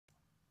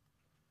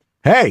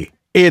Hey,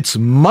 it's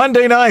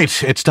Monday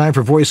night. It's time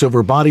for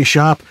VoiceOver Body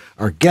Shop.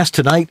 Our guest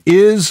tonight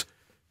is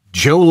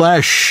Joe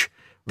Loesch.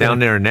 Down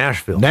there in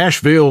Nashville.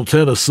 Nashville,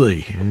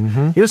 Tennessee.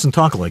 He doesn't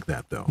talk like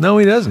that, though. No,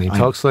 he doesn't. He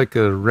talks like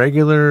a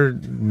regular,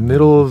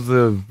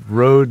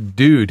 middle-of-the-road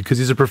dude because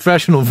he's a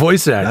professional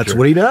voice actor. That's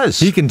what he does.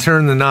 He can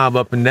turn the knob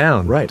up and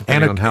down, right?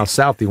 Depending on how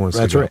south he wants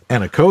to go. That's right.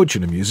 And a coach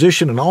and a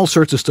musician and all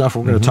sorts of stuff.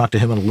 We're going to talk to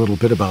him in a little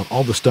bit about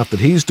all the stuff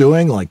that he's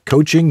doing, like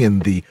coaching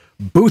in the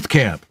booth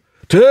camp.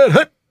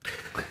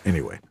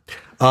 Anyway,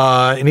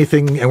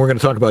 anything, and we're going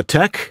to talk about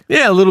tech?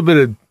 Yeah, a little bit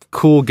of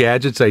cool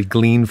gadgets I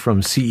gleaned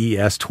from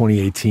CES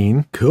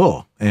 2018.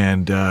 Cool.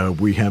 And we're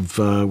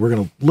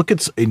going to look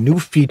at a new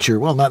feature.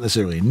 Well, not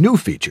necessarily a new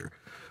feature,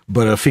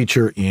 but a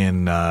feature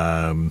in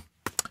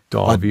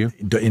DAW-View.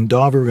 In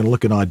DAW-View, we're going to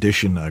look at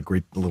Audition, a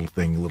great little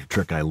thing, a little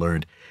trick I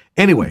learned.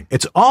 Anyway,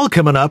 it's all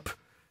coming up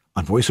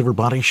on VoiceOver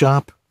Body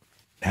Shop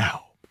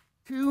now.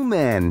 Two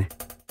men,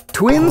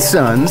 twin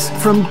sons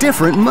from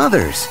different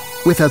mothers,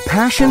 with a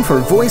passion for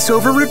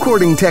voiceover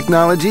recording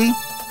technology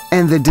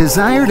and the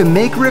desire to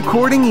make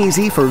recording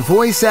easy for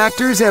voice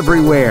actors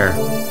everywhere.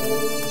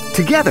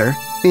 Together,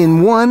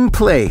 in one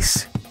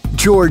place,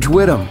 George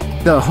Whittam,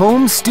 the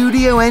home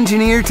studio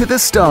engineer to the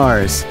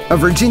stars, a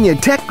Virginia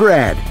Tech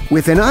grad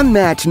with an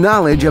unmatched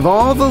knowledge of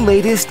all the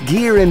latest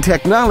gear and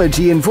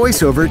technology in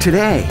voiceover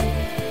today.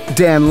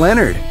 Dan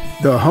Lenard,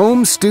 the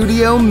home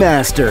studio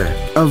master,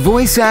 a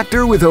voice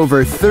actor with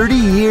over 30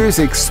 years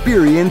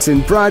experience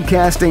in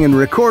broadcasting and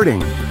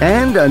recording,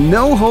 and a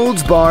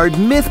no-holds-barred,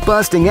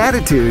 myth-busting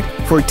attitude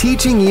for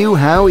teaching you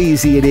how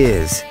easy it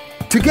is.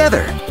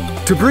 Together,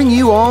 to bring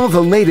you all the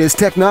latest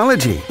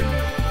technology,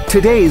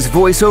 today's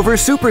voiceover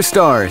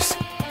superstars,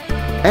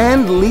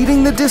 and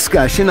leading the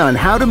discussion on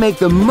how to make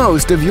the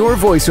most of your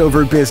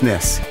voiceover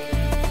business.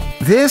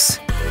 This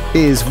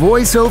is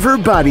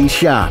VoiceOver Body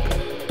Shop.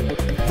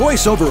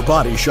 VoiceOver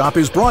Body Shop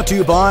is brought to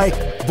you by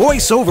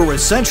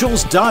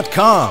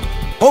VoiceOverEssentials.com,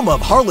 home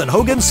of Harlan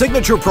Hogan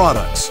signature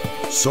products.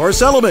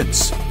 Source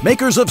Elements,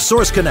 makers of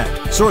Source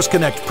Connect, Source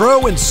Connect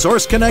Pro, and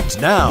Source Connect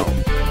Now.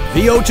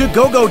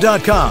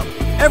 VO2GoGo.com,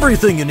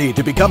 everything you need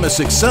to become a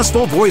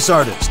successful voice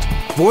artist.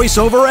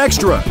 VoiceOver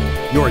Extra,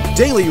 your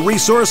daily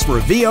resource for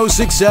VO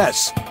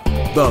success.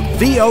 The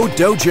VO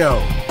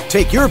Dojo,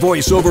 take your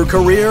voiceover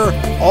career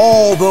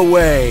all the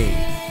way.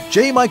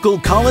 J. Michael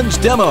Collins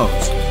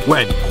Demos,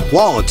 when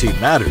quality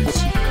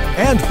matters.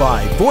 And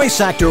by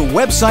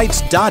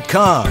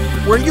VoiceActorWebsites.com,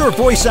 where your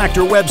voice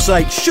actor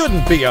website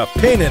shouldn't be a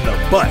pain in the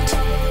butt.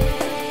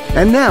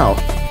 And now,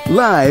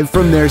 live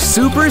from their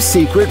super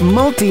secret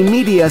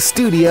multimedia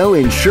studio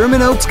in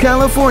Sherman Oaks,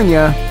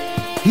 California,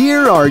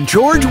 here are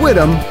George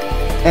Whittam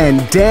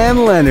and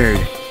Dan Lenard.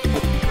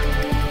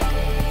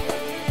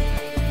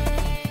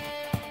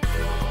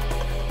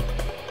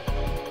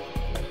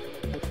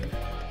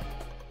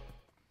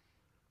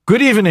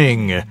 Good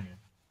evening.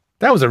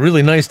 That was a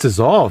really nice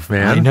dissolve,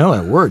 man. I know,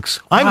 it works.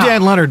 I'm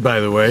Dan Lenard,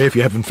 by the way, if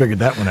you haven't figured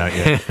that one out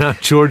yet. I'm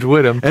George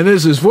Whittam. And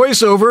this is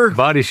VoiceOver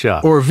Body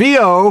Shop. or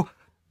VOBS.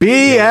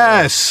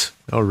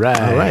 All right.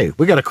 All right.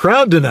 We got a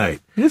crowd tonight.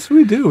 Yes,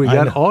 we do. We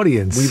got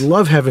audience. We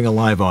love having a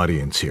live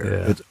audience here.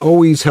 Yeah. It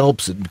always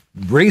helps. It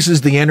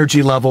raises the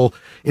energy level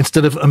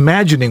instead of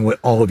imagining what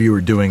all of you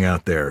are doing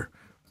out there.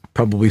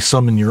 Probably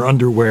some in your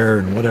underwear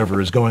and whatever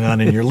is going on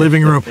in your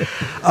living room.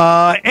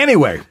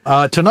 Anyway,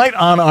 tonight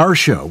on our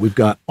show, we've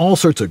got all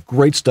sorts of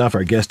great stuff.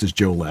 Our guest is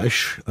Joe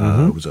Loesch,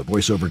 who's a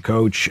voiceover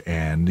coach,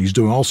 and he's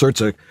doing all sorts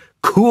of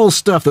cool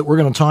stuff that we're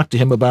going to talk to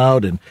him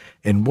about and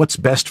what's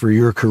best for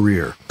your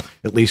career,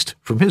 at least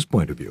from his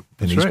point of view.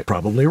 And he's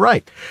probably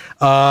right.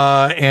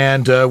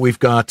 And we've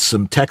got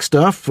some tech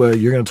stuff.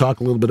 You're going to talk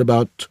a little bit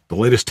about the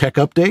latest tech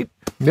update.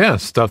 Yeah,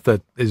 stuff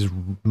that is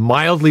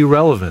mildly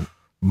relevant.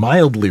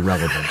 Mildly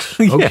relevant.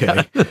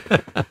 Okay.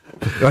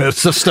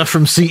 It's the stuff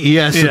from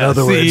CES, in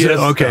other words.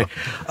 Okay.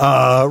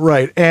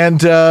 Right.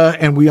 And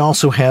we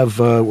also have,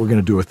 we're going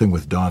to do a thing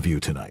with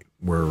DAW-View tonight.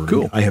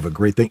 Cool. I have a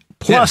great thing.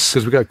 Plus,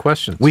 because we got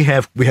questions. We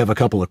have a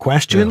couple of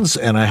questions,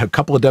 and I have a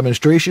couple of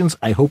demonstrations.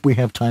 I hope we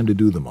have time to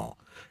do them all,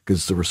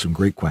 because there were some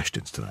great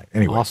questions tonight.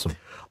 Anyway. Awesome.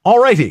 All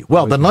righty.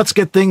 Well, then let's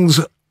get things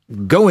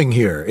going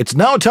here. It's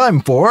now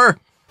time for...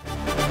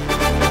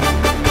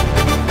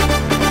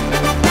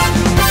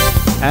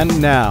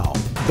 And now,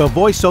 the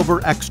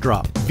VoiceOver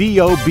Extra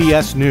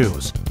VOBS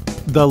News,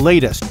 the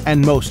latest and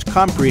most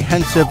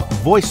comprehensive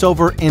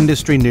voiceover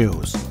industry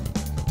news.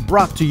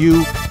 Brought to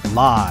you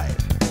live.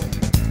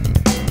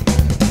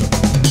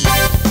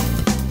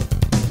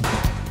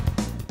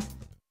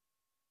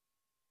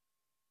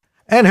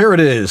 And here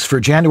it is for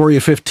January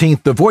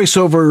 15th, the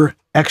VoiceOver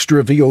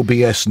Extra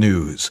VOBS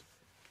News.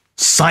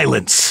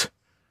 Silence.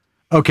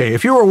 Okay,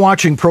 if you were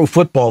watching pro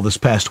football this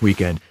past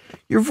weekend,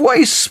 your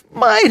voice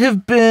might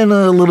have been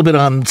a little bit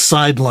on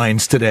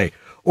sidelines today,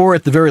 or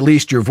at the very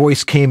least, your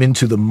voice came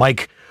into the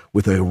mic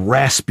with a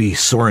raspy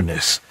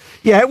soreness.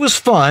 Yeah, it was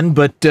fun,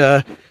 but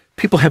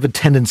people have a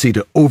tendency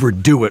to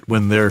overdo it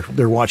when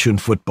they're watching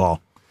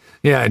football.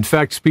 Yeah, in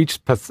fact, speech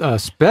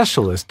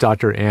specialist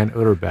Dr. Ann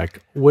Utterbeck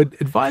would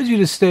advise you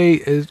to stay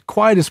as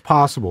quiet as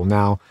possible.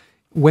 Now,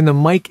 when the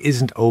mic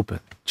isn't open.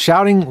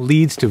 Shouting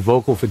leads to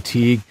vocal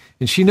fatigue,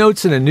 and she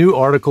notes in a new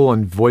article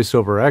on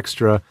VoiceOver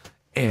Extra,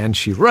 and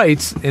she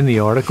writes in the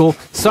article,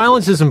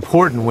 silence is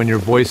important when your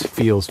voice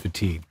feels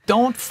fatigued.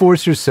 Don't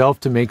force yourself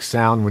to make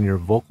sound when your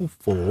vocal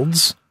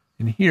folds,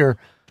 and here,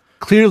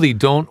 clearly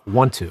don't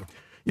want to.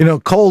 You know,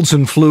 colds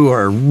and flu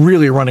are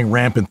really running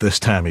rampant this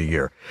time of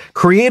year.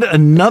 Create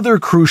another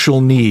crucial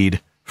need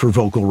for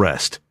vocal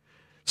rest.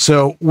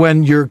 So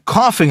when you're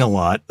coughing a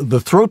lot, the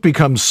throat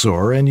becomes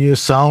sore and you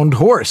sound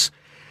hoarse.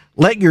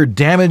 Let your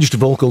damaged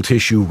vocal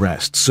tissue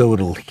rest so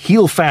it'll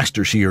heal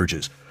faster, she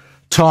urges.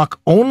 Talk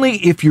only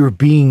if you're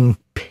being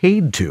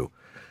paid to.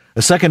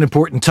 A second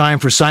important time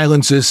for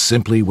silence is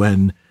simply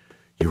when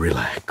you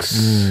relax.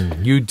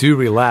 You do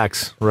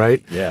relax,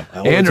 right? Yeah.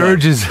 And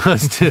urges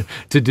us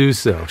to do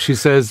so. She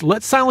says,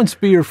 let silence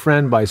be your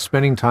friend by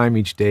spending time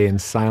each day in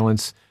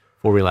silence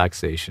for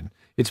relaxation.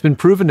 It's been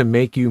proven to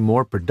make you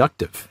more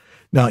productive.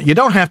 Now, you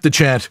don't have to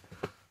chant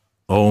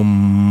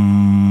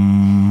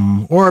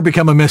Om or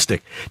become a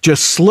mystic.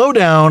 Just slow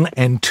down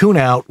and tune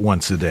out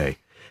once a day.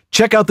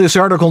 Check out this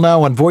article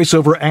now on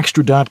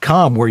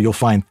voiceoverextra.com, where you'll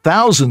find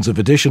thousands of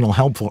additional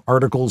helpful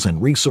articles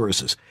and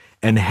resources.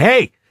 And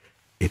hey,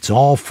 it's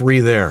all free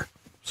there,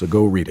 so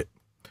go read it.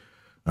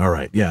 All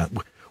right, yeah.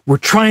 We're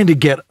trying to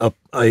get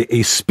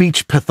a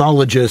speech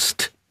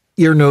pathologist,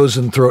 ear, nose,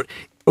 and throat,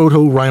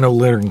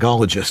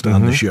 otorhinolaryngologist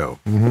on the show.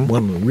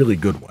 One of the really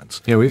good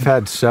ones. Yeah, we've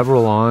had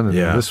several on,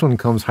 and this one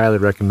comes highly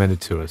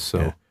recommended to us.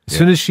 So as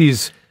soon as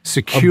she's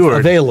secured,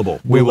 available,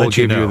 we will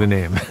give you the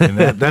name. And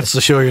that's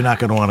the show you're not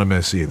going to want to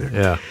miss either.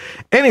 Yeah.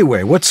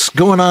 Anyway, what's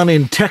going on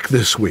in tech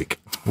this week?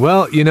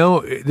 Well, you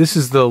know, this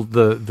is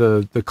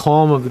the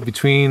calm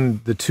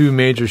between the two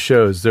major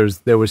shows.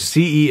 There was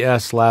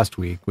CES last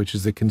week, which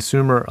is the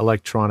Consumer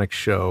Electronics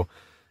Show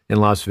in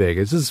Las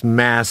Vegas. It's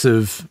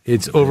massive.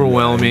 It's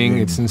overwhelming.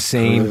 It's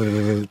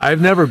insane.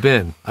 I've never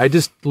been. I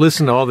just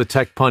listen to all the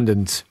tech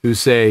pundits who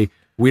say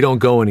we don't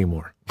go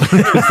anymore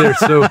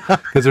because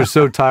they're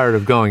so tired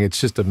of going. It's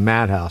just a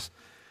madhouse.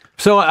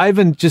 So I've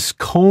been just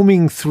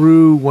combing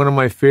through one of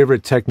my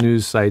favorite tech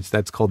news sites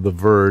that's called The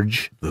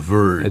Verge. The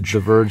Verge. At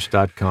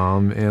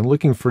TheVerge.com, and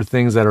looking for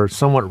things that are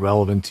somewhat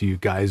relevant to you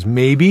guys,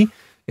 maybe.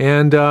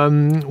 And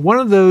one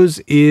of those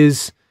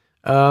is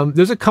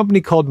there's a company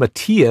called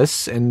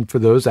Matthias, and for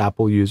those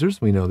Apple users,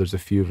 we know there's a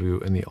few of you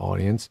in the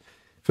audience.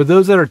 For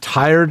those that are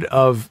tired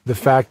of the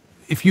fact,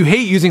 if you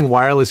hate using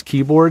wireless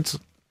keyboards,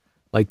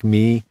 like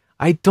me,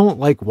 I don't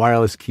like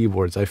wireless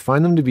keyboards. I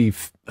find them to be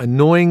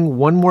annoying,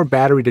 one more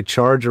battery to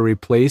charge or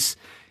replace.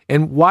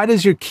 And why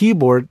does your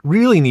keyboard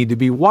really need to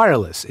be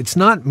wireless? It's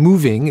not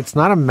moving. It's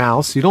not a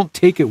mouse. You don't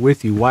take it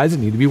with you. Why does it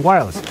need to be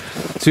wireless?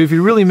 So if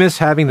you really miss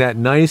having that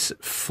nice,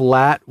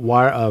 flat,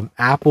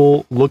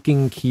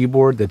 Apple-looking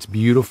keyboard that's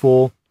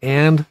beautiful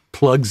and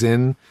plugs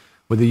in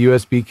with a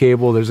USB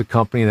cable, there's a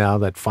company now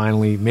that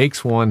finally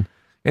makes one.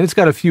 And it's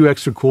got a few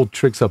extra cool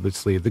tricks up its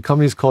sleeve. The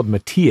company is called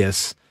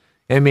Matthias,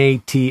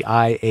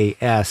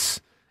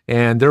 Matias,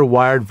 and their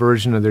wired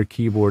version of their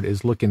keyboard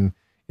is looking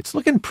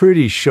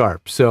pretty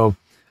sharp. So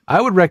I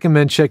would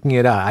recommend checking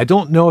it out. I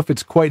don't know if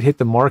it's quite hit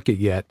the market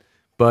yet,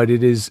 but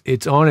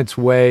it's on its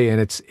way, and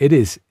it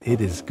is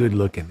good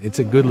looking. It's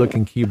a good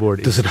looking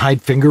keyboard. Does it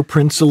hide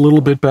fingerprints a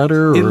little bit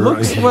better? It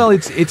looks well.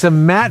 It's a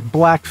matte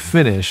black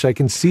finish. I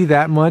can see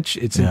that much.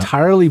 It's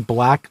entirely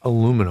black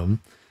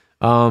aluminum.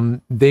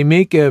 They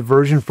make a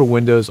version for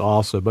Windows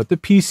also, but the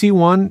PC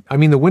one,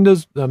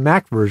 the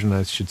Mac version,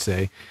 I should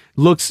say,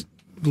 looks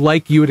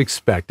like you would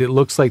expect. It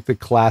looks like the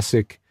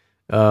classic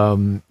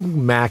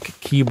Mac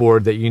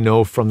keyboard that you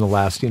know from the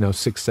last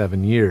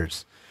 6-7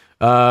 years.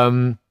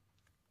 And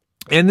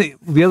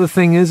the other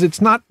thing is,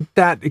 it's not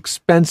that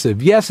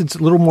expensive. Yes, it's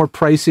a little more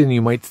pricey than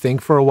you might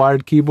think for a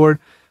wired keyboard,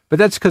 but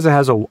that's because it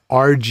has a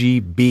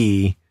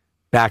RGB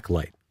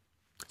backlight.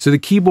 So the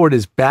keyboard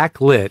is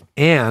backlit,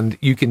 and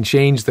you can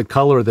change the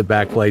color of the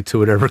backlight to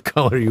whatever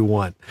color you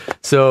want.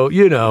 So,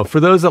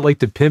 for those that like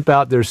to pimp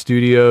out their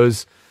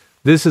studios,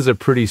 this is a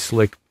pretty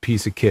slick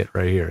piece of kit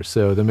right here.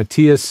 So the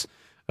Matthias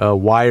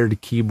wired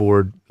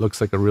keyboard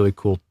looks like a really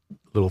cool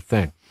little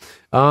thing.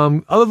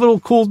 Other little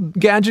cool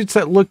gadgets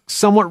that look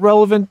somewhat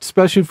relevant,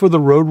 especially for the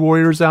road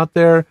warriors out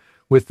there,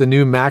 with the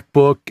new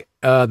MacBook,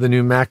 the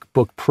new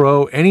MacBook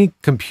Pro, any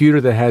computer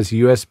that has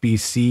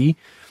USB-C,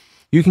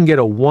 you can get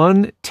a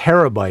 1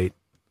 terabyte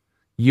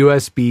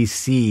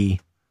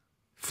USB-C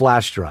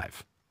flash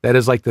drive. That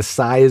is like the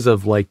size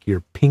of like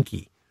your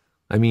pinky.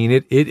 I mean,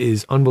 it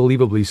is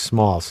unbelievably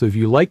small. So if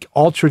you like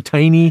ultra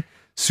tiny,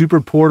 super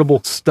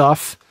portable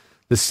stuff,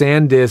 the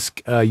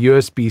SanDisk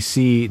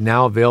USB-C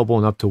now available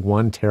in up to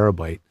 1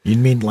 terabyte. You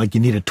mean like you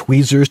need a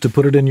tweezers to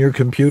put it in your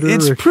computer?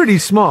 It's pretty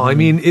small. I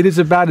mean, it's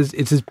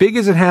as big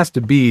as it has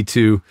to be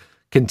to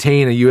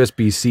contain a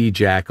USB-C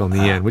jack on the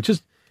end, which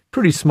is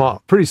pretty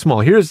small.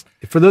 Here's,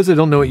 for those that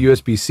don't know what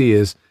USB-C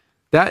is,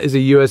 that is a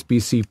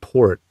USB-C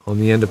port on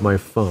the end of my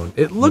phone.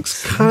 It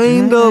looks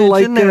kind of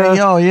like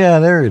oh yeah,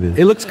 there it is.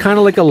 It looks kind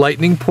of like a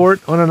lightning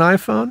port on an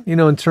iPhone,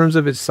 in terms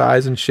of its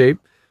size and shape.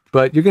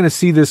 But you're going to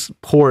see this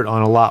port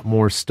on a lot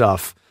more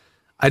stuff.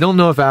 I don't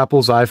know if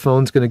Apple's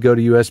iPhone's going to go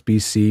to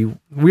USB-C.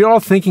 We're all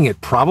thinking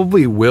it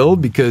probably will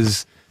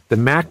because the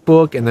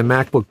MacBook and the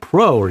MacBook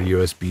Pro are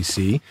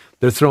USB-C.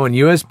 They're throwing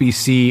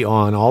USB-C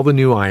on all the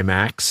new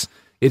iMacs.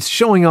 It's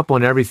showing up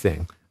on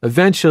everything.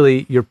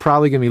 Eventually, you're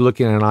probably going to be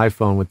looking at an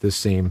iPhone with this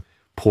same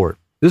port.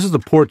 This is the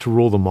port to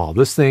rule them all.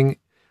 This thing,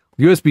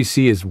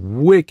 USB-C, is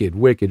wicked,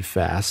 wicked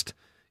fast.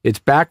 It's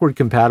backward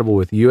compatible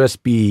with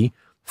USB,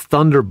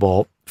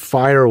 Thunderbolt,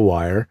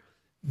 FireWire,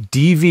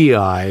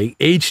 DVI,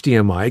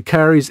 HDMI. It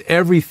carries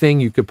everything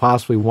you could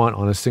possibly want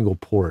on a single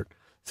port.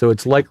 So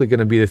it's likely going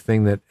to be the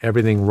thing that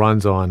everything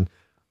runs on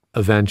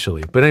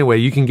eventually. But anyway,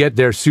 you can get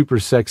their super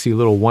sexy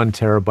little 1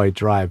 terabyte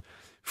drive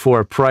for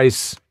a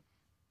price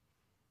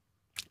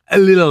a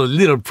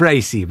little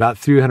pricey, about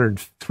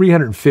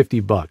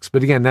 $350.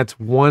 But again, that's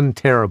 1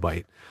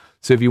 terabyte.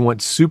 So if you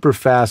want super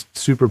fast,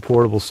 super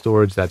portable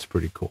storage, that's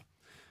pretty cool.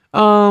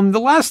 The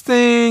last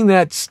thing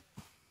that's,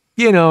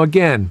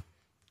 again,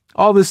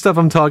 all this stuff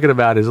I'm talking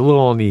about is a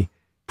little on the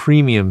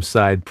premium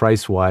side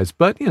price-wise,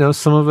 but,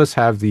 some of us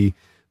have the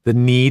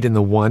need and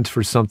the want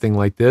for something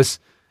like this.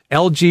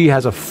 LG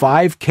has a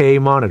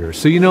 5K monitor.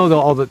 So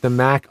all the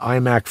Mac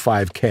iMac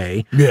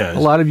 5K. Yes. A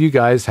lot of you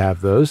guys have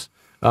those.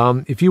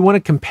 If you want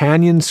a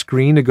companion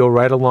screen to go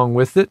right along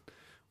with it,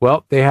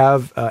 well, they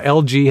have,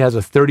 LG has a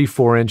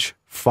 34-inch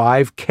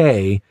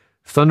 5K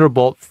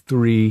Thunderbolt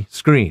 3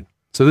 screen.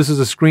 So this is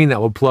a screen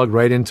that will plug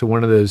right into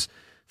one of those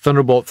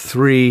Thunderbolt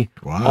 3,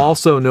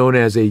 also known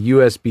as a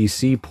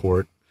USB-C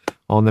port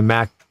on the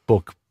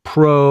MacBook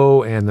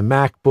Pro and the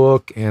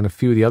MacBook and a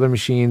few of the other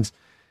machines.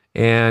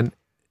 And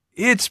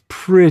it's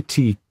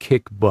pretty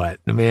kick butt.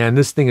 Man,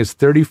 this thing is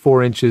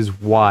 34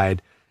 inches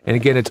wide. And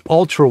again, it's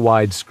ultra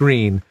wide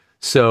screen.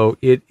 So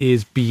it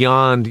is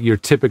beyond your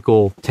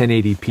typical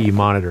 1080p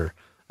monitor.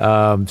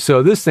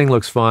 So this thing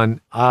looks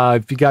fun.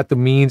 If you got the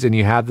means and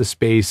you have the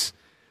space,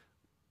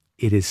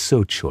 it is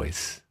so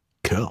choice.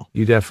 Cool.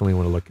 You definitely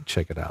want to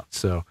check it out.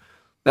 So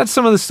that's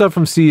some of the stuff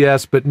from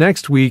CES. But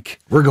next week,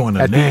 we're going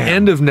to at NAMM. The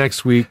end of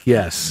next week,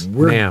 yes,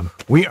 NAMM.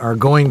 We are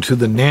going to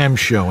the NAMM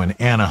show in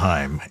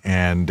Anaheim,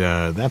 and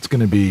that's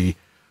going to be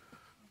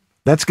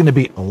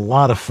a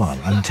lot of fun.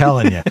 I'm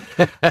telling you.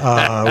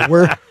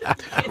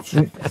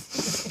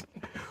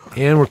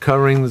 We're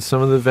covering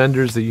some of the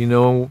vendors that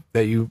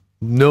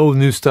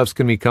new stuff's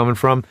going to be coming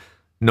from.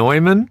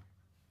 Neumann,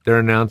 they're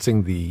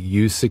announcing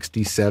the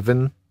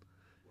U67.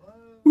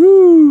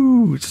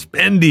 Woo!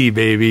 Spendy,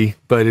 baby.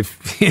 But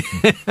if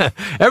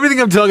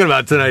everything I'm talking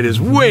about tonight is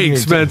way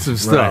expensive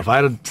stuff.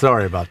 Right.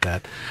 Sorry about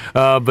that.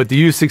 But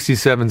the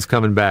U67's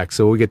coming back,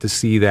 so we'll get to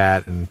see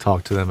that and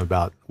talk to them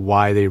about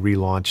why they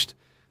relaunched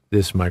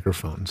this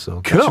microphone. So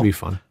that should be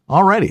fun.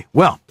 Alrighty.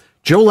 Well,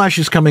 Joe Loesch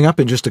is coming up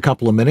in just a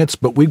couple of minutes,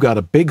 but we've got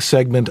a big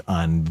segment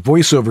on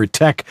voiceover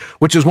tech,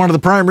 which is one of the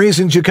prime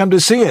reasons you come to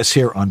see us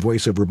here on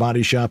VoiceOver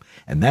Body Shop,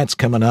 and that's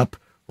coming up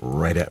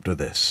right after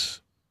this.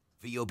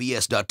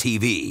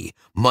 VOBS.TV,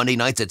 Monday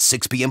nights at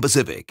 6 p.m.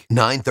 Pacific,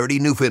 9:30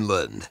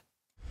 Newfoundland.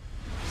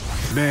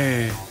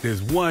 Man,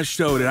 there's one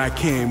show that I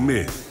can't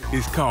miss.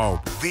 It's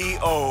called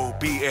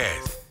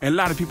VOBS. And a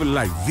lot of people are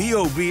like,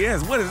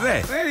 VOBS? What is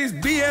that? That is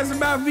BS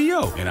about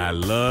VO. And I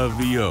love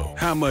VO.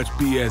 How much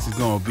BS is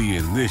going to be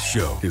in this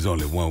show? There's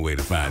only one way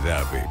to find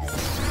out, baby.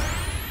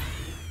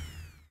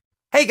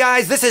 Hey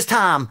guys, this is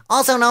Tom,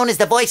 also known as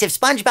the voice of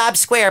SpongeBob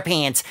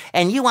SquarePants,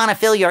 and you want to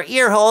fill your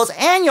ear holes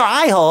and your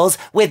eye holes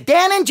with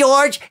Dan and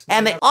George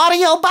and the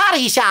Audio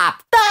Body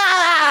Shop.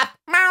 Ah!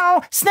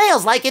 Meow!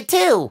 Snails like it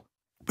too.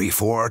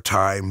 Before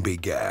time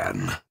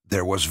began,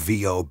 there was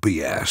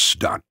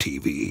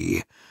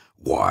VOBS.TV.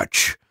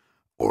 Watch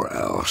or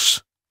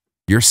else.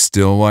 You're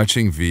still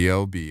watching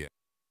VOBS.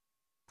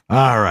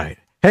 All right.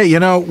 Hey,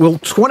 will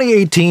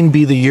 2018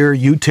 be the year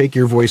you take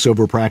your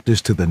voiceover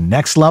practice to the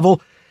next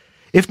level?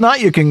 If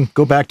not, you can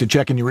go back to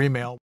checking your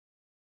email.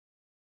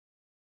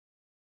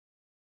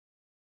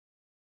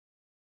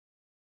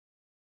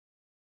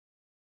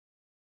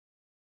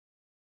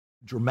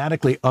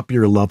 Dramatically up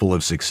your level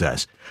of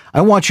success.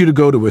 I want you to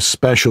go to a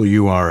special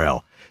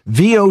URL,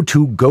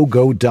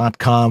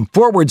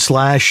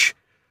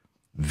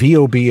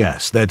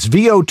 vo2gogo.com/VOBS. That's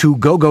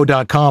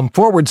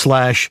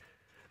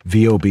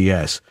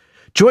vo2gogo.com/VOBS.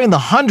 Join the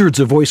hundreds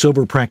of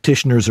voiceover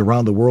practitioners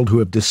around the world who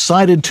have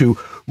decided to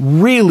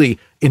really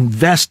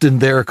invest in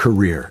their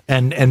career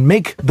and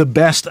make the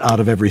best out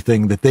of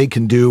everything that they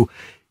can do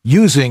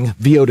using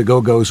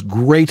VO2GoGo's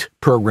great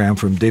program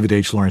from David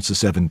H. Lawrence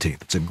XVII.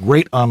 It's a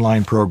great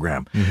online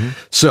program.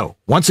 So,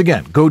 once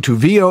again, go to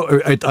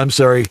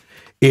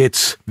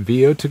it's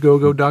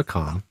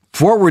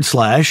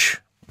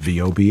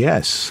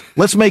vo2gogo.com/VOBS.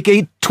 Let's make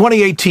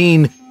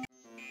 2018.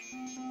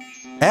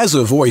 As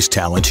a voice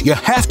talent, you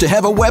have to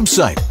have a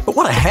website. But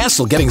what a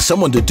hassle getting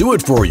someone to do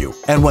it for you.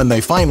 And when they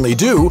finally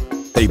do,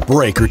 they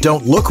break or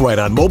don't look right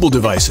on mobile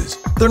devices.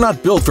 They're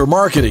not built for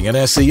marketing and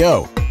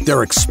SEO.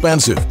 They're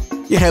expensive.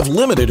 You have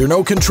limited or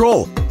no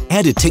control.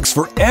 And it takes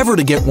forever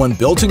to get one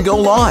built and go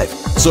live.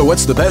 So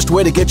what's the best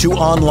way to get you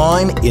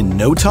online in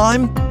no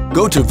time?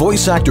 Go to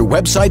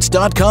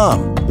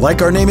voiceactorwebsites.com.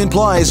 Like our name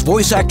implies,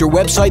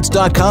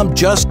 VoiceActorWebsites.com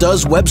just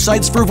does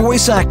websites for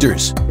voice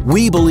actors.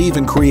 We believe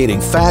in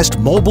creating fast,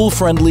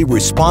 mobile-friendly,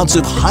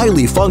 responsive,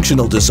 highly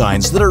functional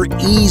designs that are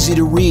easy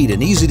to read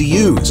and easy to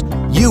use.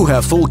 You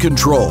have full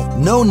control.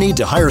 No need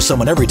to hire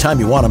someone every time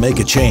you want to make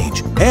a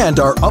change. And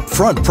our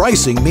upfront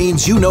pricing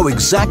means you know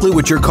exactly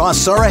what your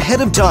costs are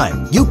ahead of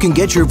time. You can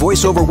get your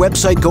voiceover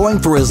website going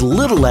for as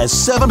little as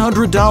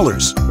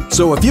 $700.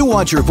 So if you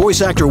want your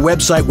voice actor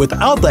website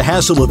without the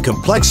hassle of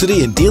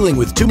complexity and dealing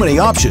with too many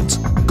options,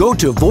 go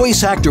to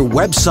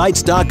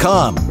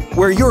VoiceActorWebsites.com,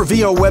 where your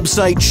VO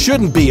website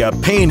shouldn't be a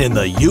pain in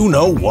the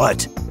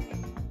you-know-what.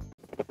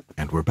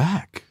 And we're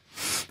back.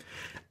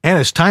 And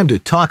it's time to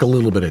talk a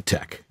little bit of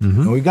tech.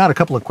 And we've got a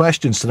couple of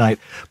questions tonight,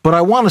 but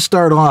I want to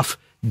start off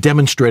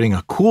demonstrating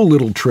a cool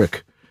little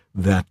trick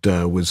that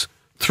was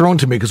thrown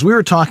to me because we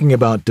were talking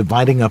about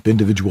dividing up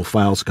individual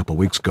files a couple of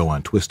weeks ago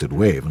on Twisted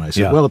Wave. And I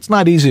said, well, it's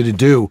not easy to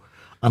do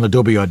on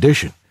Adobe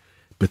Audition.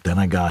 But then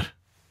I got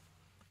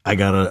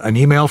an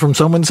email from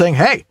someone saying,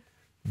 hey,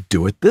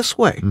 do it this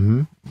way.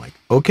 I'm like,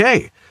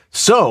 okay.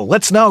 So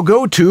let's now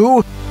go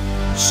to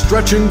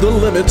Stretching the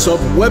limits of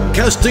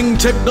webcasting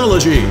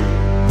technology.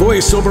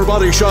 VoiceOver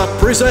Body Shop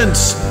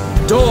presents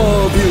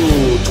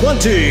DawView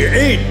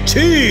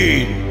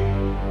 2018.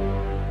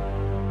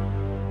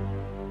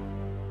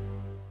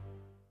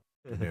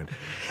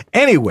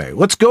 Anyway,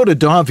 let's go to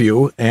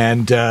DawView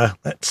and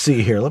let's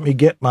see here. Let me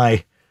get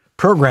my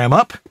program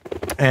up.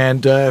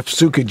 And if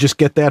Sue could just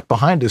get that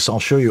behind us, I'll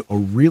show you a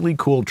really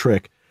cool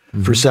trick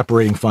for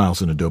separating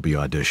files in Adobe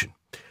Audition.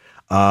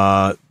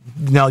 Now,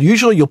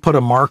 usually you'll put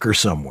a marker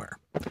somewhere.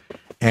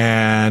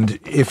 And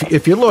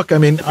if you look, I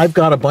mean, I've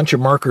got a bunch of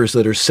markers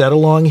that are set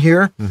along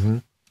here.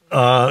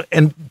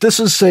 And this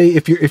is, say,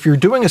 if you're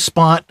doing a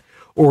spot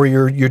or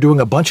you're doing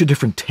a bunch of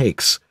different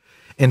takes,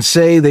 and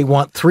say they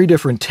want 3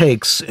 different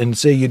takes, and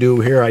say you do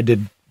here, I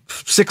did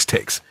 6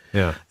 takes.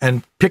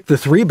 And pick the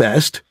 3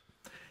 best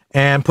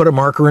and put a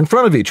marker in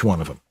front of each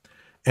one of them.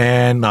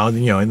 And now,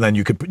 and then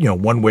you could,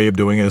 one way of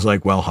doing it is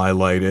like, well,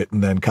 highlight it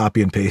and then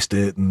copy and paste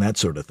it and that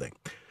sort of thing.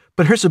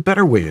 But here's a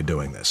better way of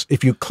doing this.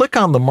 If you click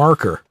on the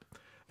marker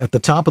at the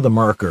top of the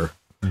marker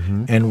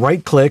and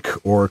right click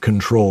or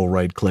control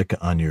right click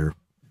on your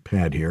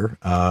pad here,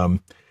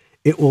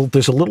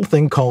 there's a little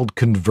thing called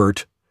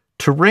convert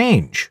to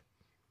range.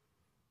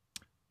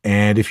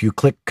 And if you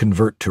click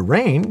convert to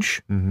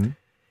range,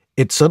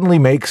 it suddenly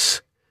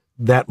makes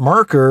that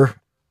marker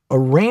a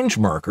range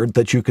marker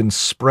that you can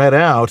spread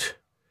out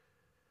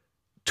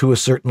to a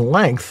certain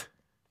length,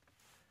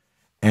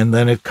 and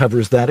then it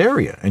covers that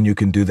area. And you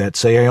can do that.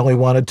 Say I only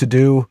wanted to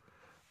do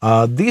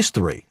these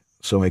 3.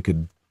 So I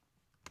could,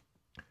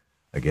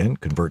 again,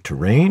 convert to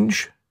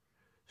range,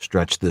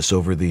 stretch this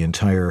over the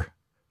entire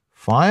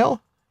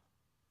file.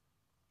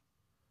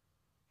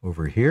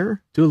 Over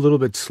here. Do a little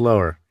bit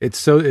slower.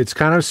 It's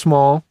kind of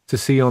small to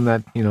see on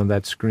that,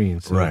 that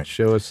screen. So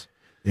show us.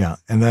 Yeah.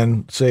 And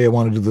then say I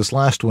want to do this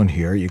last one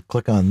here. You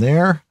click on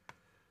there,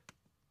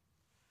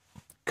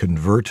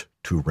 convert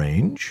to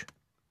range.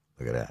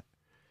 Look at that.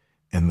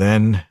 And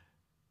then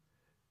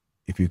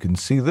if you can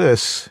see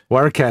this.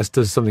 Wirecast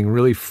does something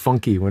really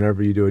funky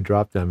whenever you do a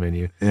drop-down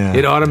menu.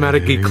 It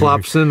automatically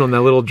clops in on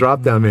that little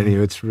drop-down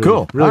menu. It's really,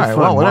 cool. really fun.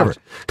 Well, whatever.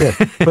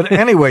 But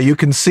anyway, you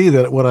can see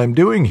that what I'm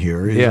doing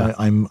here is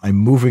I'm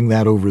moving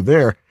that over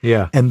there.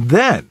 And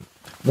then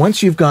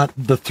once you've got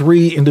the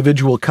 3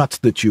 individual cuts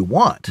that you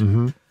want,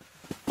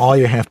 all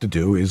you have to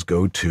do is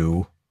go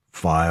to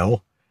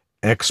File,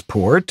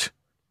 Export,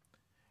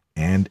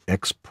 and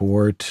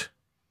export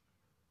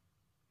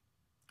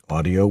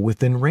audio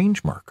within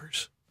range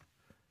markers.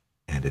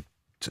 And it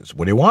says,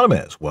 what do you want them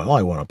as? Well,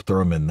 I want to throw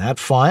them in that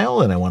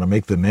file, and I want to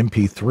make them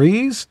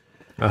MP3s.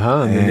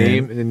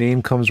 And the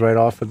name comes right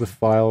off of the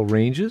file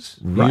ranges.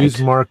 Use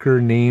marker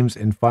names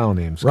and file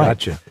names.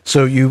 Gotcha.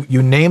 So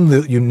you name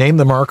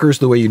the markers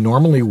the way you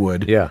normally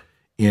would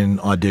in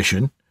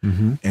Audition,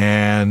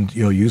 and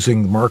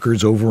using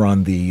markers over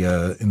on the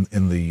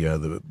in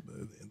the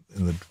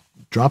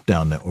drop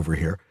down over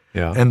here.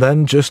 And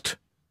then just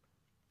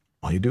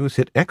all you do is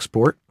hit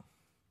export,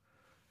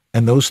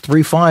 and those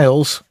 3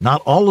 files,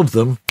 not all of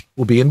them,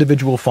 will be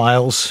individual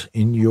files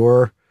in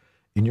your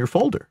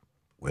folder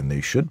when they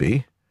should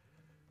be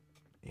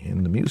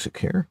in the music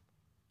here.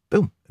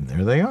 Boom, and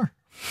there they are.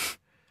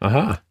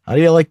 How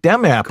do you like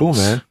them apples?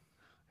 Cool, man.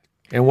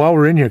 And while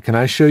we're in here, can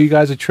I show you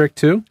guys a trick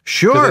too?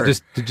 Sure.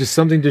 Just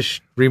something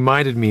just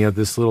reminded me of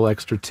this little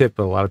extra tip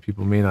that a lot of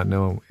people may not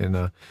know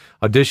in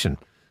Audition.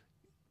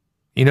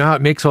 You know how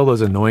it makes all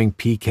those annoying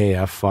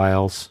PKF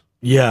files?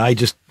 Yeah, I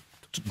just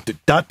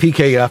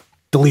 .pkf,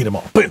 delete them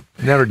all. Boom.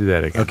 Never do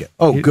that again. Okay.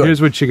 Oh, good.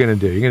 Here's what you're going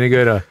to do. You're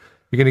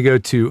going to go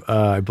to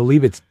I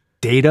believe it's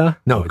data.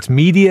 No, it's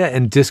media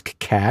and disk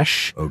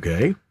cache.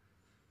 Okay.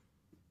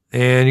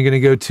 And you're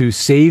going to go to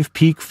save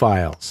peak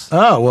files.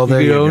 Oh, well,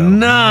 there you go.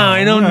 No,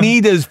 I don't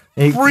need those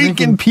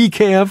freaking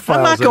PKF files.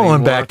 I'm not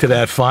going back to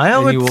that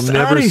file. And you will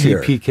never see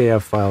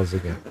PKF files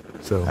again.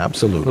 So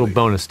absolutely. Little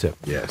bonus tip.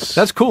 Yes.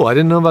 That's cool. I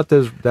didn't know about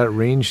that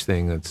range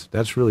thing.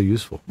 That's really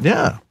useful.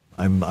 Yeah.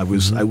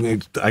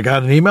 I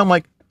got an email. I'm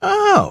like,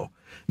 oh.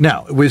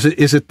 Now,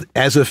 is it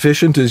as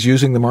efficient as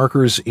using the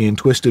markers in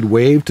Twisted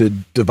Wave to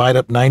divide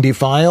up 90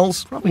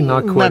 files? Probably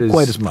not quite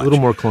as much. A little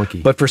more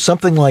clunky. But for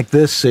something like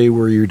this, say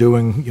where you're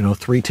doing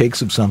 3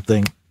 takes of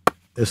something,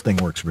 this thing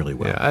works really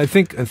well. Yeah, I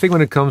think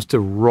when it comes to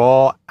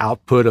raw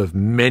output of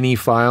many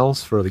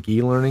files for like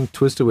e-learning,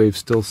 Twisted Wave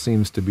still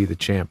seems to be the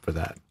champ for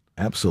that.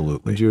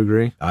 Absolutely. Would you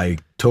agree? I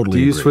totally agree. Do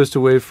you use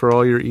Twisted Wave for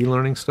all your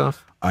e-learning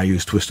stuff? I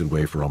use Twisted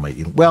Wave for all my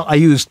well, I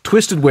use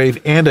Twisted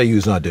Wave and I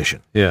use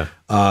Audition. Yeah.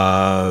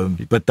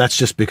 But that's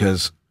just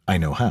because I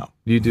know how.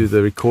 You do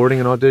the recording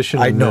in Audition?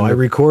 I know. I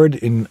record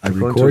in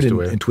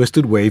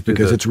Twisted Wave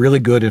because it's really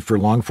good for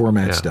long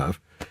format stuff.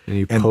 And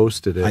you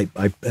posted it.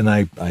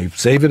 I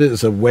save it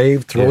as a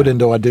wave, throw it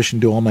into Audition,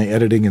 do all my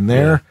editing in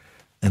there,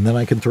 and then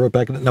I can throw it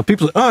back in. Now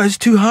people say, "Oh, it's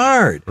too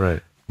hard."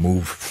 Right.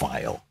 Move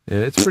file. Yeah,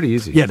 it's pretty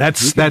easy. Yeah,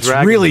 that's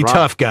really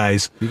tough,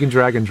 guys. You can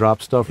drag and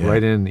drop stuff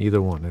right in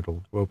either one.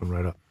 It'll open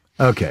right up.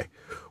 Okay.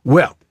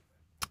 Well,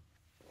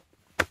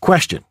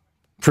 question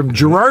from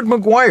Gerard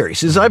McGuire. He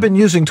says, I've been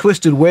using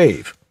Twisted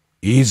Wave.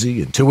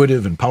 Easy,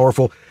 intuitive, and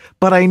powerful.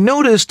 But I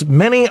noticed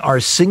many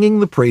are singing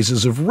the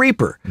praises of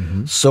Reaper.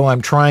 So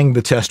I'm trying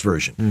the test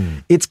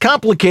version. It's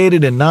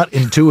complicated and not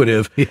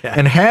intuitive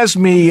and has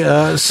me,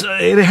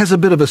 it has a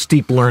bit of a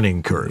steep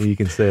learning curve. You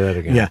can say that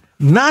again. Yeah.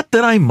 Not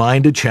that I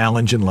mind a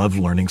challenge and love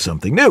learning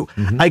something new.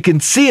 I can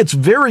see it's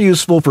very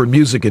useful for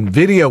music and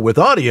video with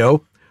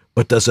audio,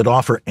 but does it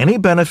offer any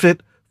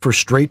benefit for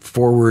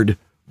straightforward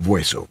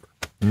voiceover?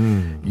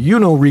 You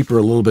know Reaper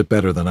a little bit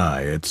better than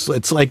I.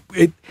 It's like,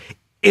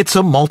 it's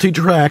a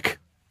multi-track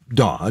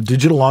DAW, a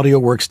digital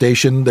audio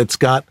workstation that's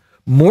got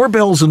more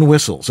bells and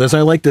whistles. As I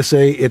like to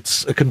say,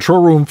 it's a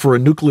control room for a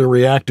nuclear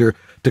reactor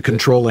to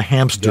control a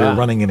hamster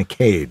running in a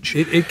cage.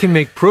 It can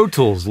make Pro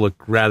Tools look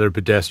rather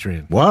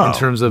pedestrian. Wow. In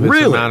terms of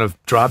its amount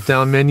of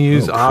drop-down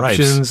menus,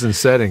 options, and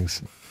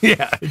settings.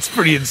 Yeah, it's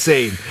pretty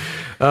insane.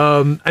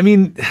 I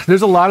mean,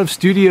 there's a lot of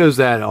studios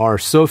that are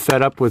so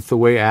fed up with the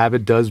way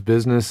Avid does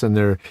business and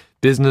their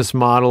business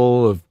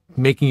model of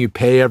making you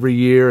pay every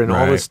year and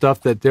all this stuff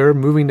that they're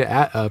moving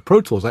to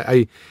Pro Tools.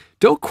 I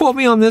don't quote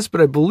me on this,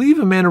 but I believe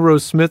Amanda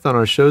Rose Smith on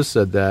our show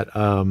said that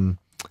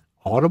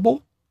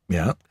Audible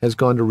has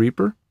gone to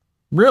Reaper.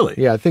 Really?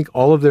 Yeah, I think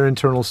all of their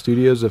internal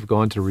studios have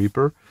gone to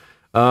Reaper.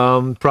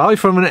 Probably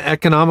from an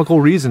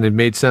economical reason, it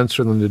made sense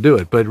for them to do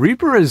it. But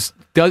Reaper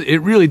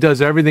it really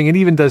does everything. It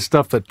even does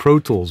stuff that Pro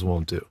Tools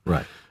won't do.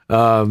 Right.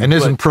 And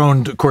isn't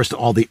prone, of course, to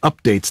all the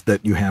updates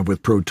that you have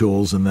with Pro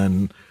Tools and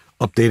then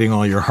updating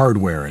all your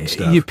hardware and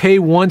stuff. You pay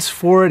once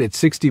for it at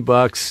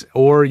 $60,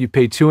 or you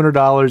pay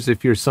 $200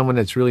 if you're someone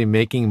that's really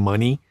making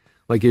money.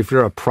 Like if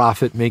you're a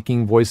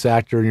profit-making voice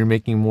actor and you're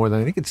making more than,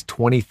 I think it's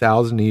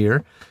 $20,000 a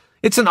year.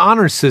 It's an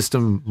honor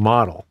system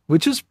model,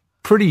 which is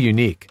pretty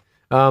unique.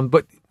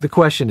 But the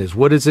question is,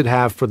 what does it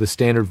have for the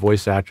standard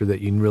voice actor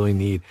that you really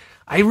need?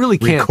 I really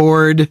can't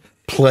record,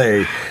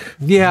 play.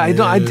 Yeah, I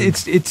don't.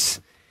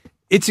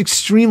 It's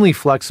extremely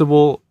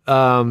flexible.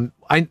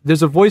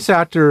 There's a voice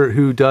actor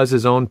who does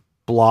his own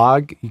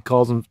blog. He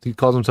calls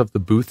himself the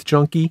Booth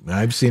Junkie.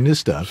 I've seen his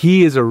stuff.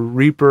 He is a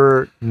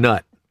Reaper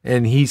nut,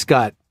 and he's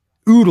got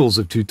oodles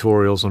of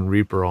tutorials on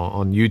Reaper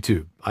on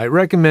YouTube. I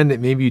recommend that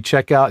maybe you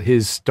check out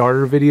his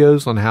starter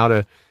videos on how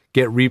to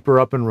get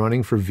Reaper up and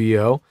running for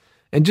VO,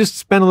 and just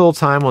spend a little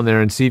time on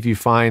there and see if you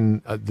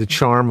find the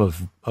charm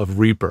of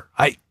Reaper.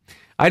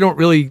 I don't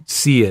really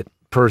see it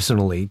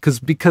personally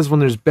because when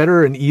there's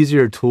better and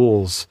easier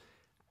tools,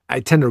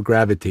 I tend to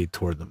gravitate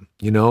toward them,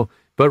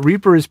 But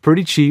Reaper is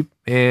pretty cheap,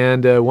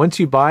 and once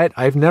you buy it,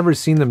 I've never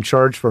seen them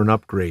charge for an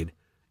upgrade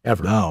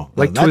ever. No,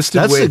 like that's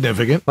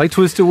significant. Like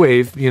Twisted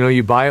Wave,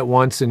 you buy it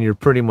once and you're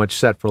pretty much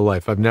set for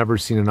life. I've never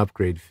seen an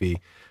upgrade fee.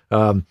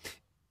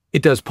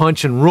 It does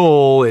punch and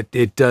roll.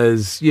 It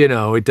does,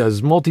 it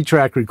does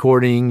multi-track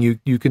recording.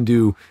 You can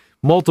do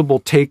multiple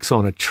takes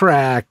on a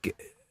track.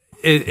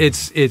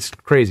 It's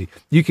crazy.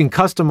 You can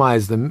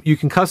customize them. You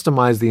can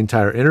customize the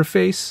entire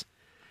interface.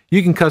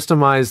 You can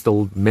customize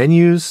the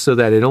menus so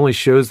that it only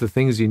shows the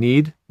things you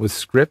need with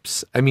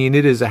scripts. I mean,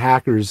 it is a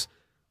hacker's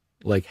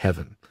like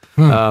heaven.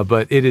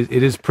 But it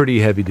is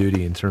pretty heavy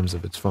duty in terms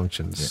of its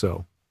functions. Yeah.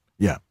 So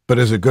yeah, but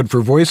is it good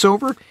for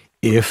voiceover?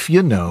 If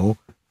you know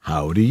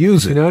how to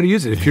use it. You know how to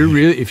use it.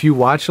 If you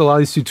watch a lot of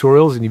these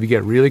tutorials and you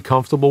get really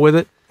comfortable with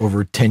it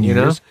over 10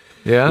 years.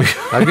 Yeah.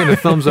 I'm getting a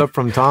thumbs up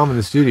from Tom in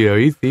the studio.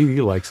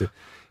 He likes it.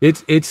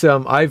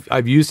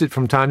 I've used it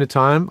from time to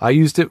time. I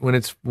used it when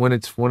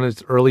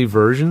it's early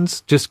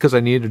versions, just because I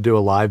needed to do a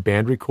live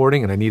band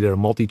recording and I needed a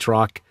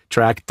multi-track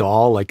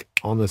DAW like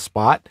on the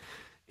spot.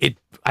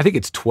 I think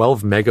it's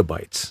 12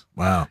 megabytes.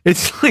 Wow.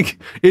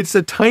 It's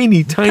a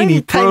tiny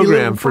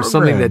program for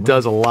something that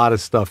does a lot of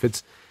stuff.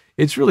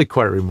 It's really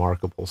quite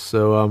remarkable.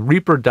 So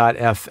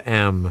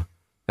Reaper.fm,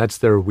 that's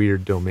their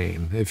weird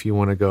domain if you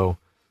want to go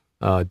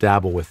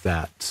dabble with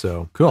that.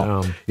 So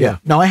cool. Yeah.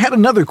 Now I had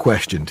another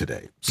question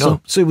today.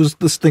 So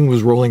this thing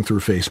was rolling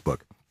through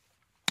Facebook.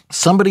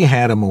 Somebody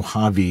had a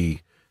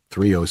Mojave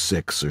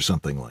 306 or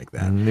something like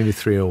that. Maybe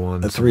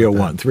 301.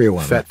 301.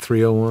 301. FET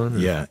 301.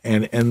 Yeah,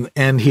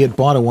 and he had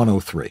bought a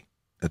 103.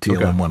 A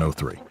TLM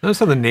 103. Notice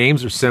how the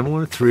names are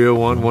similar,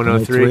 301,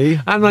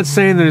 103. I'm not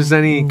saying there's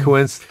any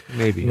coincidence.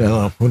 Maybe.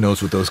 Well, who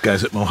knows what those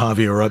guys at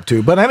Mojave are up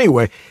to. But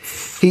anyway,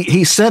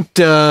 he sent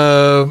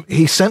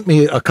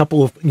me a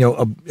couple of,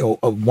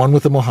 one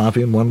with the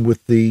Mojave and one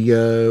with the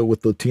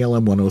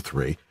TLM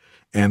 103.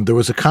 And there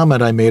was a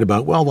comment I made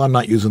about, well, I'm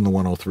not using the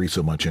 103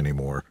 so much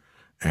anymore.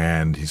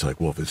 And he's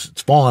like, well, if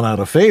it's fallen out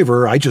of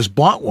favor, I just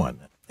bought one.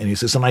 And he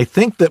says, and I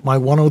think that my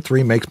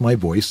 103 makes my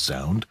voice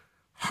sound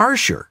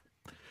harsher.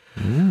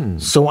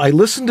 So I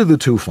listened to the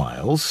two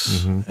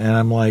files, and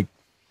I'm like,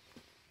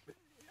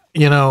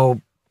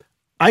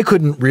 I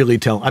couldn't really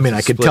tell. I mean,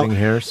 I could tell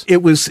hairs.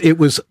 It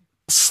was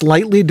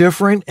slightly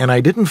different, and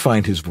I didn't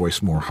find his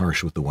voice more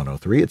harsh with the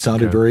 103. It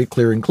sounded very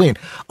clear and clean.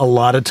 A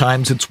lot of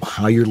times, it's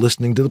how you're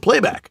listening to the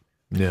playback.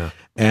 Yeah,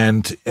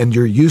 and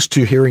you're used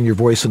to hearing your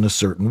voice in a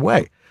certain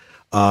way.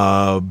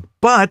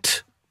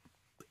 But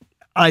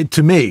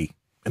to me,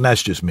 and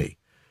that's just me,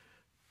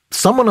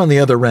 someone on the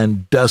other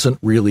end doesn't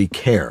really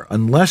care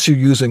unless you're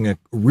using a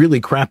really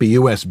crappy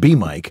USB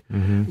mic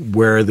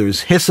where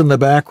there's hiss in the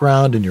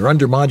background and you're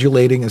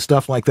undermodulating and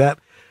stuff like that.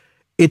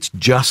 It's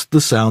just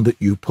the sound that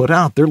you put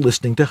out. They're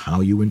listening to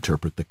how you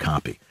interpret the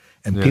copy.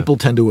 And people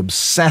tend to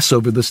obsess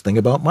over this thing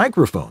about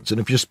microphones.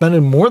 And if you're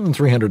spending more than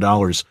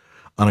 $300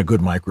 on a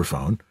good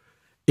microphone,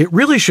 it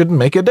really shouldn't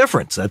make a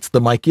difference. That's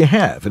the mic you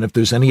have. And if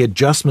there's any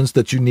adjustments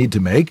that you need to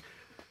make,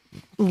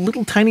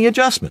 little tiny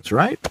adjustments,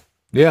 right?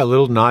 Yeah, a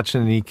little notch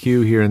and an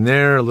EQ here and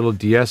there, a little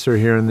de-esser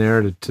here and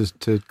there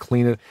to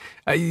clean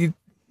it.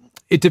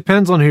 It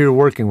depends on who you're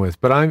working with,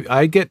 but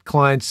I get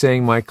clients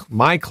saying my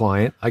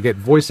client, I get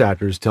voice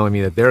actors telling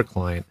me that their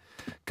client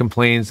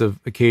complains of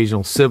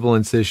occasional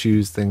sibilance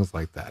issues, things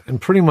like that.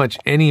 And pretty much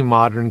any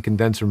modern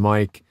condenser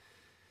mic,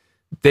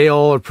 they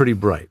all are pretty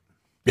bright.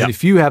 Yeah. And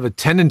if you have a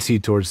tendency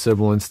towards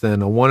sibilance,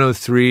 then a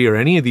 103 or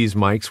any of these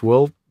mics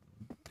will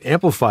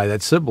amplify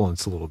that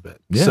sibilance a little bit.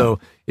 Yeah. So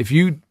if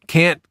you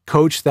can't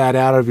coach that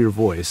out of your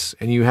voice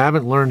and you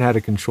haven't learned how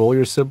to control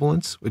your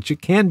sibilance, which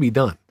it can be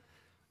done,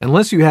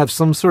 unless you have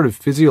some sort of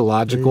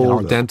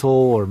physiological, dental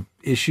or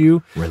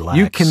issue,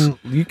 you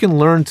can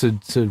learn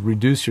to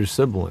reduce your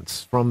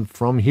sibilance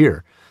from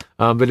here.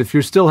 But if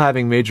you're still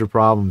having major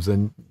problems,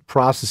 then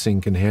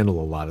processing can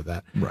handle a lot of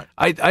that. Right.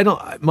 I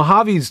don't.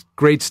 Mojave's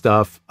great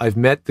stuff. I've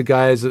met the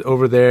guys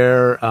over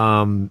there.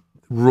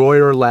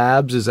 Royer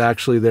Labs is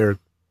actually their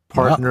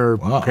partner,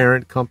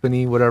 parent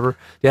company, whatever.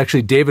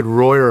 David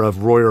Royer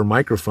of Royer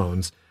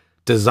Microphones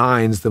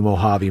designs the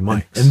Mojave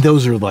mics. And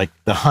those are like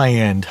the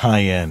high-end.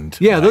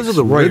 Yeah, mics. those are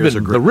the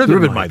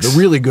ribbon mics. The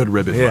really good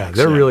ribbon mics. Yeah,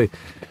 they're really,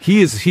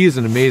 he is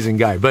an amazing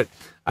guy. But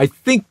I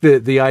think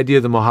the idea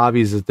of the Mojave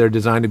is that they're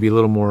designed to be a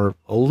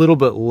little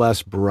bit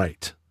less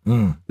bright.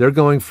 They're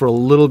going for a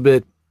little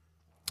bit,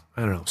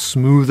 I don't know,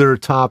 smoother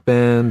top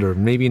end, or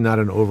maybe not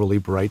an overly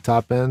bright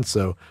top end.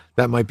 So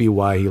that might be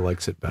why he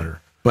likes it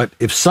better. But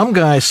if some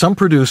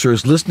producer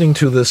is listening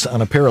to this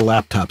on a pair of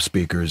laptop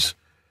speakers,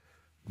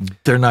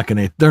 they're not going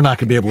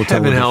to be able to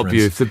tell the difference. Heaven help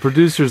you. If the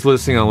producer's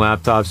listening on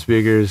laptop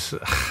speakers,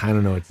 I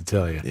don't know what to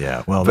tell you.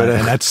 Yeah, well,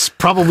 and that's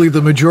probably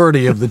the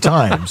majority of the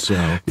time.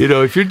 So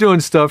if you're doing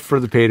stuff for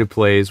the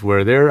pay-to-plays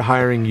where they're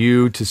hiring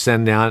you to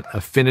send out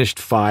a finished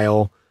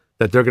file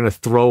that they're going to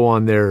throw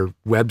on their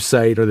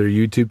website or their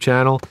YouTube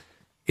channel,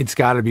 it's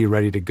got to be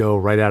ready to go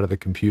right out of the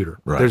computer.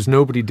 Right. There's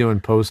nobody doing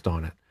post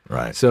on it.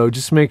 Right. So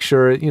just make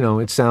sure,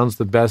 it sounds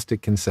the best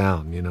it can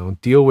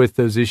sound, deal with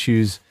those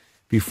issues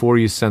before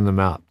you send them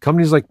out.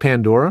 Companies like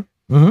Pandora,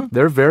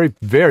 they're very,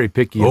 very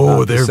picky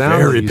about the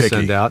sound that you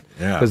send out,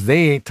 because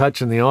they ain't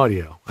touching the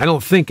audio. I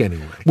don't think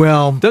anyway.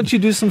 Well, don't you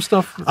do some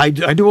stuff? I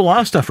do a lot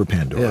of stuff for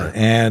Pandora. Yeah.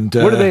 And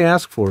what do they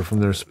ask for from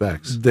their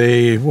specs?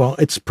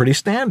 It's pretty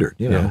standard.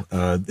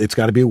 It's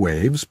got to be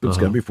waves, but it's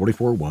got to be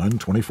 44.1,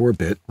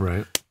 24-bit.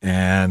 Right.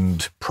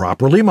 And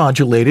properly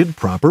modulated,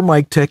 proper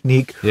mic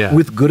technique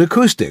with good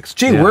acoustics.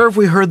 Gee, where have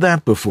we heard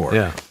that before?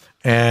 Yeah.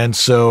 And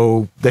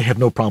so they have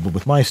no problem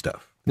with my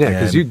stuff. Yeah,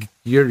 because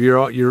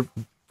you're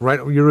right.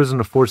 You're using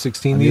a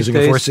 416 these days. I'm using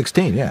a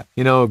 416.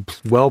 Yeah.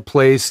 Well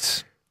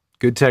placed,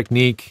 good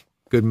technique,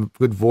 good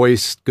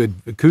voice, good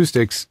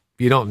acoustics.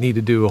 You don't need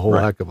to do a whole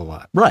heck of a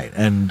lot. Right.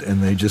 And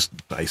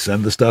I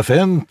send the stuff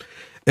in.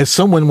 As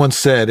someone once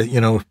said,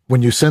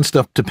 when you send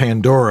stuff to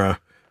Pandora,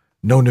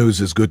 no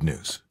news is good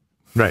news.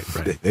 Right.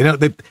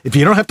 If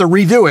you don't have to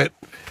redo it,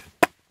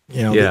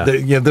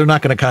 they're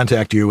not going to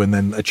contact you, and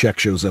then a check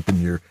shows up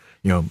in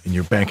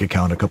your bank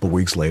account a couple of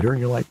weeks later, and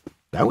you're like,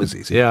 that was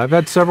easy. Yeah, I've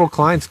had several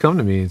clients come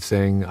to me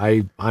saying,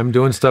 I'm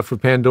doing stuff for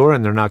Pandora,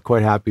 and they're not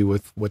quite happy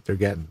with what they're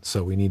getting,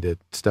 so we need to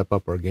step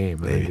up our game.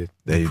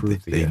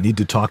 They need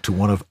to talk to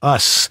one of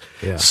us.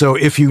 Yeah. So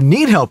if you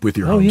need help with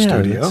your home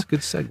studio, that's a good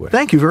segue.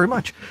 Thank you very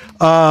much.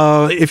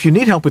 If you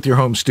need help with your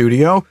home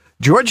studio,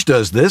 George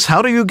does this.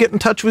 How do you get in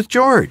touch with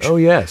George? Oh,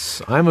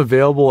 yes. I'm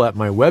available at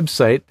my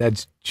website.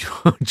 That's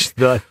George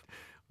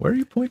Where are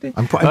you pointing?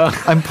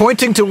 I'm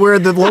pointing to where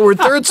the lower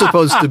third's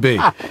supposed to be.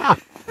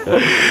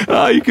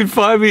 You can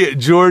find me at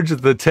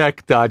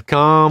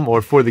georgethetech.com,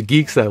 or for the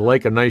geeks that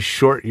like a nice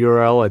short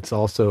URL, it's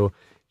also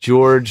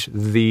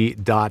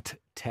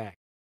georgethe.tech.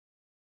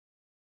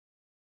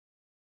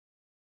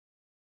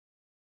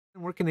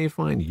 Where can they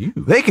find you?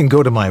 They can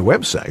go to my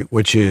website,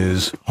 which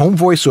is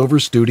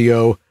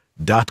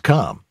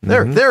homevoiceoverstudio.com.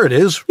 There it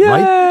is,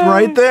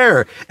 right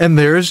there. And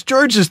there's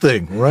George's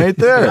thing right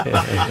there.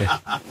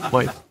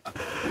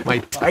 My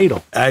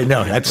title. I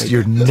know, that's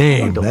your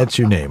name. That's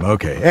your name.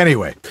 Okay.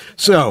 Anyway,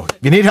 so if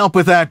you need help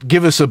with that,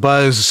 give us a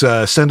buzz,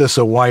 send us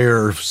a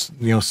wire,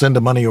 send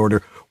a money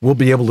order. We'll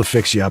be able to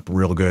fix you up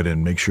real good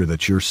and make sure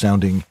that you're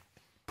sounding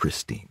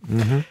pristine.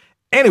 Mm-hmm.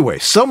 Anyway,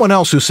 someone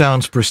else who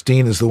sounds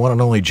pristine is the one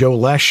and only Joe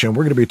Loesch, and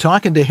we're going to be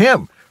talking to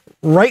him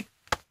right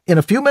in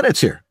a few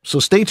minutes here. So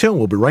stay tuned.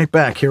 We'll be right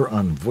back here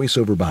on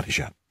VoiceOver Body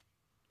Shop.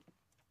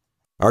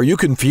 Are you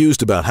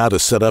confused about how to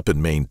set up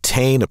and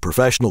maintain a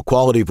professional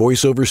quality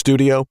voiceover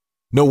studio?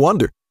 No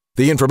wonder.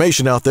 The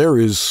information out there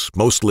is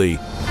mostly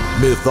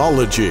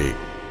mythology.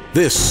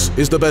 This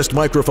is the best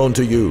microphone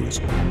to use.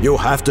 You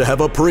have to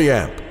have a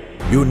preamp.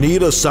 You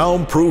need a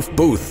soundproof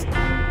booth.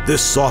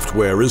 This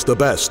software is the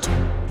best.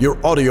 Your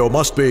audio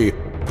must be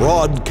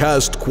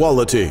broadcast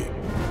quality.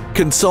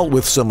 Consult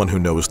with someone who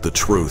knows the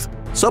truth.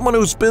 Someone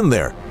who's been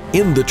there,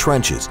 in the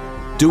trenches,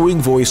 doing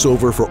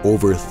voiceover for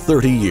over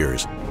 30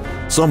 years.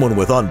 Someone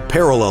with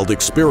unparalleled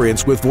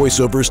experience with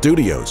voiceover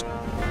studios,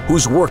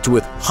 who's worked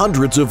with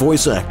hundreds of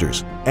voice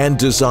actors and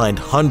designed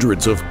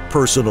hundreds of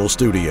personal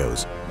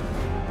studios.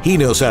 He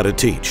knows how to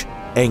teach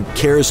and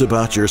cares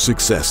about your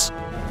success.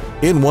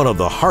 In one of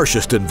the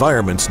harshest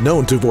environments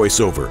known to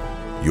voiceover,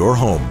 your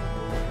home.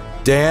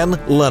 Dan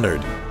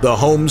Lenard, the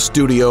Home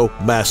Studio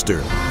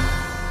Master.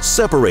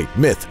 Separate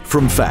myth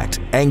from fact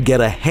and get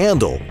a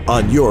handle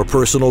on your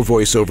personal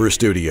voiceover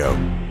studio.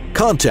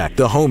 Contact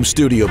the Home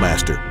Studio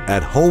Master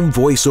at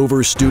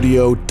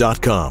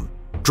homevoiceoverstudio.com.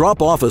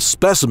 Drop off a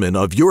specimen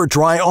of your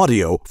dry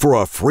audio for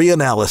a free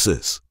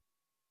analysis.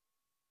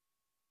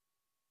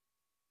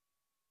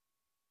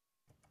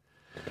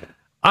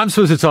 I'm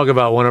supposed to talk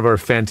about one of our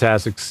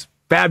fantastic,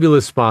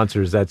 fabulous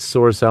sponsors. That's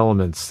Source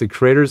Elements, the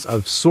creators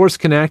of Source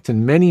Connect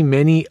and many,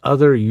 many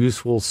other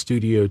useful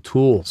studio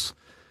tools.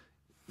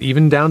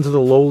 Even down to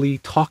the lowly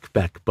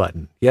talkback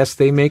button. Yes,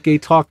 they make a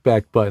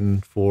talkback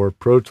button for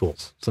Pro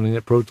Tools, something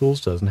that Pro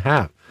Tools doesn't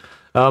have.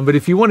 But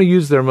if you want to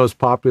use their most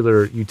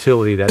popular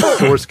utility, that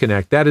Source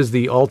Connect, that is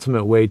the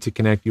ultimate way to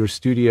connect your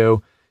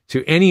studio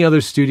to any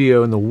other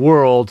studio in the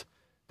world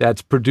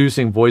that's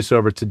producing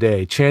voiceover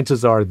today.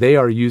 Chances are they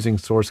are using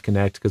Source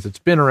Connect because it's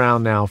been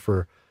around now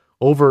for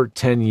over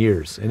 10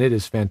 years, and it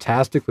is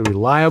fantastically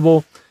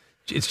reliable.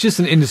 It's just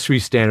an industry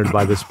standard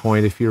by this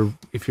point. If you're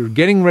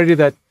getting ready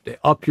to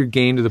up your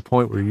game to the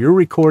point where you're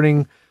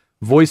recording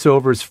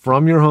voiceovers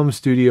from your home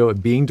studio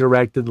and being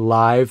directed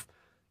live,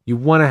 you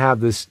want to have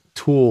this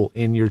tool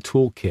in your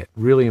toolkit.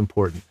 Really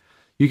important.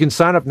 You can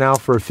sign up now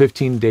for a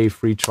 15-day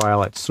free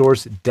trial at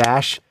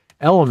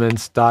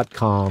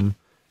source-elements.com,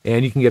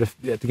 and you can get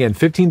again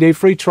 15-day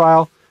free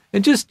trial.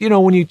 And just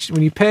when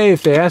you pay,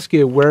 if they ask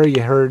you where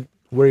you heard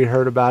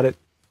about it,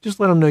 just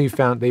let them know they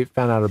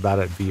found out about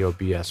it at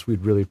VOBS.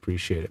 We'd really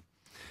appreciate it.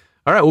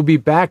 All right, we'll be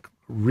back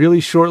really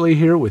shortly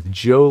here with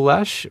Joe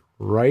Loesch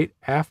right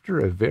after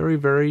a very,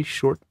 very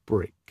short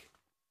break.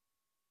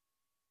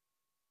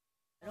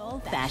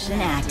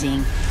 Old-fashioned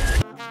acting.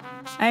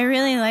 I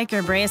really like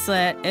your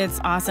bracelet. It's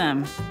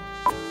awesome.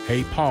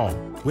 Hey, Paul,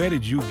 where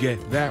did you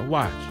get that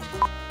watch?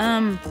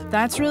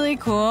 That's really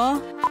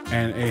cool.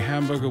 And a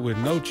hamburger with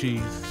no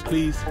cheese,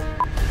 please.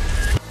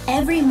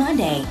 Every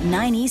Monday,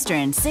 9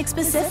 Eastern, 6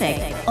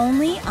 Pacific,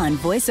 only on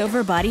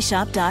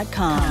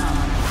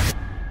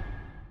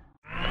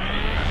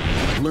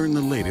voiceoverbodyshop.com. Learn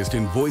the latest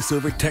in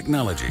voiceover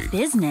technology.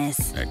 Business.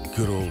 That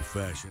good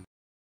old-fashioned.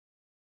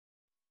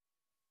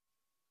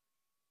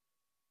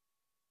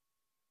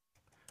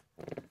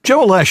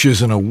 Joe Loesch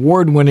is an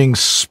award-winning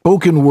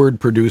spoken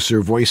word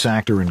producer, voice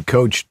actor, and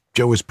coach.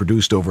 Joe has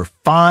produced over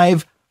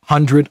 500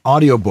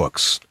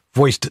 audiobooks,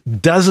 voiced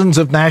dozens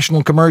of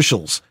national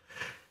commercials,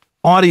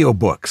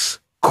 audiobooks,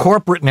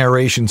 corporate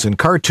narrations, and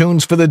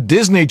cartoons for the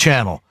Disney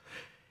Channel.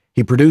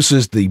 He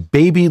produces the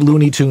Baby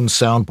Looney Tunes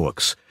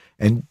soundbooks.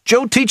 And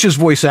Joe teaches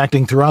voice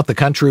acting throughout the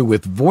country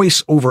with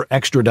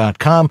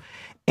voiceoverextra.com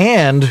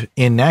and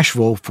in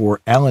Nashville for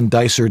Alan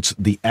Dysert's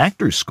The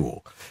Actors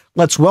School.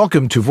 Let's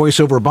welcome to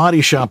VoiceOver Body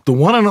Shop the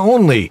one and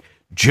only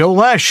Joe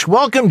Loesch.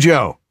 Welcome,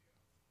 Joe.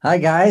 Hi,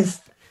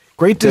 guys.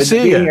 Great to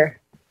see you. Here.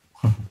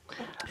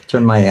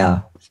 Turn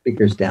my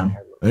speakers down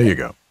here. There you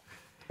go.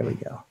 There we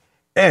go.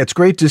 Yeah, it's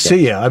great to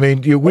see you. I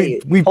mean,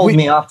 we pulled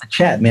me off the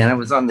chat, man. I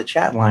was on the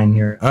chat line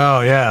here. Oh,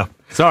 yeah.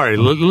 Sorry,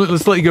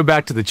 let's let you go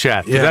back to the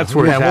chat. Yeah, that's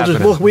where it's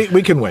happening.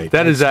 We can wait.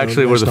 That is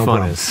actually where the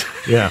fun is.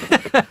 Yeah.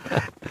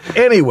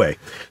 Anyway,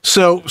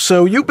 so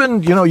you've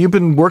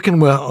been working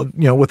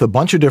with a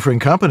bunch of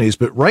different companies,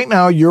 but right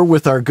now you're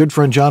with our good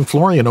friend John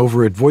Florian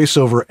over at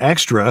VoiceOver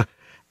Extra,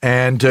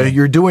 and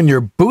you're doing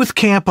your booth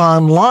camp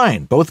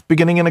online, both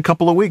beginning in a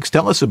couple of weeks.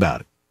 Tell us about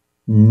it.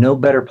 No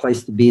better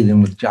place to be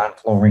than with John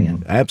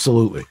Florian.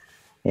 Absolutely.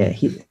 Yeah,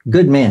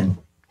 good man.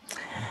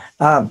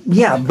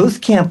 Yeah,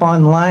 Booth Camp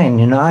Online.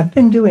 You know, I've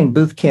been doing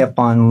Booth Camp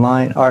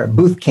Online or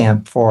Booth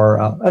Camp for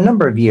a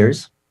number of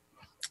years.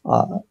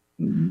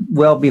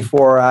 Well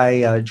before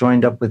I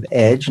joined up with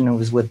Edge, and I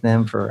was with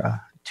them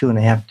for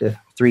 2.5 to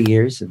 3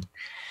 years.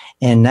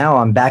 And now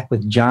I'm back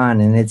with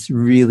John, and it's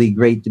really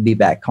great to be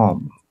back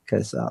home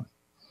because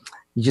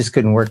you just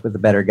couldn't work with a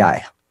better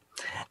guy.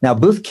 Now,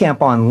 Booth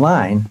Camp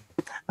Online,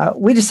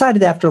 we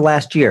decided after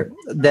last year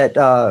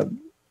that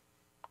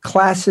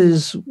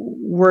classes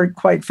weren't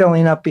quite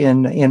filling up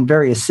in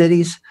various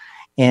cities.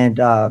 And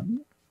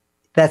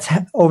that's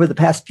over the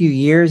past few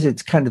years,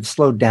 it's kind of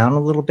slowed down a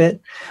little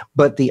bit.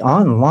 But the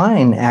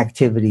online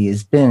activity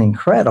has been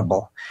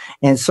incredible.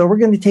 And so we're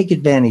going to take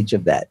advantage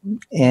of that.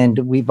 And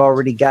we've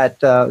already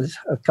got a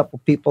couple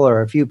people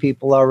or a few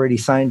people already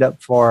signed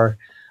up for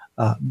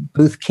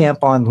Booth Camp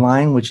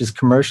Online, which is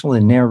commercial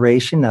and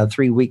narration, a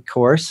 3-week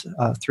course,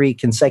 3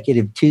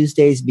 consecutive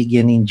Tuesdays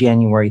beginning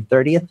January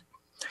 30th.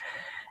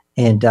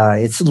 And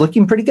it's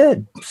looking pretty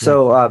good.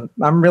 So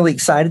I'm really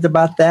excited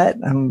about that.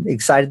 I'm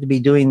excited to be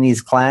doing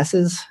these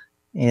classes.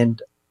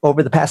 And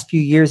over the past few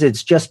years,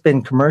 it's just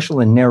been commercial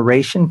and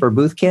narration for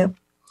Booth Camp.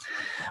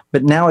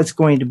 But now it's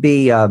going to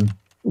be,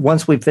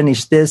 once we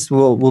finish this,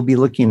 we'll be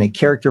looking at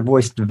character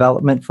voice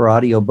development for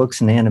audiobooks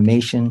and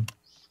animation,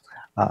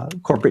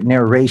 corporate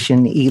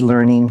narration,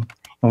 e-learning.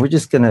 And we're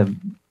just going to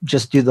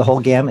do the whole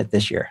gamut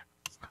this year.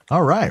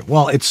 All right.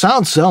 Well, it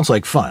sounds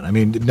like fun. I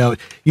mean, now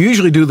you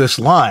usually do this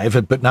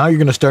live, but now you're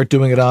going to start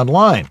doing it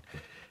online.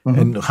 Mm-hmm.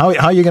 And how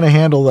are you going to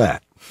handle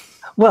that?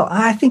 Well,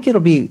 I think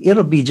it'll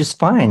be just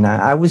fine.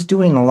 I was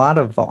doing a lot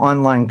of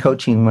online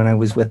coaching when I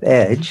was with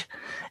Edge,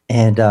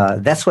 and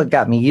that's what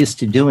got me used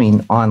to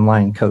doing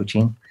online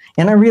coaching,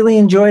 and I really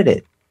enjoyed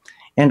it.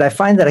 And I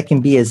find that I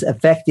can be as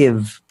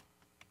effective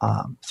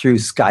through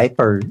Skype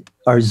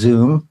or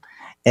Zoom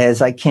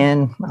as I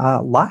can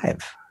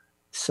live.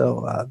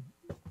 So.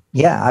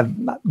 Yeah,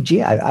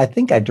 I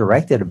think I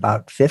directed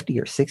about 50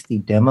 or 60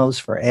 demos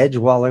for Edge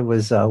while I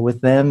was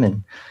with them,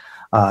 and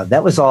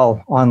that was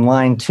all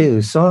online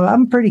too. So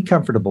I'm pretty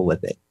comfortable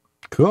with it.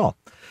 Cool.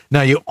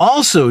 Now you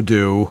also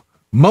do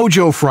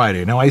Mojo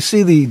Friday. Now I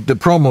see the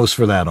promos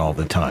for that all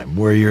the time,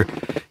 where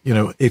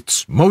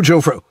it's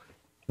Mojo Friday.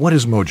 What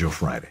is Mojo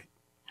Friday?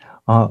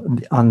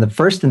 On the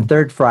first and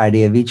third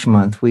Friday of each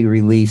month, we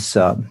release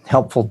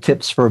helpful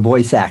tips for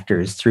voice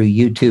actors through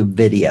YouTube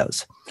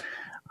videos.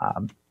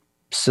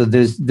 So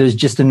there's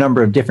just a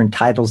number of different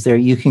titles there.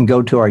 You can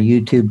go to our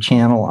YouTube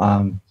channel.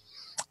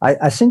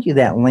 I sent you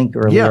that link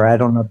earlier. Yeah. I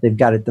don't know if they've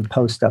got it to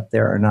post up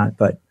there or not,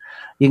 but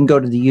you can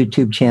go to the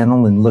YouTube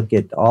channel and look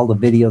at all the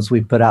videos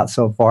we've put out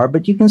so far.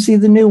 But you can see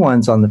the new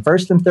ones on the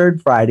first and third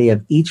Friday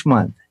of each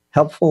month.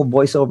 Helpful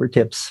voiceover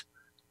tips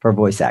for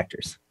voice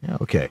actors. Yeah,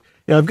 okay.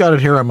 Yeah, I've got it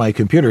here on my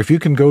computer. If you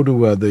can go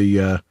to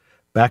the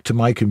back to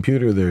my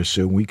computer there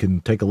soon, we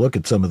can take a look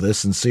at some of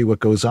this and see what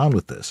goes on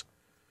with this.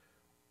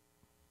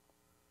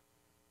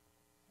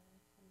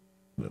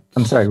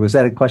 I'm sorry, was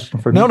that a question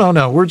for me?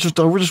 No. We're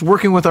just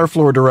working with our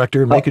floor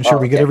director and making sure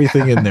we get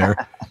everything in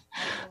there.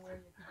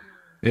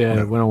 Yeah,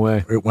 it went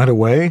away. It went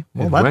away?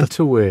 Well, it went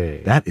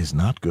away. That is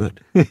not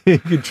good. You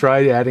can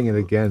try adding it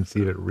again,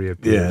 see if it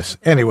reappears. Yes.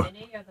 Anyway.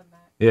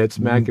 Yeah, it's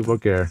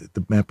MacBook Air.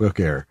 The MacBook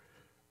Air.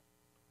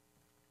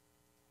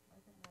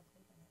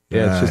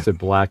 Yeah, it's just a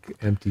black,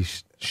 empty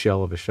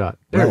shell of a shot.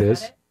 There it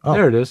is. Oh,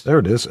 there it is. There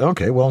it is.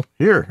 Okay, well,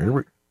 here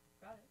we.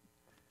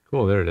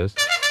 Cool, there it is.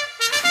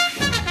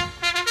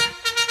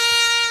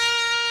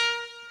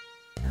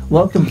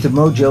 Welcome to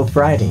Mojo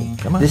Friday.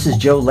 This is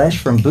Joe Loesch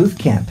from Booth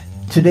Camp.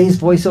 Today's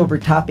voiceover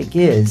topic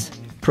is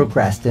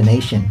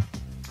procrastination.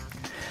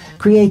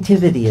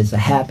 Creativity is a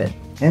habit,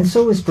 and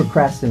so is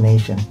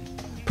procrastination.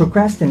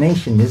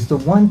 Procrastination is the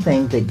one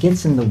thing that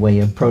gets in the way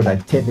of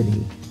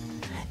productivity.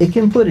 It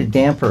can put a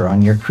damper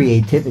on your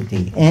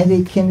creativity, and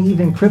it can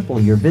even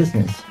cripple your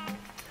business.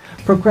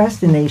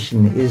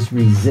 Procrastination is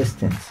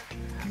resistance.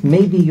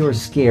 Maybe you're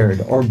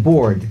scared or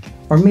bored,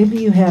 or maybe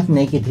you have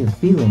negative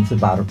feelings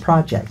about a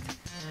project.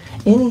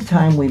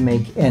 Anytime we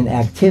make an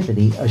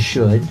activity a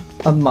should,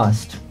 a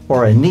must,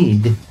 or a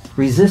need,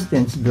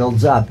 resistance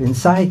builds up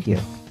inside you.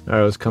 All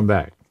right, let's come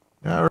back.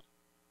 All right.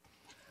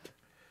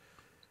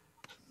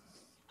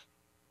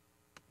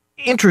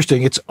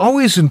 Interesting. It's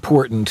always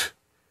important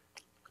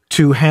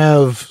to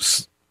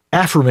have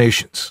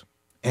affirmations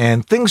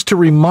and things to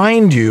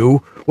remind you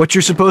what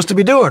you're supposed to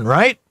be doing,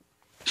 right?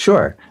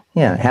 Sure.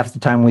 Yeah, half the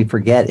time we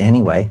forget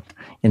anyway.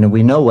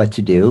 We know what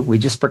to do. We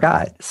just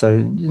forgot. So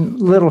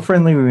little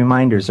friendly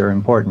reminders are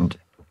important.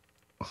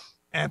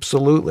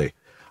 Absolutely.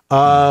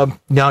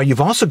 Now,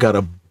 you've also got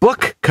a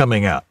book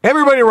coming out.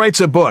 Everybody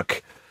writes a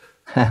book.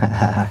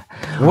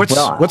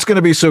 What's going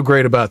to be so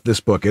great about this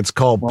book? It's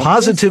called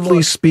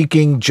Positively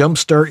Speaking,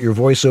 Jumpstart Your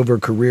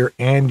Voiceover Career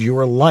and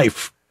Your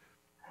Life.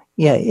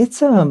 Yeah,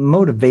 it's a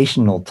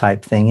motivational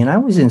type thing. And I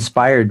was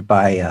inspired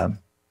by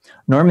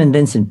Norman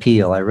Vincent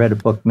Peale. I read a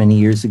book many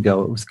years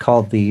ago. It was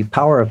called The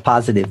Power of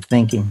Positive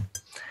Thinking.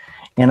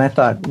 And I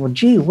thought, well,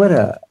 gee, what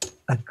a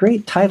a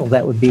great title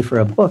that would be for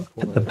a book,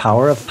 The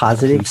Power of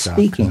Positive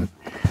Speaking.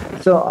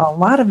 So a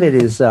lot of it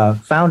is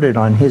founded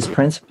on his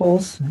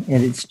principles,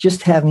 and it's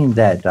just having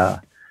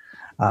that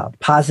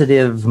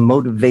positive,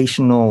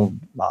 motivational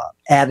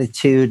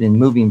attitude and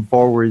moving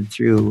forward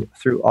through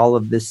all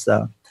of this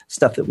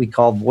stuff that we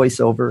call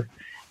voiceover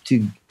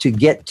to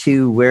get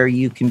to where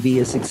you can be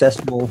a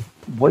successful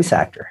voice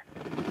actor.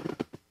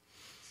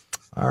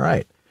 All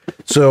right.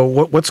 So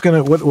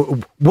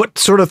what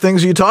sort of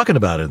things are you talking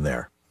about in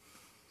there?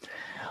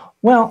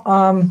 Well,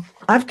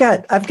 I've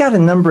got a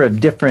number of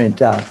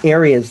different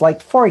areas.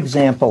 Like, for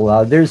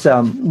example, there's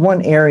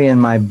one area in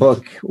my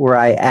book where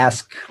I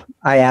ask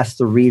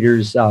the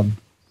readers,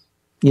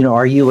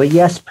 are you a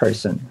yes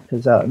person?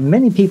 Because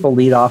many people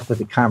lead off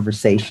with a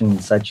conversation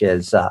such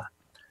as a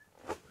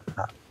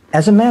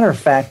matter of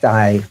fact,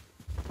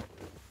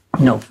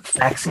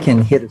 facts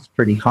can hit us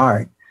pretty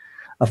hard.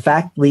 A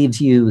fact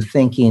leaves you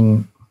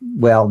thinking,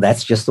 well,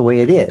 that's just the way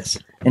it is,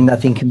 and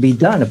nothing can be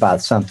done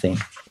about something.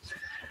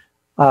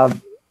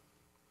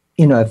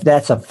 If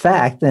that's a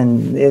fact,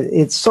 then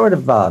it's sort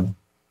of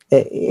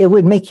it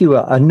would make you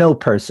a no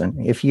person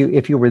if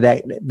you were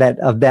that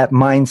of that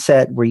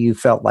mindset where you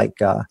felt like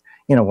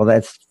well,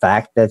 that's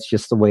fact, that's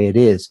just the way it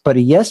is. But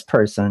a yes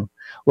person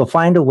will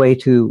find a way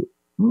to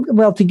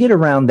get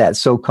around that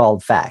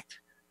so-called fact.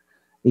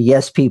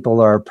 Yes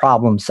people are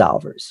problem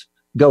solvers,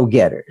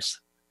 go-getters,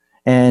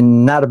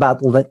 and not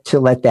about to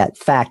let that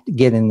fact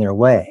get in their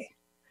way.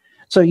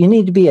 So you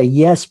need to be a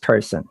yes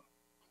person,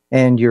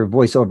 and your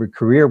voiceover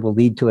career will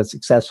lead to a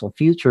successful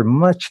future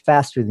much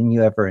faster than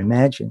you ever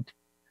imagined.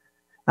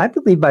 I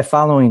believe by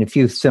following a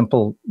few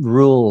simple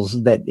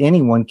rules that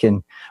anyone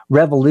can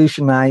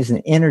revolutionize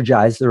and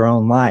energize their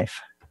own life.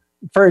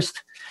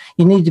 First,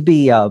 you need to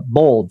be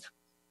bold.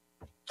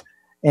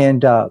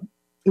 And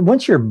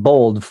once you're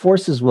bold,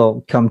 forces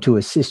will come to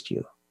assist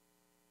you.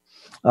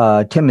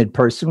 A timid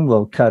person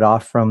will cut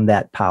off from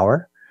that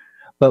power.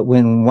 But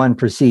when one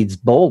proceeds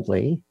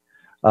boldly,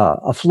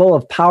 a flow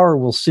of power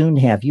will soon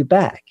have you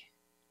back.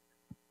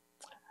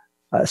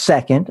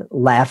 Second,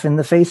 laugh in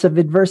the face of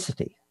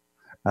adversity.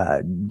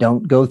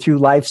 Don't go through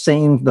life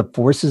saying the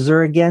forces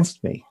are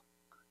against me.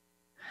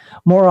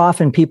 More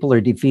often, people are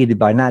defeated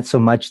by not so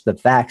much the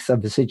facts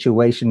of the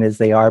situation as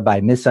they are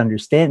by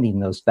misunderstanding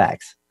those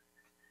facts.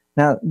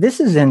 Now, this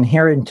is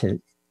inherent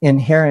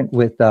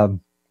with,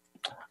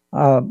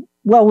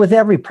 with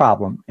every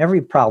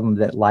problem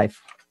that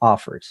life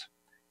offers.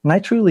 And I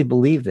truly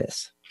believe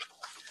this.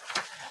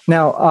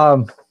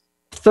 Now,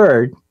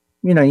 third,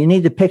 you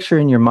need to picture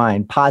in your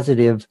mind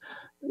positive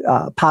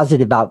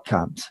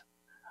outcomes.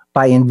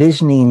 By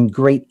envisioning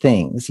great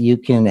things, you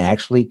can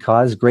actually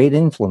cause great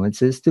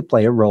influences to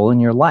play a role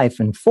in your life.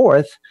 And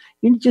fourth,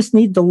 you just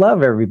need to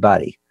love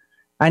everybody.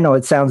 I know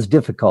it sounds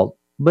difficult,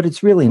 but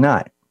it's really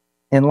not.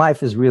 And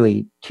life is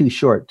really too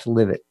short to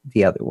live it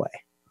the other way.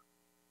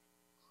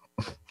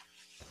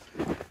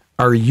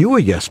 Are you a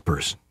yes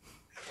person?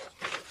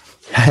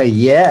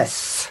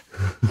 Yes.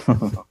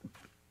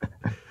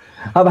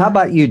 How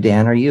about you,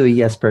 Dan? Are you a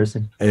yes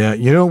person?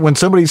 Yeah. When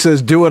somebody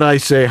says, do what I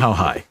say, how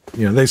high?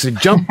 They say,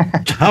 jump,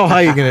 how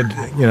high are you going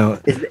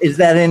to, Is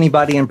that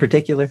anybody in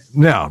particular?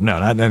 No,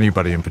 not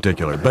anybody in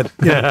particular. But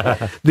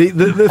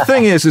the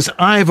thing is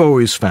I've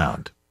always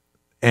found,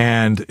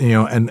 and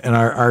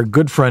our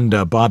good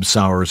friend Bob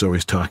Sauer is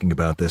always talking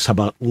about this,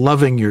 about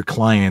loving your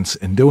clients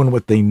and doing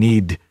what they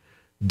need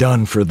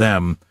done for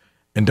them,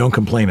 and don't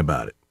complain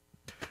about it.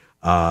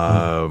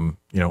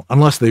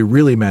 Unless they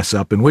really mess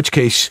up, in which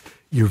case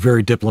you're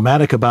very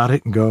diplomatic about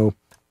it and go,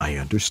 I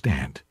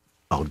understand.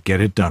 I'll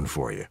get it done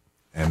for you.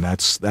 And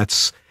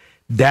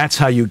that's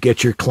how you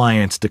get your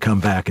clients to come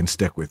back and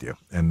stick with you.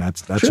 And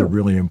that's True. A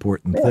really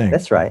important thing.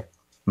 That's right.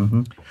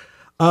 Mm-hmm.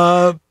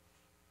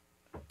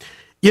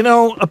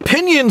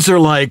 Opinions are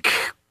like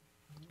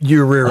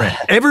your rear end.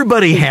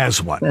 Everybody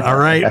has one. All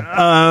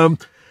right.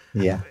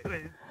 Yeah.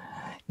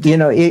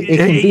 It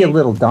can be a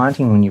little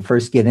daunting when you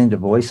first get into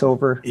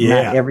voiceover.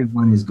 Yeah. Not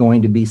everyone is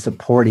going to be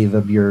supportive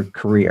of your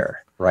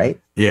career, right?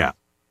 Yeah.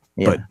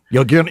 But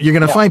you're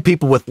going to find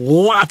people with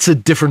lots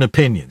of different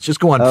opinions.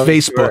 Just go on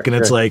Facebook and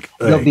it's like...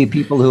 There'll be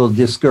people who will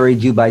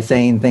discourage you by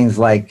saying things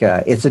like,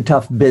 it's a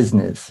tough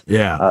business.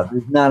 Yeah.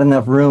 There's not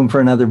enough room for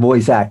another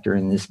voice actor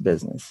in this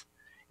business.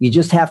 You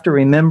just have to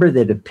remember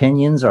that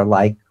opinions are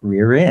like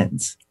rear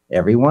ends.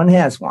 Everyone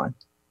has one.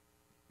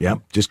 Yeah,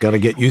 just got to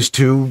get used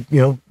to,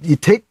 you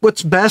take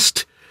what's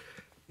best,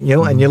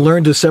 and you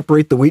learn to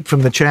separate the wheat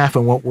from the chaff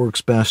and what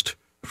works best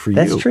for you.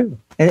 That's true.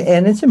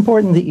 And it's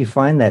important that you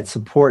find that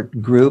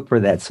support group or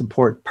that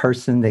support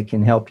person that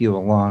can help you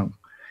along.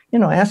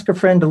 Ask a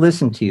friend to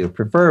listen to you,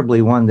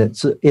 preferably one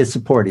that is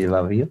supportive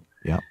of you.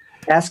 Yeah.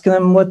 Ask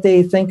them what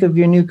they think of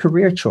your new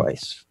career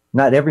choice.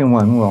 Not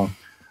everyone will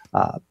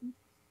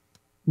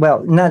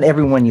not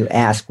everyone you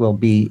ask will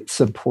be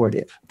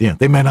supportive. Yeah,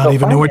 they may not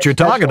even know what you're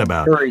talking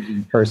about.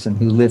 Encouraging person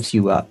who lifts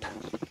you up.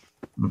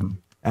 Mm-hmm.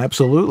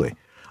 Absolutely.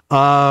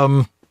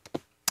 Do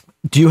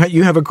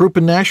you have a group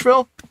in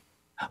Nashville?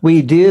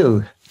 We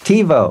do.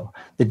 TiVo,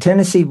 the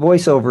Tennessee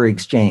Voiceover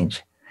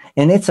Exchange.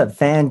 And it's a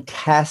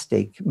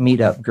fantastic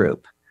meetup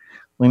group.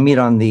 We meet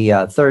on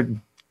the third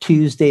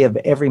Tuesday of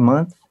every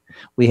month.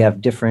 We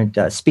have different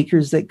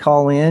speakers that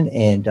call in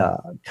and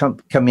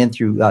come in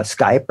through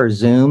Skype or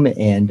Zoom,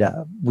 and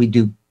we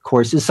do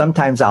courses.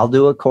 Sometimes I'll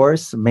do a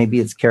course.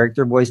 Maybe it's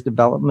character voice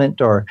development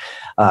or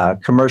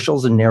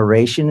commercials and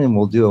narration, and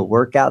we'll do a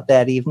workout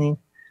that evening.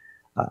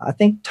 I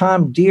think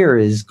Tom Deere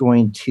is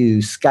going to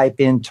Skype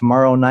in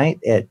tomorrow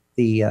night at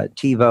the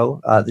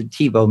TiVo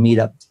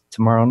meetup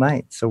tomorrow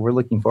night. So we're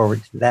looking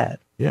forward to that.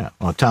 Yeah,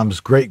 well,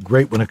 Tom's great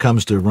when it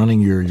comes to running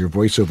your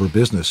voiceover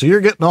business. So you're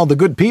getting all the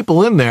good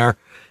people in there,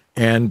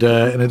 and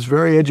it's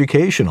very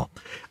educational.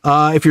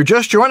 If you're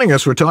just joining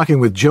us, we're talking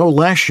with Joe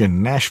Loesch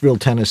in Nashville,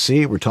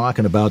 Tennessee. We're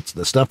talking about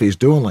the stuff he's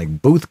doing,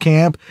 like Booth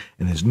Camp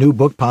and his new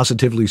book,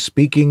 Positively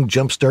Speaking,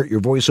 Jumpstart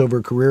Your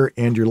Voiceover Career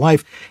and Your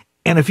Life.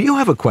 And if you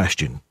have a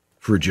question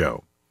for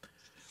Joe,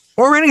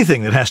 or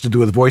anything that has to do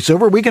with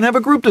voiceover, we can have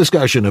a group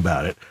discussion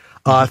about it.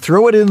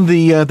 Throw it in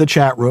the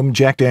chat room.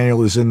 Jack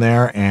Daniel is in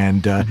there,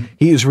 and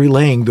he is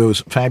relaying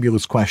those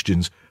fabulous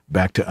questions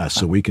back to us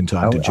so we can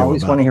talk to Joe. I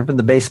always want to hear from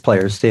the bass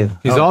players, too.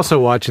 He's also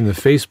watching the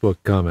Facebook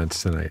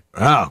comments tonight.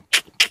 Oh,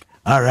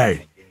 all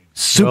right.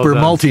 Super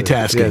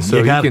multitasking. Yeah, so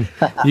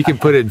you can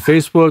put it in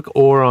Facebook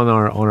or on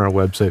our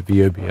website,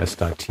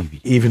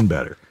 VOBS.tv. Even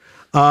better.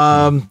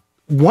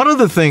 One of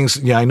the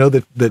things, I know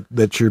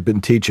that you've been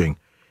teaching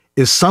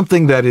is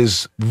something that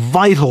is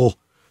vital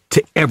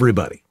to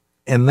everybody,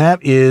 and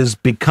that is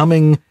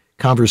becoming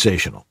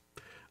conversational.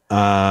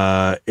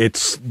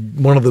 It's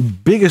one of the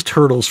biggest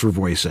hurdles for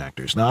voice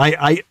actors. Now,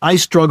 I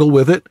struggle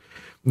with it.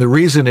 The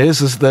reason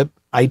is that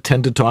I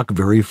tend to talk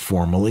very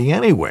formally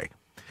anyway.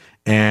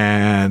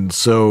 And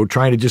so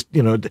trying to just,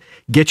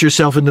 get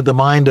yourself into the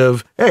mind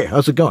of, hey,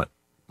 how's it going?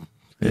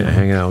 Yeah,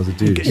 hanging out with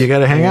the dudes. You got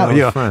to hang out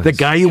with the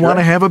guy you want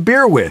to have a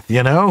beer with,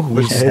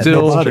 Which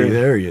still,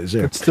 there he is.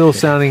 It's still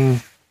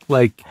sounding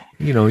like,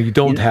 you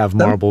don't have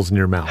marbles in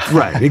your mouth.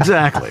 Right,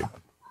 exactly.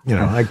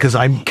 Because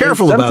I'm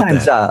careful about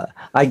that. Sometimes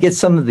I get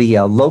some of the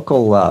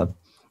local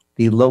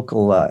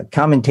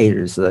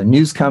commentators,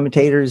 news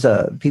commentators,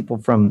 people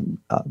from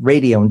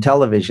radio and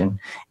television,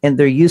 and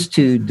they're used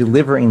to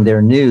delivering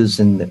their news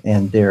and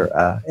their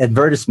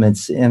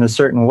advertisements in a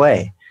certain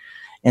way.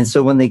 And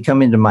so when they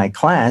come into my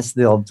class,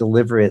 they'll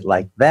deliver it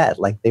like that,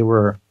 like they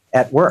were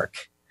at work.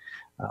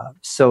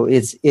 So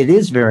it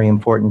is very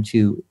important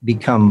to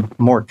become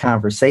more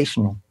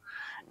conversational.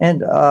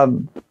 And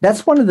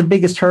that's one of the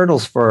biggest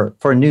hurdles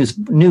for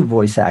new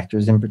voice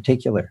actors in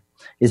particular,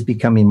 is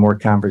becoming more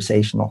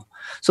conversational.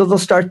 So they'll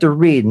start to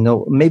read,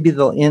 and maybe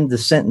they'll end the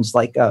sentence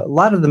like a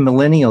lot of the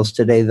millennials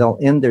today. They'll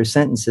end their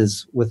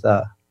sentences with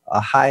a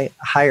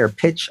higher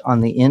pitch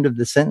on the end of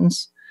the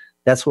sentence.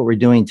 That's what we're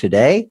doing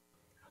today,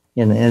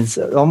 and it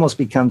almost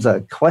becomes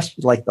a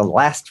question, like the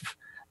last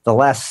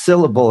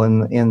syllable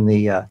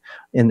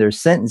in their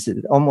sentence.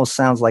 It almost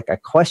sounds like a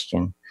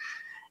question.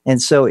 And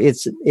so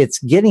it's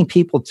getting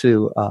people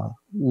to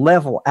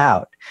level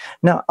out.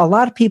 Now, a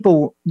lot of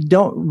people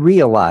don't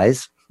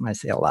realize, I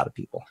say a lot of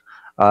people,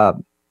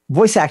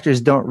 voice actors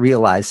don't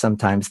realize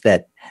sometimes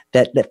that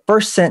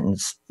first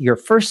sentence, your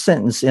first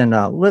sentence in,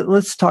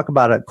 let's talk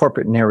about a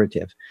corporate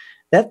narrative.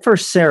 That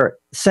first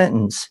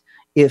sentence,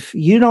 if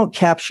you don't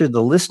capture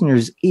the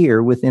listener's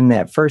ear within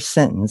that first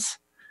sentence,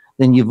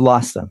 then you've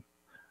lost them.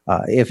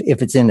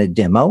 If it's in a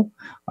demo,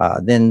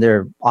 then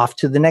they're off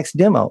to the next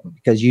demo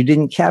because you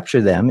didn't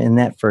capture them in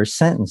that first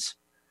sentence.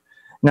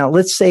 Now,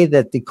 let's say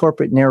that the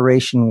corporate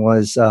narration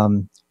was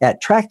at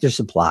Tractor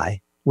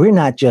Supply. We're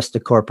not just a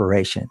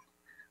corporation.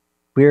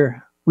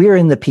 We're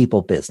in the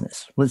people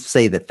business. Let's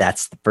say that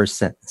that's the first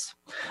sentence.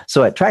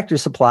 So at Tractor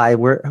Supply,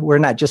 we're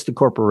not just a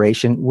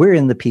corporation. We're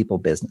in the people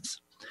business.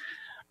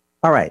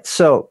 All right.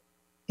 So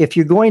if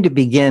you're going to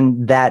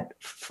begin that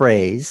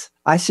phrase,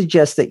 I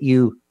suggest that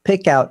you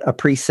pick out a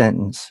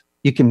pre-sentence.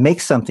 You can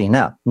make something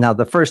up. Now,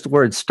 the first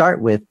words start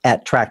with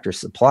at Tractor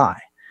Supply,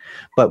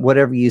 but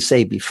whatever you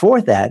say before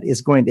that is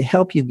going to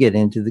help you get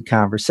into the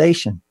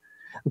conversation.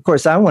 Of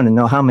course, I want to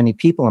know, how many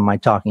people am I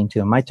talking to?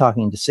 Am I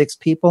talking to 6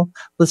 people?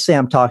 Let's say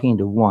I'm talking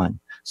to 1.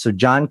 So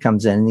John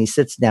comes in and he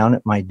sits down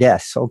at my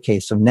desk. Okay,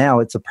 so now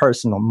it's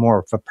more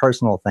of a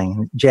personal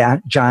thing.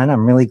 John,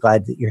 I'm really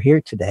glad that you're here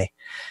today.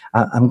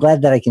 I'm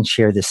glad that I can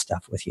share this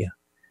stuff with you.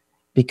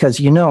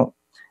 Because,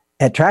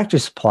 at Tractor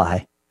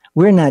Supply,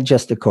 we're not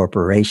just a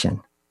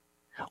corporation.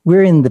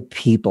 We're in the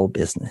people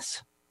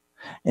business.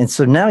 And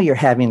so now you're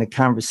having a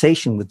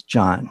conversation with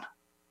John,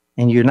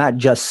 and you're not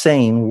just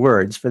saying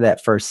words for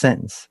that first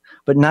sentence,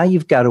 but now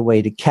you've got a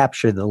way to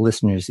capture the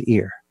listener's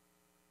ear.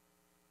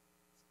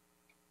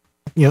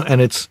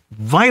 And it's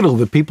vital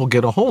that people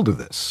get a hold of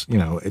this.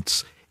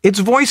 It's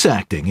voice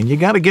acting, and you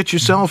got to get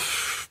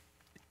yourself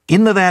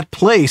into that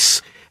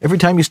place every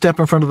time you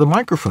step in front of the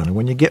microphone. And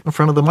when you get in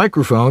front of the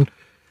microphone,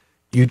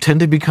 you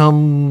tend to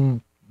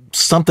become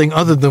something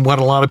other than what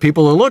a lot of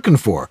people are looking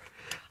for.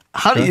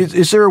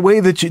 Is there a way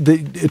that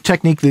the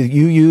technique that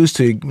you use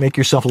to make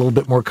yourself a little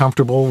bit more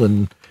comfortable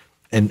and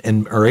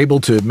are able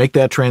to make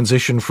that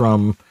transition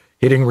from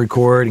hitting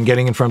record and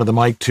getting in front of the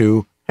mic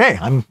to, hey,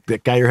 I'm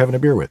that guy you're having a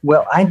beer with.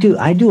 Well, I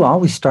do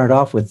always start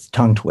off with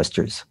tongue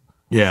twisters.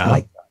 Yeah.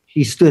 Like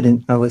she stood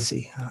in, let's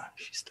see.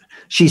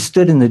 She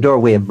stood in the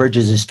doorway of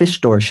Burgess's fish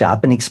store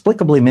shop,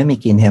 inexplicably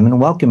mimicking him and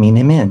welcoming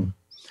him in.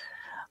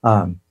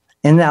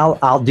 And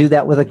I'll do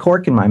that with a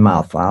cork in my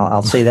mouth.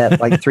 I'll say that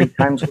like 3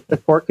 times with the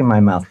cork in my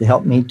mouth to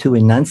help me to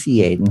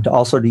enunciate and to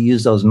also to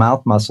use those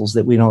mouth muscles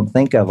that we don't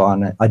think of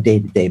on a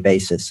day-to-day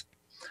basis.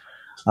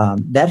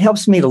 That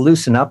helps me to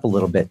loosen up a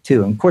little bit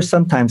too. And of course,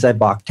 sometimes I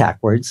balk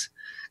tackwards,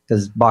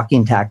 because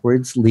balking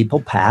tackwards,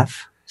 leapel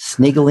path,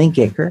 sniggling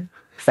kicker,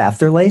 faff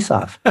their lace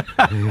off.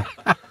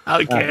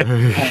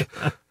 Okay.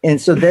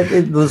 And so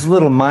those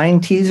little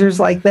mind teasers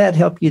like that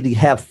help you to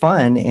have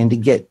fun and to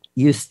get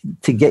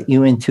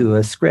you into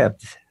a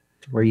script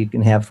where you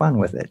can have fun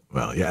with it.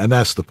 Well, yeah, and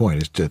that's the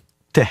point, is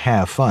to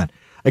have fun.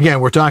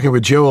 Again, we're talking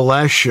with Joe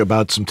Loesch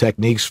about some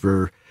techniques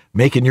for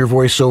making your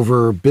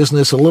voiceover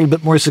business a little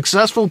bit more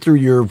successful through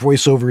your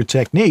voiceover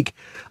technique.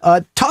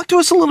 Talk to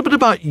us a little bit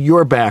about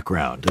your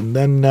background, and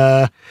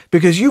then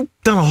because you've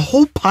done a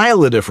whole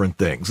pile of different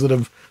things that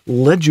have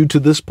led you to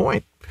this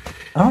point.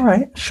 All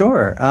right,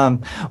 sure.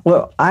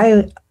 Well,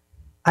 I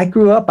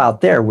grew up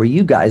out there where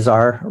you guys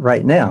are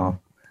right now.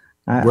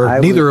 Where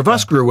neither of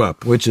us grew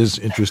up, which is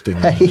interesting.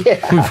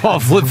 Yeah. We've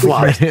all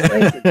flip-flopped.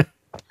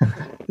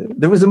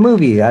 There was a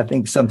movie, I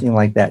think, something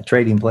like that,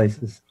 Trading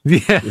Places.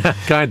 Yeah,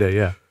 kind of,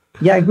 yeah.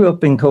 Yeah, I grew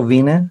up in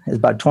Covina. It's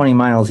about 20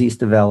 miles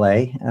east of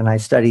L.A., and I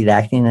studied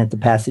acting at the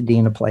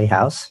Pasadena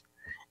Playhouse.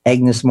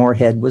 Agnes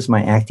Moorehead was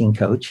my acting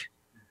coach.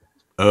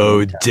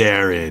 Oh,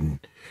 Darren.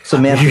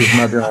 Samantha's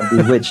mother on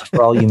Bewitched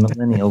for all you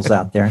millennials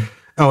out there.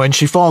 Oh, and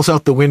she falls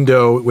out the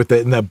window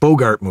in that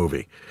Bogart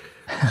movie.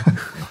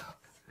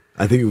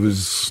 I think it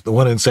was the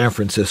one in San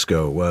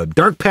Francisco.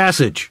 Dark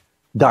Passage.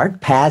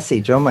 Dark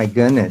Passage. Oh, my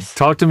goodness.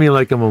 Talk to me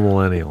like I'm a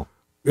millennial.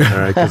 All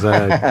right, because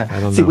I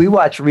don't know. See, we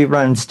watch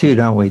reruns too,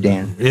 don't we,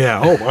 Dan?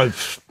 Yeah. Oh,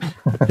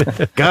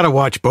 gotta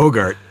watch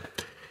Bogart.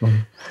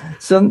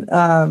 So,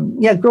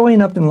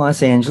 growing up in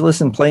Los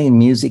Angeles and playing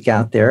music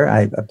out there,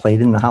 I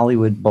played in the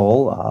Hollywood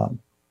Bowl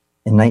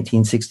in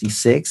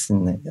 1966,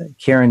 and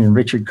Karen and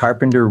Richard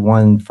Carpenter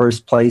won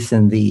first place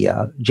in the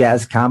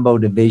jazz combo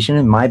division,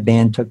 and my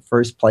band took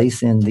first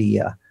place in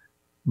the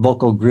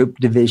vocal group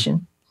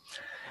division.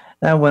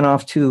 I went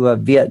off to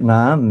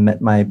Vietnam,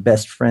 met my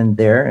best friend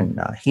there, and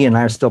he and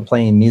I are still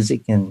playing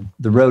music in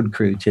the Road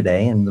Crew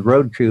today. And the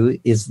Road Crew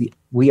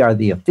we are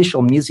the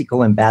official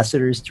musical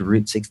ambassadors to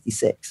Route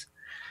 66.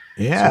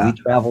 Yeah. So we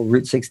travel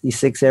Route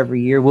 66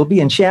 every year. We'll be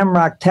in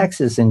Shamrock,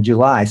 Texas in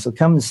July. So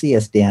come and see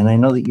us, Dan. I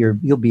know that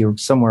you'll be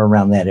somewhere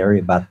around that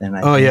area about then.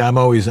 I think. Yeah, I'm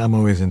always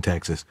in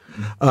Texas.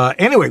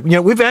 Anyway,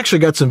 we've actually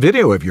got some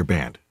video of your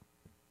band.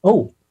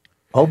 Oh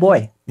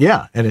boy.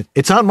 Yeah, and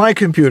it's on my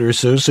computer,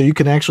 so you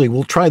can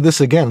we'll try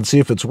this again and see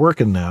if it's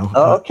working now.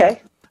 Oh,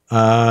 okay.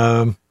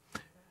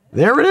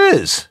 There it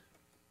is.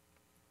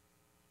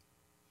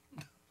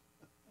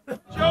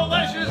 Joe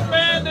Loesch's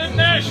band in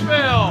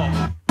Nashville.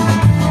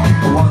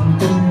 One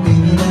thing,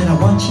 baby, that I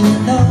want you to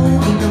know,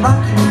 if you're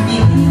rocking with me,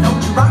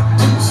 don't you rock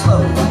too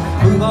slow.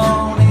 Move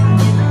on and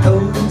get toe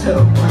to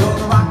toe. We're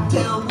gonna rock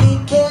till we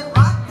can't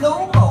rock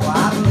no more.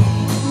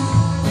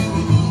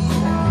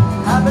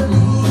 I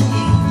believe,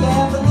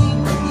 yeah, believe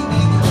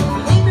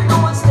you're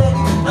going steady.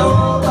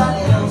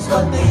 Nobody else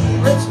but me.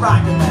 Let's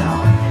rock it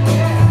now.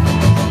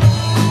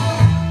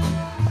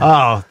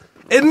 Oh,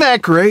 isn't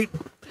that great?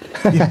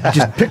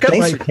 Just pick up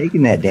Thanks for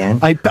taking that, Dan.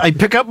 I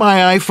pick up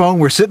my iPhone.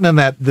 We're sitting in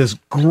this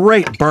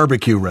great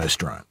barbecue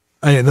restaurant.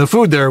 I mean, the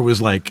food there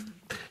was like,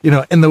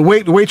 and the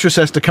waitress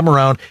has to come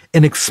around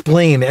and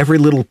explain every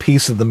little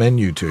piece of the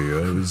menu to you.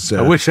 It was.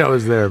 I wish I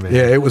was there, man.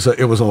 Yeah, it was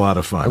a lot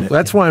of fun.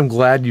 That's why I'm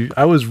glad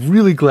I was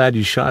really glad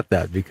you shot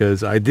that,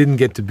 because I didn't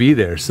get to be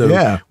there.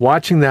 So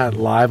watching that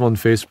live on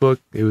Facebook,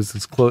 it was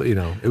as close.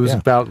 It was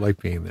about like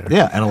being there.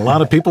 Yeah, and a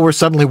lot of people were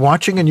suddenly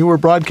watching, and you were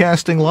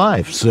broadcasting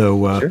live.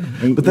 So, sure.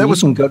 But you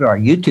can go to our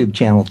YouTube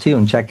channel too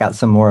and check out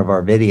some more of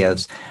our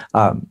videos.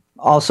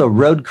 Also,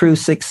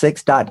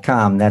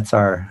 roadcrew66.com. That's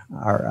our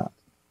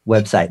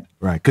website.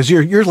 Right, because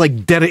you're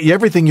like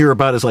everything you're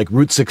about is like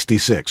Route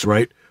 66,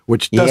 right?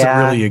 Which doesn't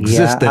really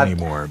exist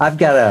anymore. I've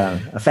got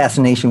a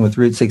fascination with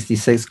Route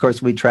 66. Of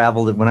course, we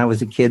traveled. When I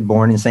was a kid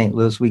born in St.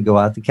 Louis, we'd go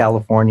out to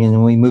California. And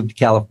when we moved to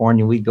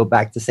California, we'd go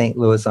back to St.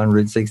 Louis on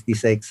Route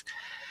 66.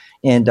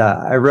 And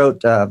I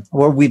wrote,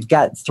 we've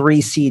got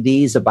 3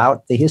 CDs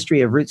about the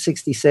history of Route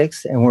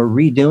 66, and we're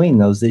redoing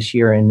those this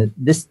year. And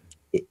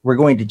we're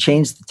going to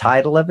change the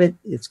title of it.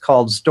 It's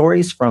called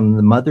Stories from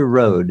the Mother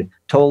Road,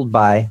 told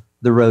by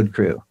the Road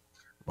Crew.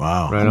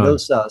 Wow. Right and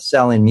those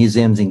sell in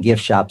museums and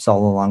gift shops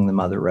all along the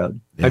Mother Road.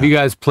 Yeah. Have you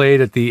guys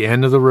played at the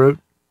end of the route,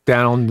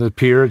 down on the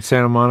pier at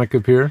Santa Monica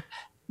Pier?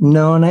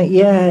 No, not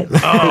yet.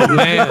 Oh,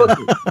 man.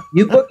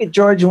 You book it,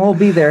 George, and we'll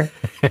be there.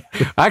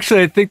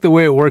 Actually, I think the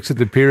way it works at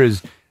the pier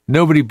is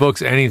nobody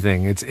books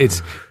anything. It's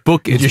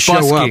busking.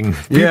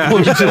 People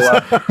are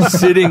just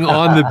sitting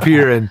on the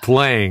pier and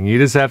playing. You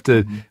just have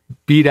to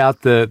beat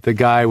out the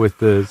guy with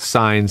the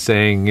sign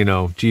saying,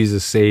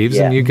 Jesus saves,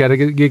 and you get a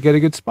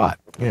good spot.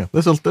 Yeah,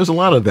 there's a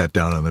lot of that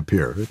down on the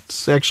pier.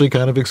 It's actually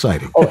kind of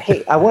exciting. Oh,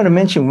 hey, I want to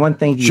mention one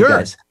thing to you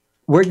guys.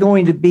 We're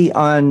going to be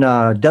on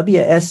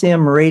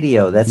WSM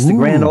Radio. That's the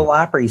Grand Ole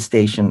Opry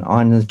station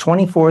on the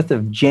 24th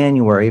of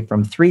January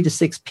from 3 to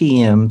 6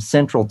 p.m.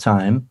 Central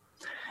Time.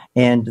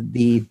 And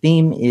the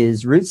theme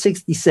is Route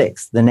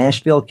 66, the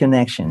Nashville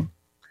Connection.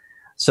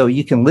 So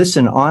you can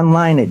listen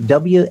online at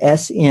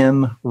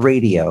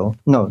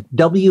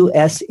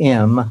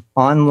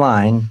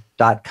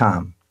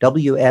WSMonline.com.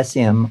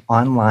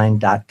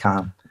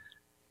 WSMonline.com.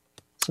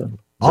 So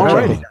all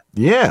right.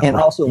 Yeah. And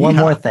also one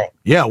more thing.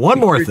 Yeah, one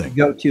more thing.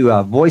 Go to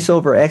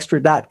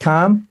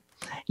voiceoverextra.com.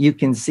 You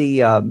can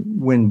see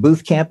when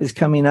Booth Camp is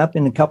coming up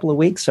in a couple of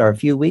weeks or a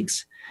few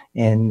weeks,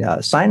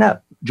 and sign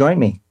up. Join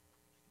me.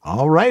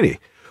 All righty.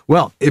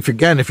 Well, if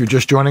you're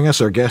just joining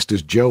us, our guest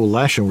is Joe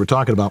Loesch, and we're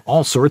talking about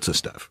all sorts of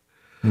stuff.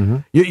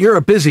 You're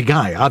a busy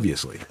guy,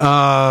 obviously.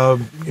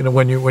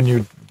 When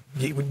you're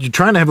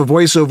trying to have a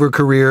voiceover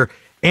career,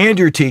 and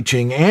you're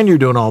teaching, and you're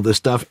doing all this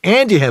stuff,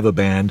 and you have a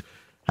band,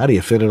 how do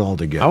you fit it all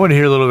together? I want to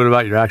hear a little bit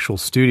about your actual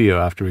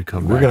studio after we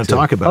come back. We're going to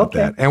talk about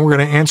that, and we're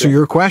going to answer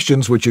your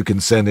questions, which you can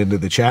send into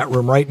the chat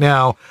room right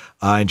now,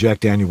 and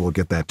Jack Daniel will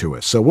get that to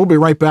us. So we'll be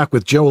right back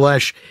with Joe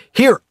Loesch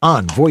here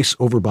on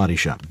VoiceOver Body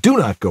Shop. Do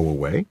not go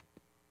away.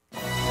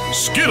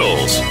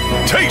 Skittles,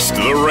 taste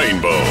the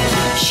rainbow.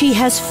 She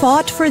has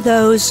fought for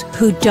those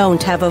who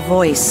don't have a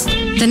voice.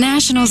 The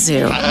National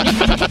Zoo.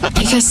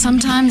 Because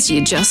sometimes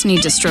you just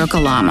need to stroke a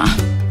llama.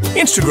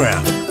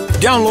 Instagram.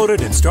 Download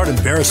it and start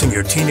embarrassing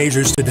your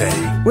teenagers today.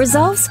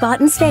 Resolve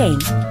spot and stain.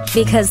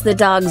 Because the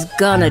dog's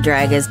gonna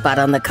drag his butt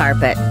on the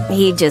carpet.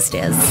 He just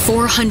is.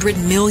 $400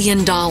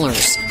 million.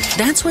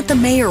 That's what the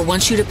mayor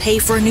wants you to pay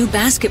for a new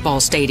basketball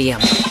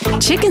stadium.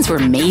 Chickens were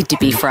made to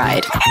be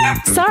fried.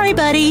 Sorry,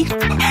 buddy.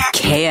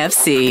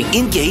 KFC.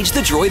 Engage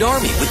the droid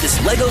army with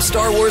this Lego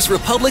Star Wars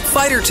Republic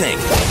fighter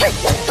tank.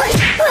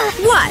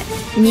 What?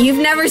 You've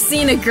never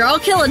seen a girl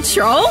kill a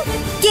troll?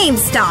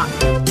 GameStop.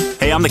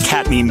 Hey, I'm the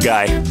cat meme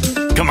guy.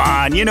 Come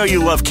on, you know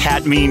you love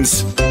cat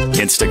memes.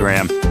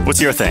 Instagram. What's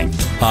your thing?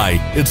 Hi,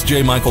 it's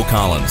J. Michael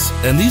Collins,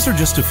 and these are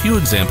just a few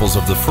examples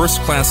of the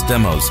first-class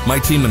demos my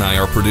team and I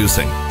are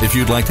producing. If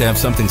you'd like to have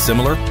something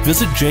similar,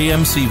 visit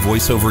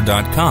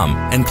jmcvoiceover.com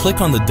and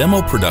click on the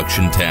Demo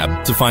Production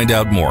tab to find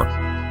out more.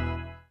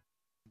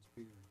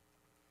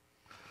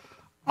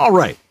 All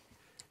right.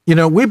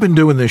 We've been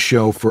doing this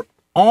show for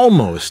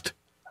almost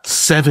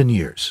 7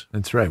 years.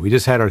 That's right. We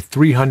just had our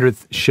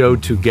 300th show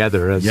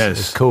together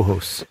as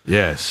co-hosts.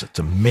 Yes, it's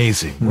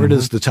amazing. Where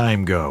does the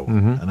time go?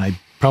 And I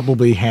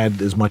probably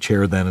had as much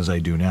hair then as I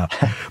do now.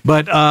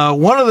 But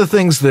one of the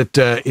things that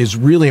is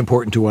really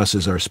important to us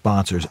is our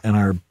sponsors, and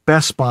our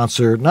best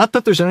sponsor, not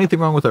that there's anything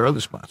wrong with our other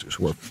sponsors,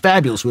 who are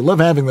fabulous. We love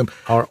having them.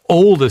 Our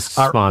oldest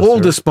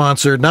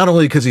sponsor, not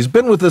only because he's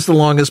been with us the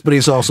longest, but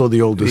he's also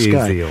the oldest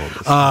guy. The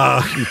oldest.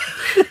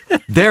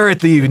 They're at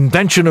the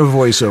invention of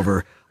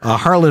voiceover.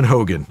 Harlan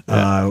Hogan,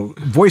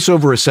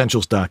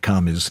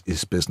 voiceoveressentials.com is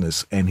his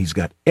business, and he's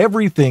got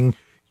everything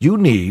you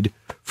need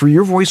for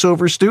your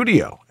voiceover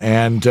studio.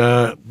 And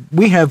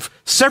we have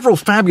several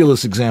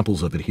fabulous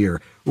examples of it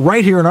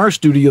right here in our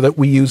studio that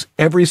we use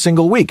every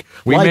single week.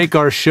 We make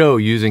our show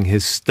using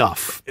his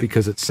stuff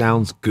because it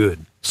sounds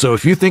good. So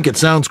if you think it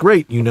sounds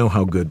great, you know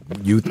how good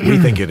we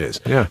think it is.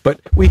 Yeah.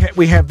 But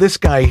we have this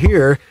guy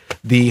here,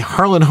 the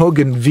Harlan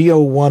Hogan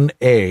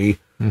VO1A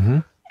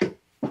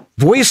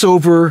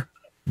voiceover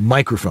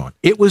microphone.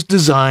 It was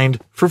designed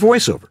for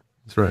voiceover.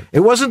 That's right. It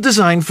wasn't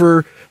designed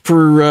for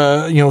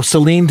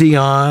Celine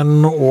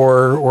Dion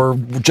or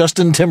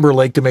Justin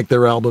Timberlake to make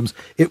their albums.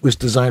 It was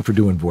designed for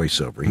doing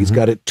voiceover. He's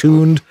got it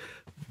tuned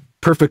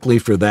perfectly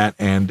for that,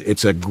 and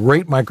it's a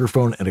great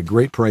microphone at a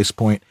great price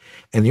point.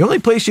 And the only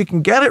place you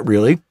can get it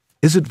really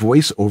is at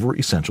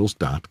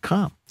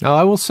voiceoveressentials.com. Now,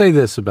 I will say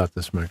this about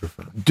this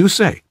microphone. Do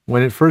say.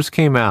 When it first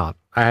came out,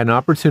 I had an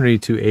opportunity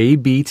to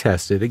A/B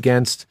test it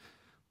against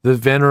the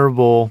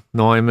venerable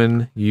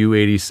Neumann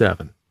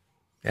U87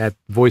 at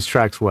Voice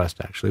Tracks West,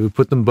 actually. We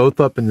put them both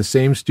up in the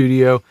same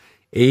studio,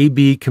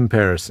 A/B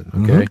comparison,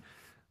 okay?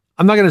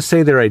 I'm not going to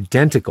say they're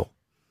identical.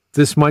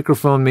 This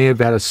microphone may have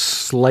had a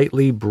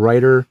slightly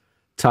brighter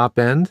top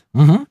end,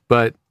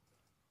 but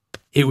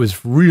it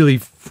was really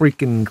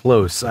freaking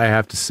close, I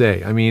have to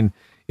say. I mean,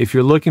 if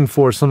you're looking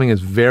for something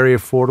that's very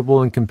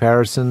affordable in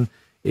comparison,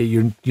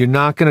 you're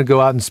not going to go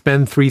out and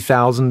spend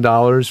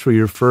 $3,000 for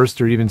your first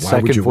or even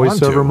second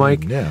voiceover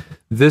mic. Yeah.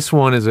 This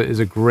one is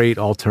a great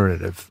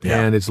alternative,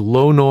 and it's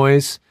low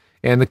noise.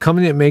 And the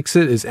company that makes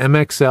it is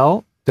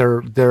MXL.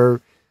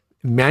 They're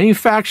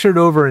manufactured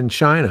over in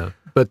China,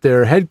 but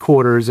their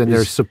headquarters and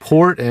their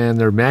support and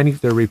their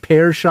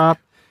repair shop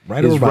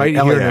is right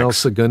here in El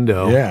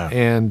Segundo. Yeah.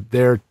 And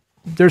their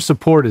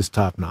support is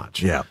top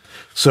notch. Yeah.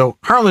 So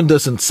Harlan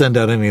doesn't send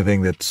out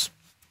anything that's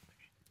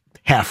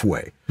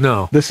halfway.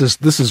 No. This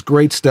is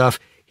great stuff.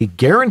 He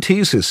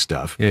guarantees his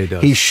stuff. Yeah, he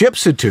does. He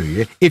ships it to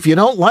you. If you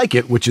don't like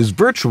it, which is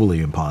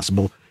virtually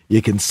impossible,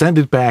 you can send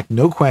it back,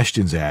 no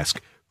questions asked.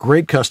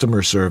 Great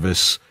customer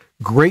service,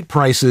 great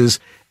prices,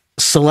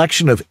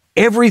 selection of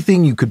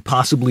Everything you could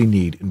possibly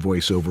need in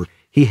voiceover,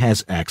 he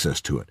has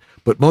access to it.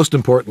 But most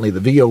importantly,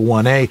 the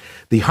VO1A,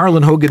 the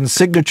Harlan Hogan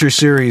Signature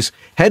Series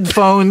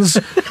headphones.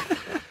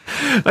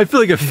 I feel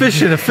like a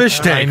fish in a fish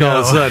tank all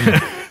of a sudden.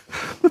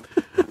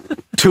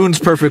 Tunes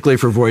perfectly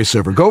for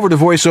voiceover. Go over to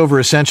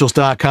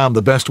voiceoveressentials.com.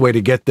 The best way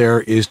to get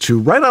there is to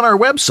right on our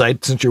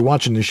website, since you're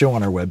watching the show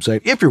on our website.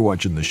 If you're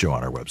watching the show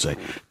on our website,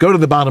 go to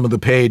the bottom of the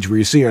page where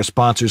you see our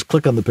sponsors,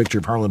 click on the picture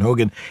of Harlan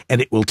Hogan,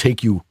 and it will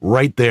take you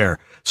right there.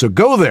 So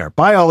go there,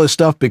 buy all this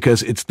stuff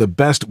because it's the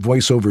best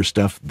voiceover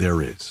stuff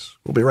there is.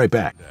 We'll be right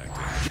back.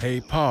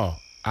 Hey, Paul,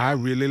 I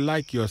really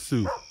like your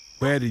suit.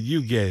 Where did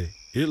you get it?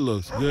 It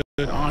looks good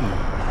on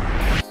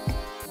you.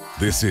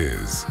 This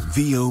is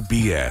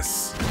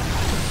VOBS.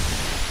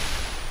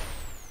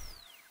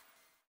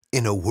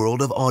 In a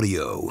world of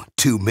audio,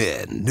 two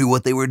men knew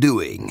what they were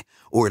doing,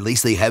 or at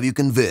least they have you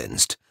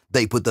convinced.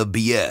 They put the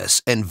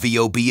BS in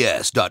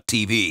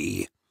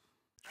VOBS.TV.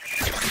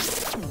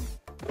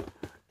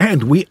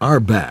 And we are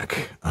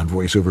back on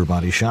VoiceOver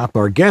Body Shop.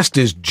 Our guest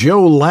is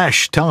Joe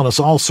Loesch, telling us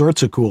all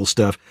sorts of cool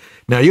stuff.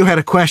 Now, you had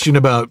a question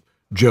about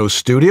Joe's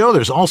studio.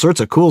 There's all sorts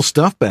of cool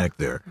stuff back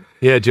there.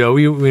 Yeah, Joe,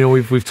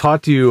 we've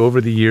talked to you over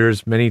the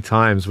years many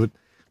times. We've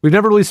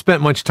never really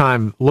spent much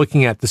time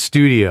looking at the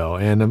studio,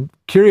 and I'm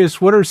curious,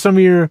 what are some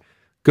of your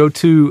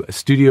go-to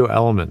studio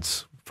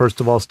elements? First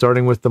of all,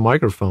 starting with the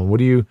microphone, what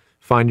do you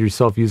find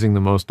yourself using the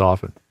most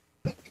often?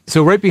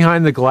 So right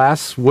behind the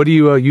glass, what are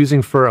you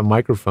using for a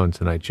microphone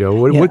tonight, Joe?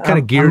 What kind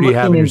of gear do you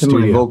have in your studio?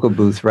 I'm looking into my vocal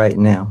booth right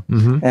now.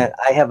 Mm-hmm. And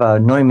I have a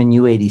Neumann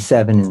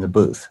U87 in the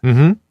booth.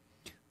 Mm-hmm.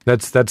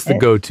 That's the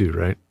go-to,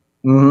 right?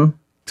 Mm-hmm.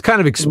 It's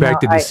kind of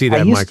expected to see that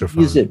I used microphone.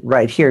 To use it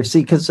right here.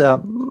 See, because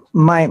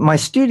my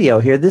studio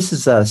here, this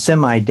is a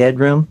semi-dead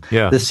room.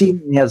 Yeah. The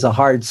ceiling has a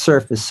hard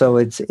surface, so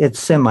it's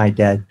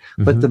semi-dead,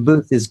 but the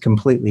booth is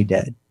completely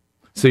dead.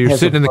 So you're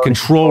sitting in the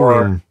control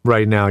room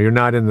right now. You're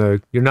not in the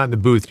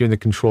booth. You're in the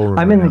control room.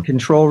 I'm in the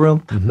control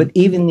room, but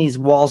even these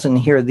walls in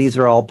here, these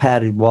are all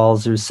padded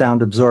walls. There's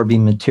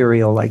sound-absorbing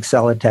material like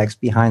Celotex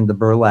behind the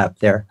burlap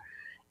there,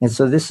 and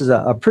so this is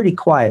a pretty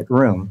quiet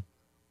room,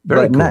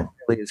 but not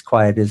really as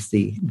quiet as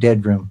the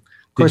dead room.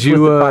 Of course,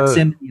 with the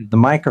proximity of the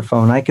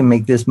microphone, I can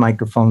make this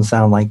microphone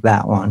sound like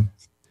that one.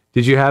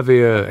 Did you have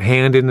a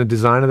hand in the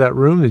design of that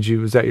room?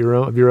 Was that your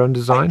own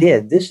design? I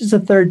did. This is the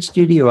third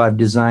studio I've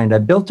designed. I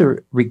built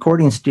a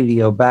recording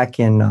studio back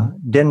in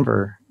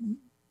Denver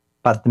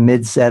about the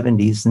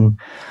mid-'70s, and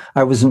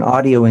I was an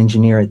audio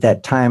engineer at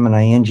that time, and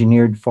I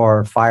engineered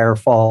for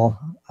Firefall,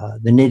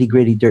 the Nitty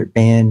Gritty Dirt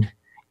Band,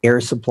 Air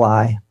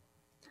Supply.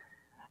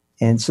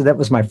 And so that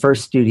was my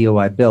first studio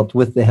I built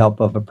with the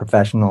help of a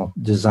professional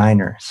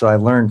designer. So I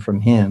learned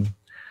from him.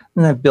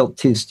 And I've built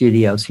 2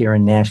 studios here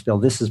in Nashville.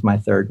 This is my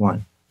third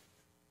one.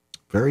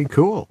 Very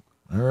cool.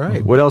 All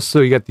right. What else?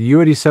 So you got the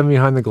U87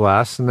 behind the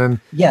glass, and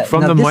then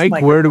from the mic,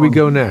 where do we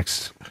go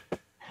next?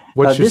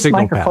 What's your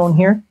signal path? This microphone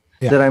here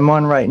that I'm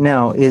on right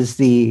now is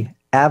the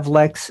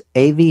Avlex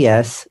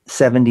AVS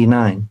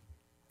 79.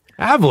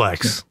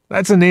 Avlex.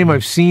 That's a name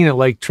I've seen at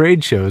like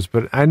trade shows,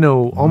 but I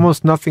know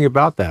almost nothing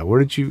about that.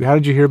 How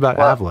did you hear about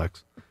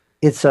Avlex?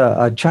 It's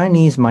a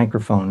Chinese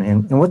microphone,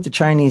 and what the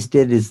Chinese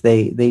did is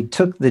they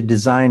took the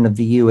design of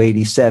the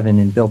U87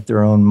 and built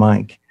their own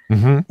mic,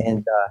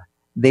 and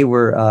they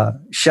were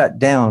shut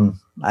down.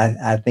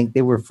 I think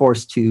they were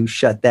forced to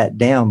shut that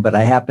down, but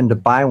I happened to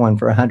buy one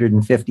for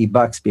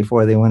 $150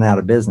 before they went out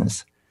of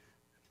business.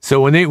 So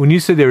when you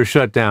said they were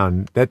shut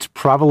down, that's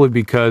probably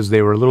because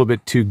they were a little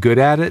bit too good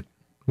at it,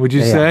 would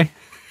you say?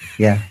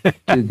 Yeah,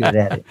 too good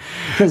at it.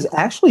 Because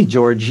actually,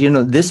 George,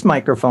 this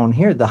microphone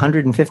here, the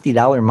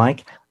 $150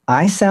 mic,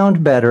 I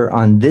sound better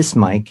on this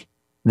mic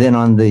than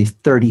on the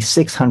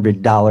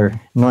 $3,600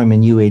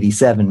 Neumann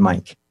U87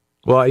 mic.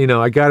 Well,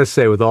 I got to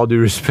say, with all due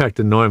respect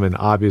to Neumann,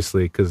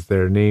 obviously, because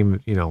their name,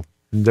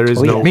 there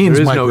is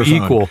no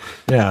equal.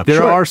 Yeah,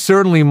 there are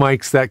certainly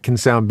mics that can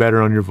sound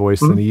better on your voice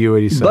than the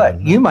U87.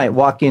 But you might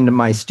walk into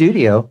my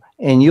studio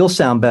and you'll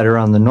sound better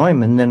on the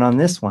Neumann than on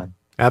this one.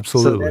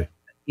 Absolutely. So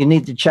you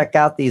need to check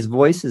out these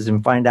voices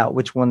and find out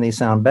which one they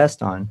sound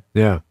best on.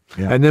 Yeah.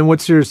 And then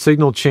what's your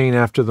signal chain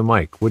after the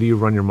mic? What do you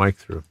run your mic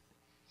through?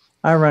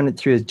 I run it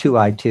through a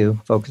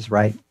 2i2,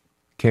 Focusrite.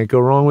 Can't go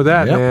wrong with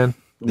that, man.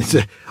 It's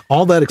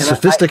all that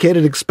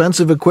sophisticated,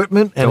 expensive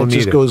equipment, and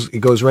it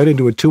goes right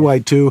into a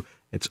 2i2.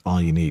 It's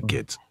all you need,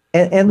 kids.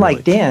 And really.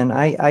 Like Dan,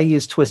 I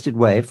use Twisted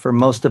Wave for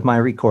most of my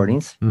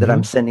recordings that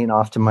I'm sending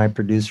off to my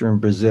producer in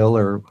Brazil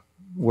or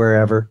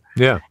wherever.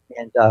 Yeah.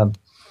 And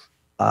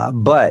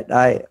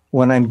but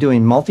when I'm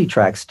doing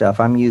multi-track stuff,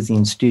 I'm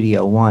using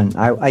Studio One.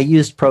 I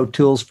used Pro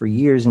Tools for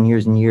years and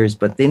years and years,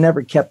 but they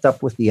never kept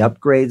up with the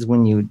upgrades.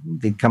 When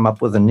they'd come up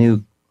with a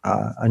new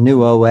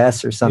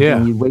OS or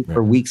something, you'd wait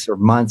for weeks or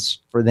months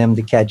for them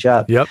to catch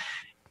up. Yep.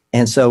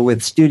 And so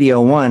with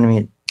Studio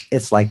One,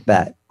 it's like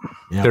that.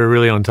 Yep. They're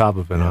really on top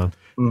of it, huh?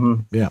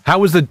 Yeah. How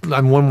was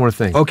one more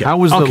thing. Okay. How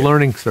was the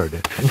learning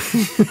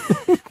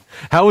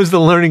How was the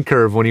learning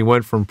curve when you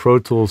went from Pro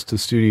Tools to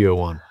Studio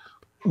One?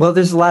 Well,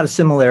 there's a lot of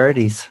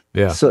similarities.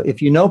 Yeah. So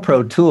if you know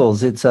Pro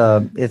Tools, it's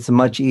a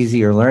much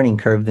easier learning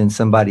curve than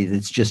somebody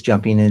that's just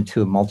jumping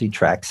into a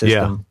multi-track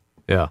system.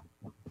 Yeah.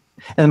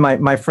 And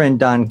my friend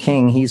Don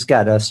King, he's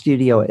got a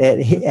studio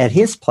at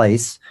his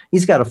place.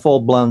 He's got a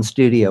full-blown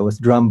studio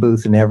with drum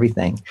booth and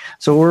everything.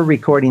 So we're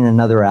recording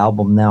another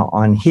album now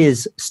on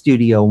his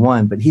Studio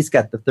One, but he's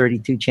got the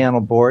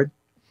 32-channel board.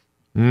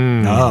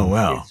 Oh,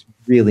 wow. It's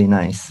really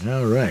nice.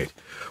 All right.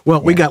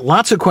 Well, we got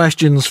lots of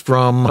questions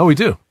from we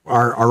do.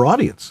 Our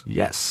audience.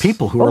 Yes.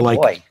 People who are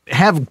like,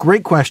 have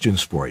great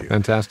questions for you.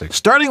 Fantastic.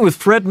 Starting with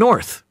Fred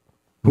North,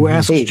 who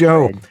asks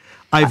Joe, Fred.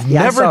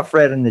 I saw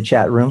Fred in the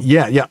chat room.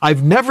 Yeah.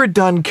 I've never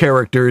done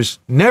characters,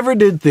 never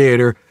did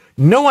theater,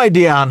 no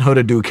idea on how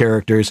to do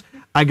characters.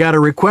 I got a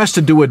request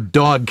to do a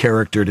dog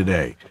character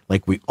today,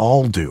 like we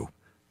all do.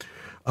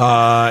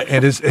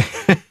 And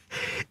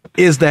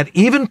is that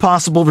even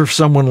possible for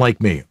someone like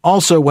me?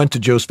 Also went to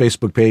Joe's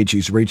Facebook page.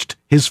 He's reached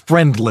his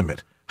friend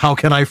limit. How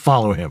can I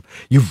follow him?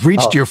 You've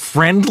reached your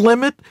friend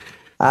limit?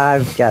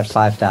 I've got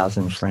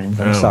 5,000 friends.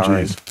 I'm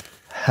sorry. Geez.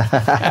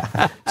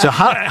 So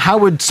how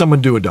would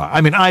someone do a dog?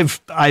 I mean, I've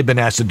been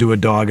asked to do a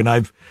dog, and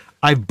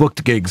I've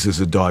booked gigs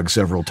as a dog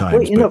several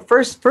times. Well,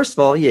 first of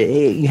all,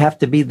 you have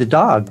to be the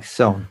dog.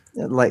 So,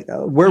 like,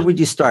 where would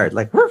you start?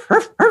 Like, ruff,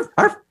 ruff, ruff,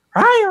 ruff,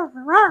 ruff,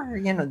 ruff,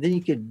 then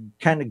you could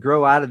kind of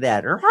grow out of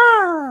that.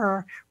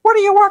 What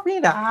do you want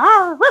me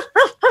to?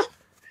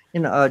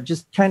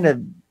 Just kind of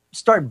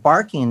start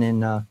barking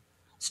and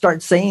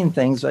start saying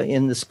things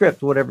in the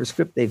script, whatever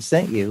script they've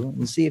sent you,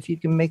 and see if you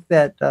can make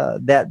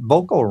that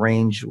vocal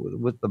range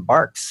with the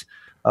barks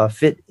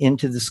fit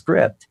into the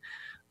script.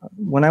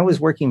 When I was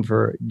working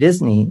for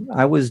Disney,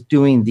 I was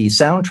doing the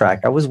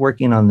soundtrack. I was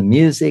working on the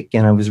music,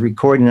 and I was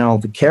recording all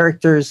the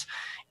characters.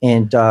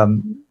 And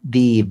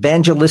the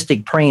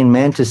evangelistic praying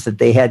mantis that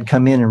they had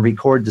come in and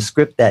record the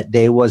script that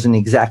day wasn't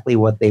exactly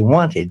what they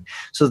wanted.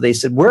 So they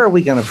said, where are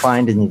we going to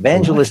find an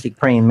evangelistic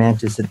praying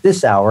mantis at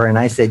this hour? And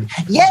I said,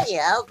 Yeah,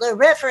 the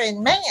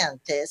Reverend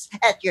Mantis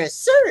at your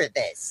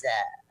service.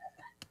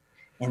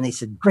 And they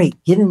said,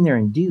 great, get in there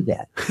and do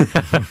that.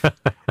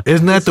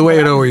 Isn't that the way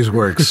it always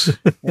works?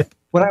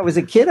 When I was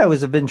a kid, I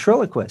was a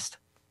ventriloquist.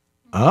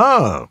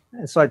 Oh.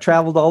 So I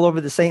traveled all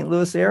over the St.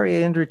 Louis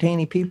area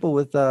entertaining people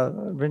with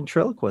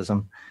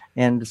ventriloquism.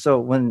 And so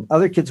when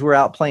other kids were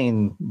out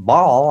playing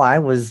ball, I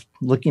was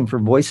looking for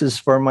voices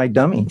for my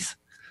dummies.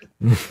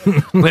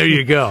 There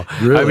you go.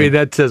 Really? I mean,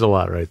 that says a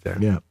lot right there.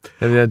 Yeah.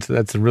 I mean,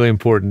 that's a really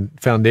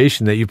important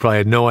foundation that you probably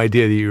had no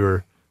idea that you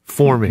were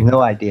forming.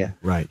 No idea.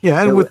 Right.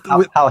 Yeah. And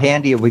So how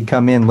handy it would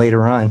come in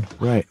later on.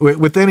 Right.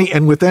 With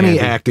any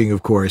acting,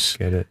 of course.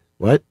 Get it?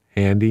 What?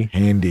 Handy.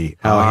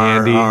 How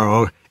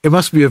handy. It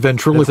must be a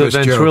ventriloquist joke.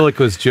 It's a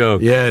ventriloquist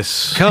joke.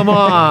 Yes. Come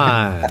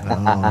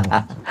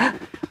on.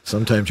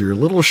 Sometimes you're a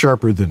little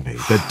sharper than me.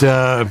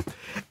 But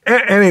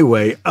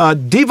anyway,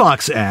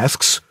 Devox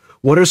asks,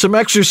 what are some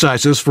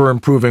exercises for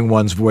improving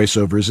one's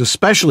voiceovers,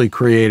 especially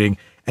creating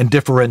and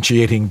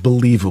differentiating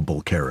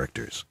believable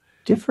characters?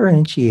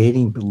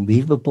 Differentiating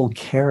believable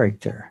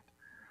character.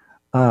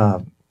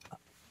 What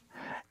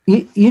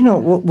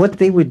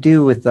they would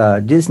do with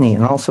Disney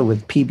and also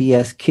with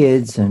PBS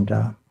Kids, and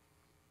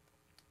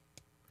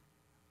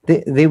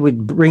they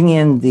would bring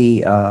in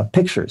the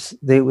pictures.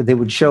 They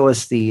would show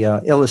us the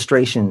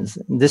illustrations.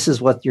 This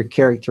is what your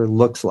character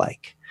looks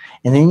like.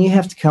 And then you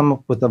have to come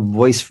up with a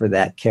voice for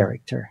that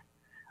character.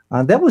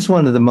 That was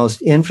one of the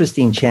most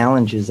interesting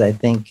challenges, I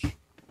think,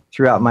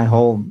 throughout my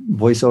whole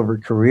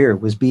voiceover career,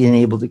 was being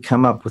able to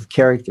come up with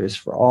characters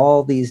for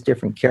all these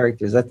different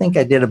characters. I think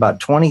I did about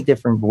 20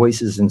 different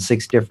voices in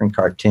 6 different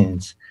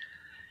cartoons.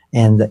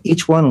 And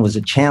each one was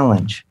a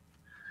challenge.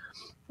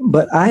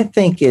 But I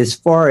think as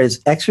far as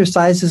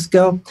exercises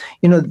go,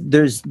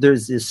 there's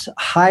this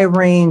high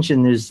range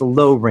and there's the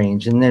low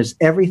range and there's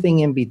everything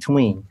in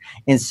between.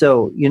 And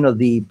so,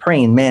 the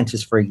praying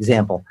mantis, for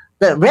example,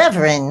 The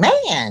Reverend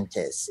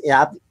Mantis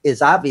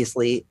is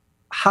obviously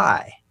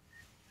high.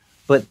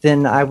 But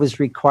then I was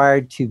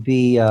required to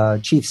be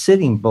Chief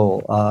Sitting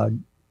Bull,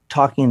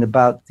 talking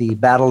about the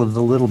Battle of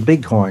the Little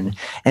Bighorn.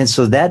 And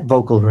so that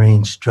vocal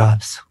range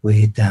drops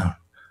way down.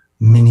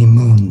 Many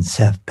moons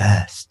have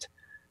passed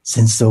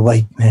since the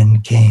white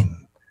men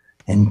came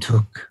and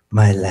took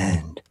my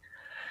land.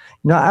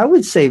 I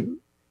would say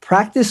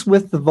practice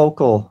with the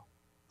vocal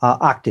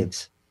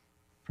octaves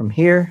from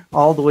here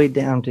all the way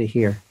down to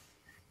here,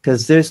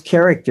 because there's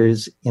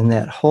characters in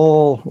that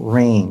whole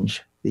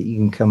range that you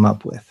can come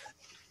up with.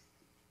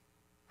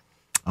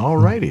 All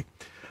righty.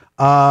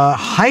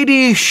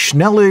 Heidi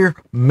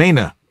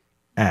Schneller-Mena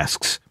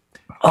asks.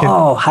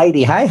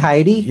 Heidi. Hi,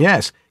 Heidi.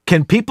 Yes.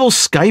 Can people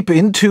Skype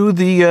into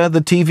the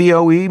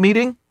TVOE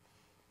meeting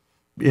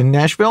in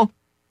Nashville?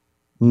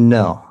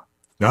 No.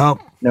 No,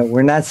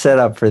 we're not set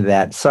up for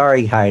that.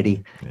 Sorry,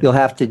 Heidi. Yeah. You'll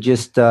have to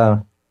just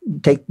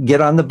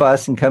get on the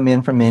bus and come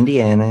in from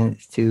Indiana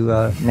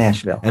to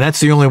Nashville. And that's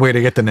the only way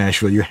to get to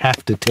Nashville. You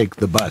have to take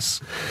the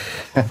bus.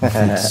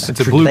 It's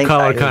a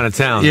blue-collar kind of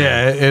town.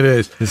 Yeah, it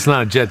is. It's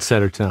not a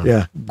jet-setter town.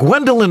 Yeah.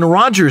 Gwendolyn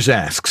Rogers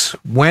asks,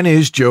 when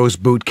is Joe's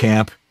boot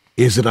camp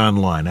Is it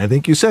online? I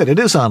think you said it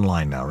is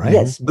online now, right?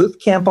 Yes, Boot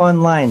Camp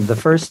Online. The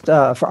first,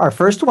 for our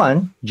first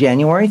one,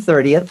 January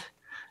 30th.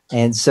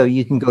 And so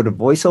you can go to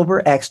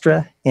VoiceOver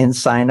Extra and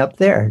sign up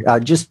there.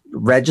 Just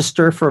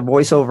register for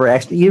VoiceOver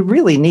Extra. You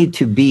really need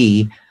to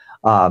be,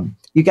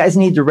 you guys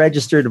need to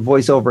register to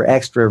VoiceOver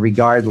Extra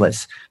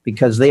regardless,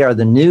 because they are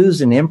the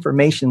news and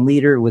information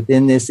leader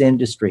within this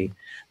industry.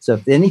 So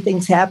if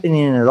anything's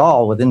happening at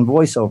all within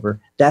VoiceOver,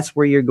 that's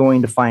where you're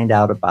going to find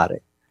out about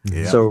it.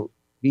 Yeah. So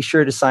be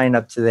sure to sign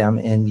up to them,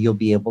 and you'll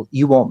be able,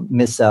 you won't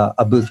miss a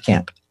booth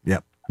camp.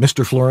 Yep.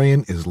 Mr.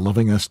 Florian is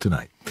loving us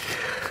tonight.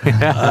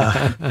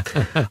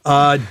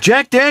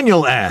 Jack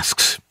Daniel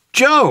asks,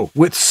 Joe,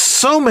 with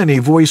so many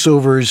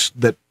voiceovers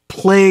that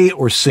play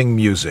or sing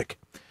music,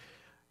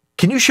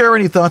 can you share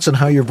any thoughts on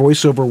how your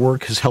voiceover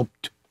work has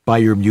helped by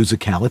your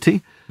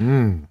musicality?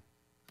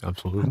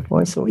 Absolutely.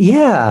 Voiceover.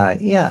 Yeah.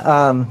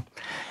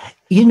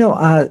 You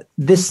know,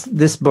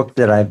 this book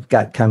that I've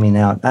got coming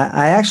out,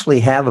 I actually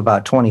have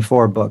about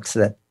 24 books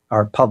that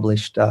are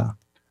published,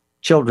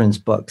 children's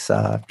books.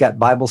 I've got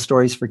Bible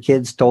stories for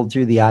kids told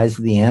through the eyes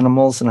of the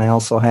animals, and I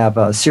also have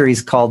a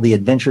series called The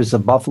Adventures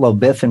of Buffalo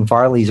Biff and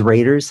Farley's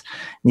Raiders.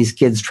 These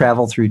kids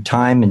travel through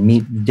time and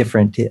meet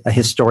different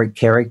historic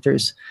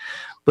characters.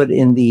 But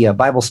in the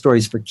Bible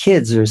stories for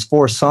kids, there's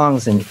 4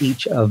 songs in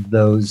each of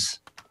those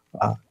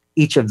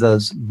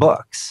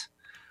books.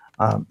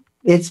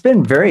 It's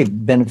been very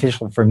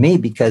beneficial for me,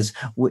 because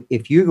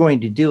if you're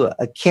going to do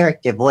a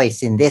Character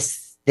voice in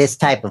this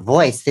type of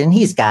voice, then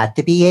he's got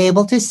to be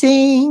able to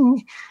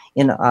sing.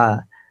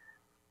 I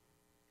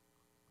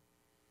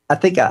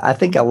think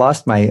I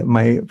lost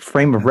my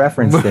frame of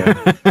reference there.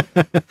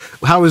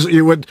 How is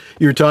what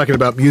you're talking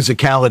about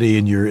musicality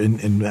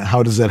and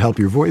how does that help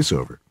your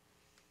voiceover?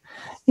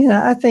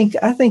 Yeah, I think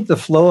the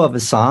flow of a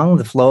song,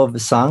 the flow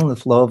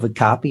of a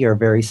copy are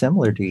very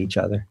similar to each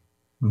other.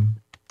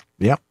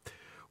 Yep.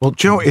 Well,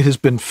 Joe, it has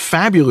been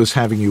fabulous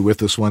having you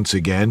with us once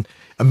again.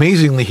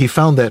 Amazingly, he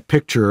found that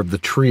picture of the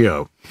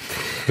trio.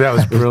 That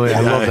was brilliant.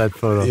 I love that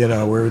photo. You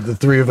know, where the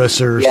 3 of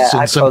us are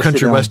I in some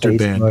country western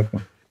band.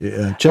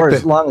 Yeah, or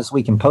as long as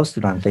we can post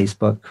it on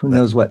Facebook. Who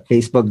knows what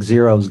Facebook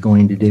Zero is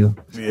going to do?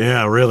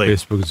 Yeah, really.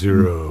 Facebook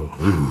Zero.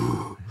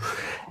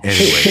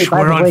 Anyway, hey,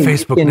 we're on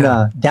Facebook you can,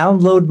 now.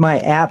 Download my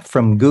app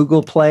from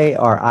Google Play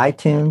or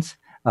iTunes.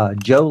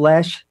 Joe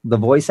Loesch, the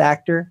voice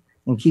actor,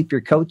 and keep your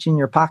coach in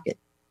your pocket.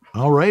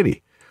 All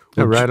righty.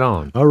 Yeah, right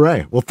on. All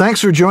right. Well,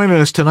 thanks for joining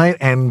us tonight,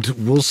 and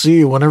we'll see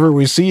you whenever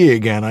we see you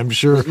again, I'm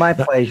sure. It's my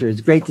pleasure. It's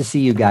great to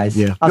see you guys.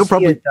 Yeah. I'll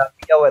see you at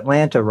VO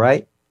Atlanta,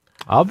 right?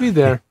 I'll be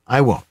there.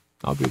 I won't.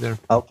 I'll be there.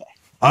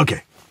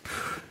 Okay.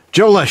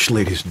 Joe Loesch,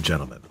 ladies and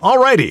gentlemen. All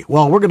righty.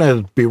 Well, we're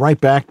going to be right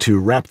back to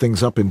wrap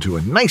things up into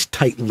a nice,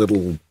 tight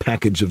little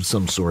package of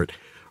some sort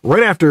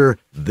right after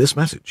this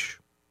message.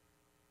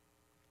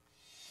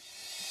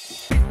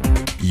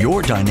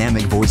 Your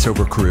dynamic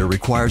voiceover career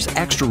requires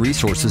extra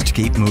resources to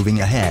keep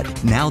moving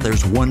ahead. Now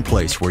there's one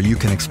place where you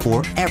can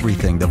explore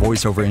everything the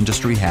voiceover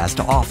industry has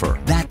to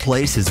offer. That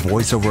place is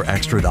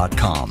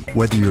voiceoverextra.com.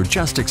 Whether you're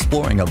just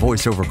exploring a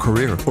voiceover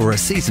career or a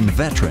seasoned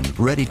veteran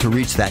ready to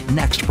reach that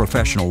next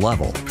professional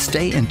level,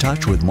 stay in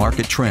touch with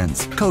market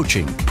trends,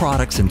 coaching,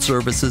 products, and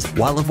services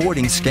while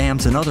avoiding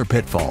scams and other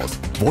pitfalls.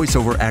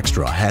 VoiceOver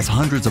Extra has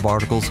hundreds of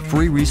articles,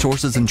 free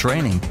resources, and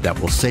training that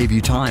will save you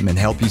time and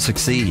help you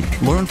succeed.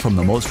 Learn from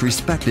the most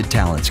respected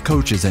talents,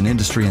 coaches, and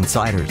industry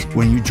insiders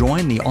when you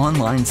join the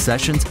online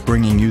sessions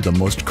bringing you the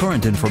most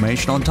current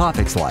information on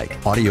topics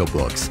like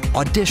audiobooks,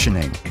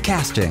 auditioning,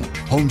 casting,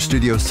 home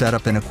studio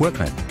setup and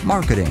equipment,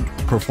 marketing,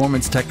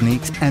 performance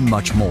techniques, and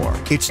much more.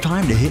 It's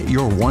time to hit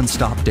your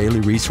one-stop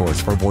daily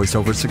resource for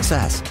voiceover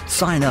success.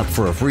 Sign up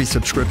for a free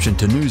subscription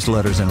to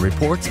newsletters and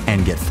reports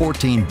and get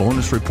 14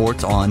 bonus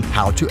reports on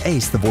how to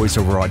ace the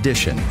voiceover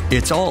audition.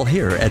 It's all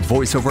here at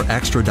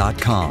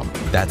voiceoverextra.com.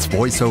 That's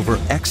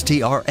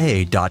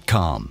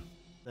voiceoverextra.com.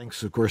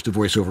 Thanks, of course, to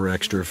VoiceOver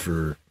Extra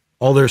for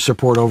all their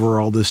support over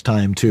all this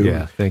time, too.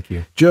 Yeah, thank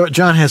you.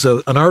 John has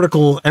an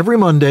article every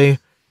Monday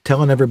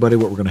telling everybody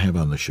what we're going to have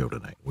on the show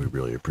tonight. We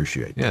really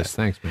appreciate that. Yes,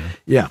 thanks, man.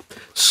 Yeah.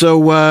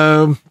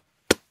 So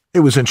it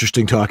was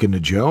interesting talking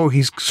to Joe.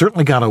 He's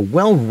certainly got a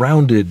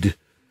well-rounded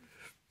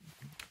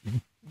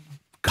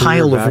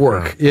pile of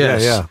work.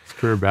 Yes. Yeah. His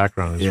career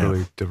background is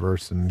really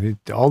diverse. And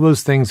all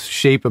those things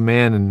shape a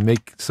man and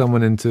make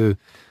someone into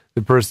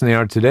the person they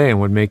are today,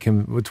 and would make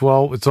him, what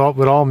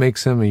all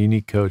makes him a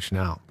unique coach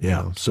now.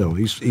 Yeah, so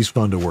he's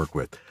fun to work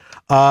with.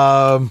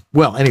 Well,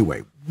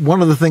 anyway,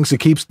 one of the things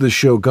that keeps the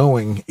show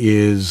going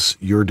is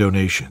your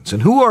donations.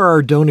 And who are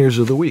our donors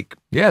of the week?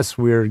 Yes,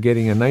 we're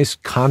getting a nice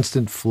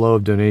constant flow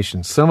of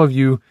donations. Some of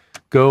you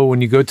when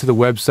you go to the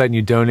website and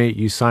you donate,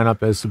 you sign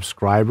up as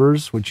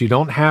subscribers, which you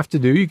don't have to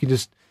do. You can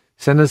just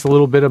send us a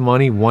little bit of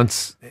money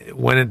once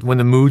when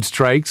the mood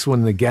strikes,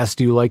 when the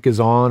guest you like is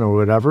on or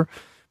whatever.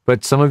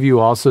 But some of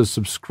you also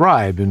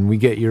subscribe, and we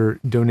get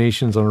your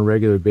donations on a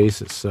regular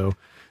basis. So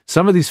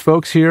some of these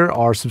folks here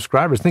are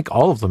subscribers. I think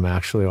all of them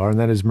actually are, and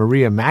that is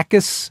Maria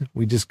Makis.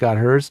 We just got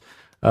hers.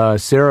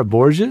 Sarah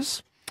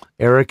Borges,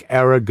 Eric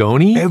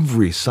Aragoni.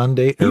 Every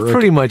Sunday, He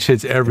pretty much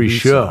hits every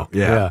show.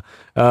 Yeah.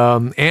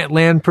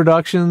 Antland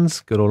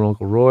Productions, good old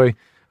Uncle Roy,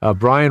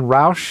 Brian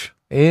Roush,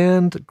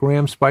 and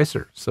Graham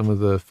Spicer, some of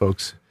the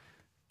folks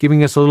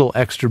giving us a little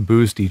extra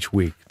boost each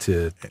week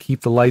to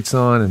keep the lights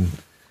on. And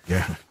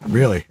yeah,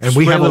 really. And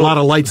we have a lot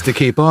of lights to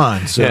keep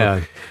on. So.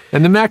 Yeah.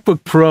 And the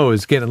MacBook Pro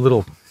is getting a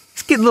little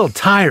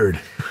tired.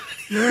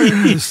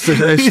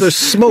 There's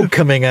smoke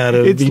coming out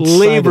of it's each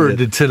labored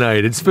side of it.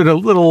 tonight. It's been a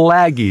little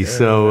laggy,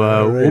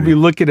 so we'll be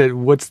looking at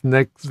what's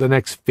the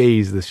next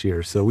phase this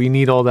year. So we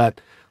need all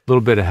that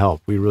little bit of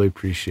help. We really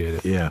appreciate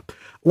it. Yeah.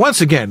 Once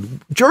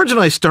again, George and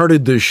I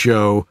started this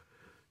show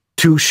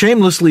to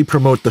shamelessly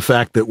promote the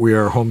fact that we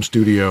are home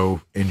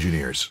studio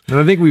engineers. And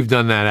I think we've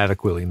done that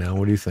adequately now.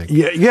 What do you think?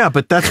 Yeah,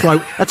 but that's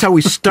how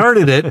we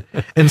started it.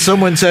 And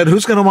someone said,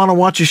 "Who's going to want to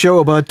watch a show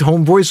about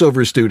home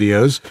voiceover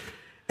studios?"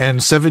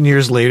 And 7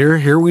 years later,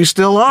 here we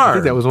still are. I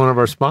think that was one of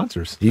our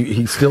sponsors.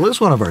 He still is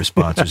one of our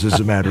sponsors, as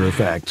a matter of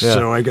fact. Yeah.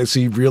 So I guess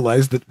he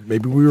realized that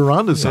maybe we were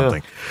onto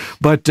something.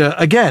 But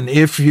again,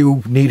 if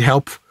you need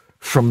help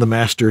from the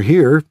master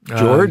here,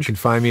 George. You can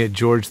find me at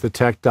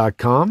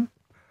georgethetech.com.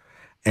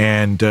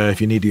 And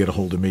if you need to get a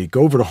hold of me,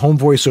 go over to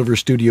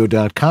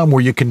homevoiceoverstudio.com,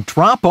 where you can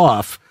drop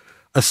off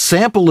a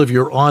sample of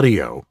your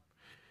audio.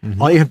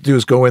 All you have to do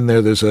is go in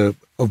there. There's a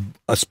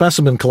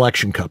specimen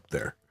collection cup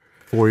there.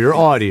 For your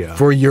audio.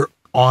 For your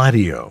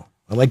audio.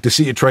 I'd like to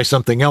see you try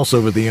something else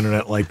over the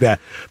internet like that.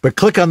 But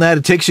click on that.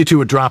 It takes you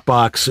to a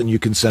Dropbox, and you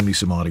can send me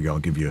some audio. I'll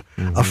give you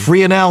a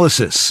free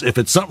analysis. If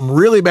it's something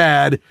really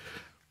bad,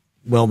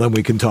 well, then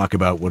we can talk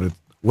about what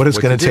it's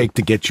going to take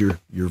to get your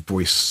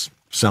voice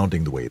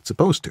sounding the way it's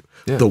supposed to.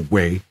 Yeah. The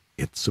way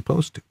it's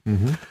supposed to.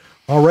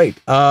 All right.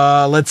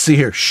 Let's see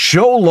here.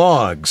 Show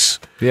logs.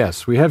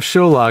 Yes, we have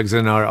show logs,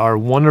 and our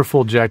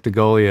wonderful Jack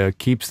DeGolia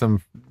keeps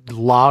them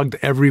logged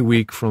every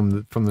week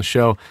from the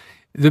show.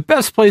 The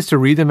best place to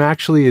read them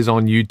actually is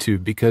on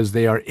YouTube, because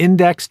they are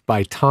indexed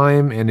by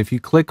time, and if you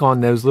click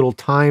on those little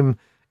time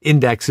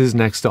indexes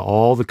next to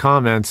all the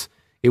comments,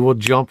 it will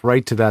jump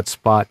right to that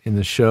spot in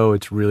the show.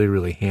 It's really,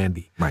 really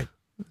handy. Right.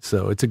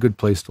 So it's a good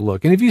place to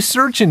look. And if you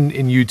search in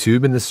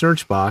YouTube, in the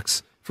search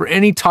box, for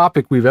any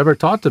topic we've ever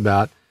talked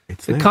about,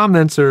 the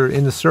comments are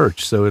in the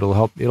search, so it'll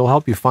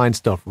help you find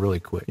stuff really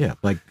quick. Yeah,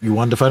 like you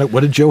wanted to find out,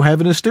 what did Joe have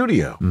in his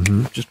studio?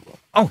 Just,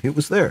 it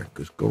was there.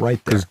 Just go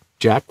right there.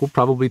 Jack will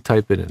probably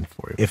type it in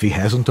for you. If he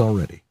hasn't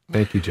already.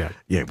 Thank you, Jack.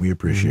 Yeah, we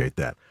appreciate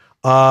that.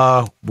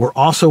 We're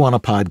also on a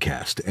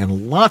podcast,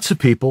 and lots of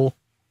people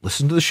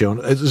listen to the show.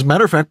 As a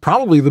matter of fact,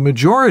 probably the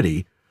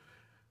majority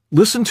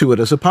listen to it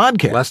as a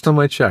podcast. Last time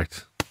I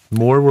checked,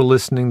 more were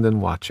listening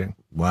than watching.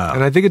 Wow.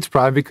 And I think it's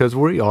probably because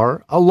we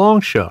are a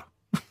long show.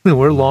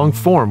 We're long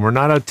form. We're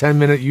not a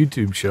 10-minute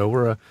YouTube show.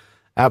 We're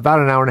about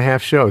an hour and a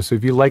half show. So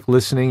if you like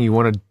listening, you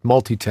want to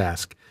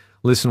multitask,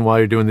 listen while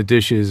you're doing the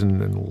dishes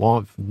and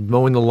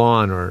mowing the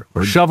lawn or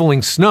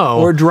shoveling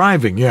snow. Or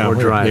driving, yeah. Or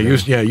driving.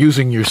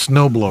 Using your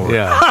snowblower.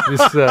 Yeah.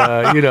 Just,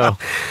 that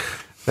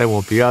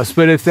won't be us.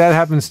 But if that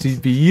happens to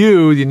be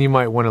you, then you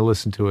might want to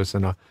listen to us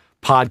in a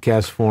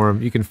podcast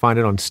form. You can find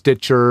it on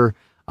Stitcher,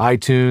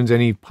 iTunes,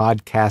 any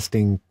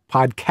podcatching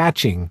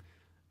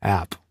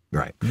app.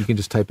 Right. You can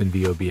just type in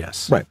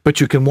VOBS. Right. But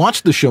you can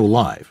watch the show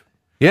live.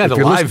 Yeah, the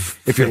live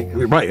if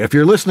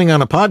you're listening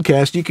on a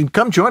podcast, you can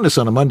come join us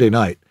on a Monday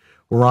night.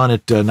 We're on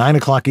at 9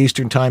 o'clock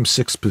Eastern Time,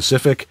 6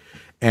 Pacific.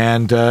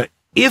 And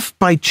if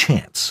by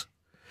chance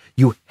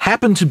you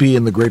happen to be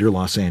in the greater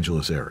Los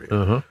Angeles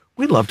area,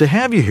 we'd love to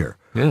have you here.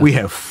 Yeah. We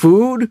have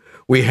food.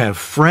 We have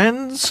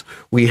friends.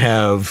 We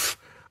have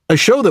a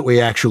show that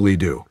we actually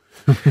do.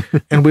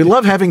 And we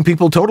love having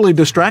people totally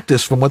distract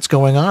us from what's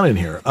going on in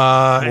here. More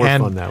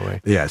fun that way.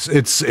 Yes,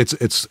 it's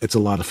a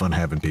lot of fun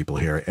having people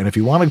here. And if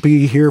you want to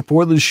be here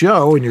for the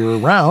show and you're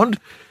around,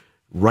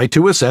 write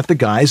to us at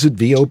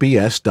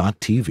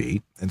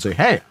theguys@VOBS.tv and say,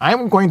 hey,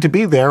 I'm going to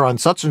be there on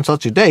such and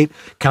such a date.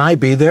 Can I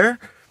be there?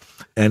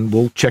 And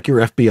we'll check your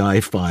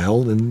FBI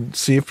file and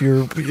see if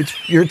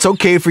it's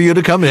okay for you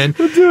to come in.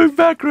 We'll do a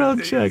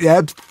background check.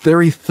 Yeah,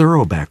 very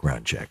thorough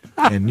background check.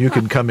 And you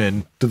can come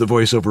in to the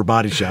VoiceOver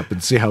Body Shop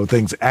and see how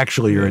things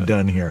actually are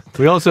done here.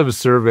 We also have a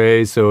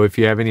survey, so if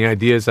you have any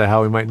ideas on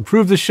how we might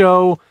improve the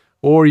show,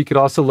 or you could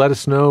also let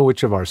us know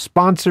which of our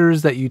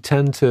sponsors that you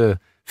tend to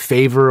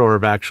favor or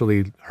have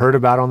actually heard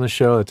about on the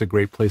show. That's a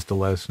great place to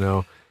let us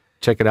know.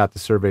 Check it out. The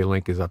survey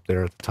link is up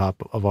there at the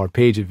top of our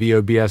page at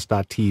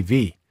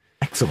VOBS.tv.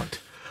 Excellent.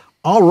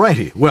 All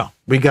righty. Well,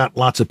 we got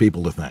lots of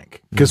people to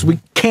thank because we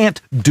can't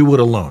do it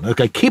alone.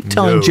 Like I keep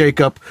telling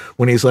Jacob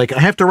when he's like,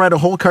 I have to write a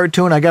whole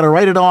cartoon. I got to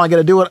write it all. I got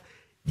to do it.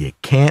 You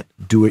can't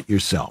do it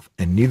yourself,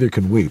 and neither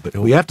can we. But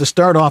we have to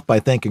start off by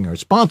thanking our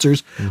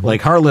sponsors,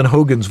 like Harlan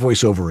Hogan's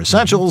VoiceOver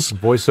Essentials,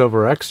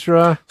 VoiceOver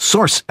Extra,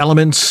 Source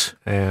Elements,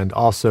 and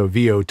also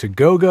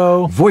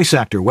VO2GoGo,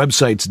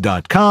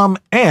 VoiceActorWebsites.com,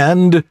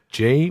 and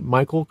J.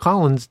 Michael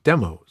Collins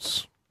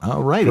Demos.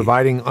 All right.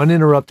 Providing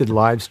uninterrupted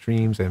live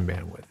streams and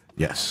bandwidth.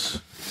 Yes.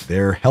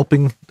 They're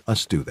helping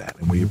us do that,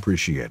 and we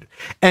appreciate it.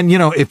 And,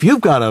 if you've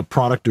got a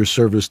product or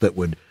service that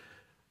would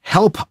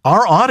help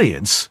our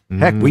audience.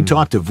 Heck, we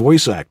talk to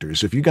voice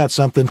actors. If you got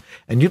something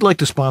and you'd like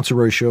to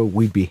sponsor our show,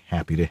 we'd be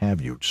happy to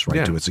have you. Just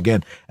write to us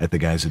again at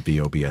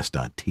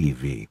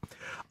theguys@VOBS.tv.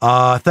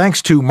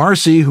 Thanks to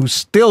Marcy, who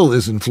still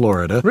is in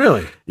Florida.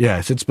 Really?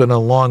 Yes, it's been a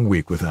long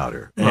week without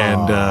her.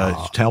 And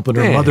she's helping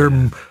her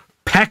mother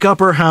pack up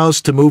her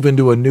house to move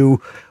into a new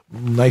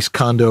nice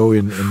condo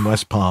in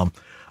West Palm.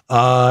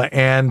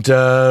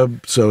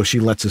 So she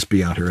lets us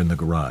be out here in the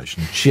garage.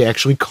 And she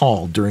actually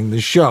called during the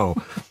show.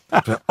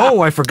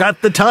 Oh, I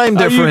forgot the time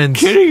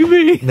difference. Are you kidding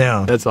me?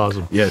 No. That's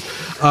awesome. Yes.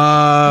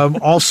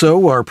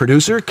 Also, our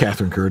producer,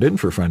 Catherine Curtin,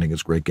 for finding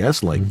us great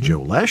guests like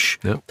Joe Loesch.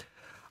 Yep.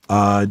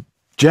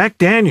 Jack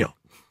Daniel.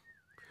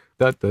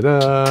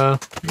 Da-da-da.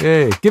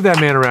 Yay. Give that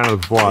man a round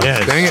of applause.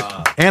 Yes. Dang it.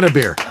 And a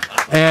beer.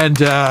 And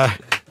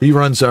he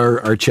runs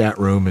our chat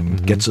room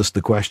and gets us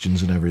the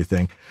questions and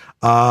everything.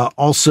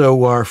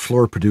 Also, our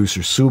floor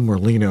producer, Sue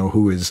Merlino,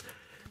 who is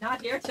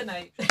not here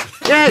tonight.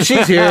 Yeah,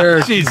 she's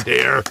here. She's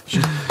here.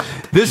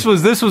 This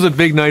was a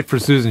big night for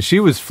Susan. She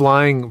was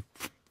flying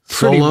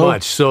pretty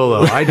much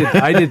solo.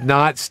 I did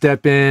not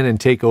step in and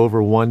take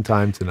over one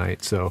time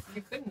tonight. So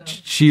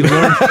she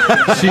learned.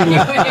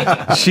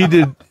 She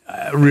did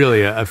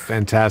really a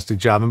fantastic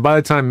job. And by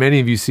the time many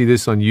of you see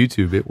this on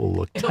YouTube, it will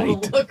look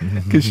tight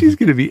because she's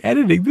going to be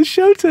editing the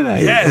show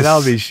tonight. Yes, and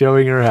I'll be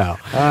showing her how.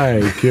 All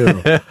right,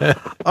 cool.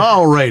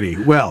 All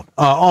righty. Well,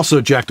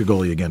 also Jack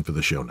DeGoli again for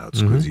the show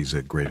notes because he's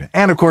a great,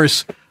 and of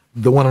course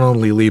the one and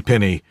only Lee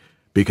Pinney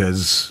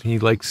because he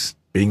likes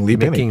being Lee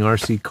making Pinney.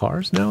 RC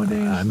cars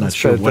nowadays. I'm not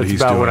sure what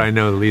he's about doing. what I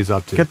know that Lee's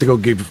up to. Get to go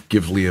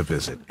give Lee a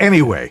visit.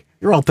 Anyway,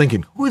 you're all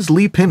thinking, who is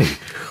Lee Pinney?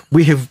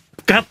 We have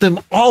got them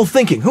all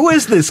thinking, who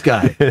is this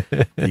guy?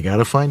 You got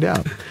to find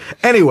out.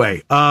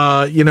 Anyway,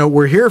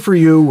 we're here for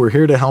you. We're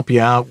here to help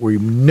you out. We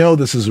know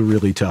this is a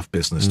really tough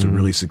business to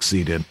really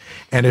succeed in.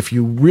 And if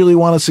you really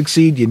want to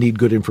succeed, you need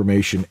good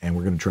information, and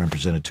we're going to try and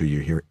present it to you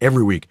here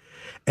every week.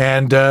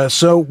 And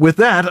so with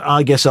that,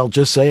 I guess I'll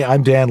just say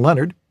I'm Dan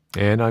Lenard.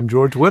 And I'm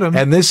George Whittam.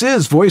 And this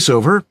is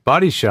VoiceOver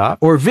Body Shop,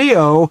 or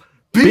VOBS.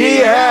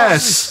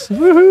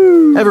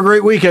 Woohoo! Have a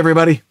great week,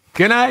 everybody.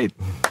 Good night.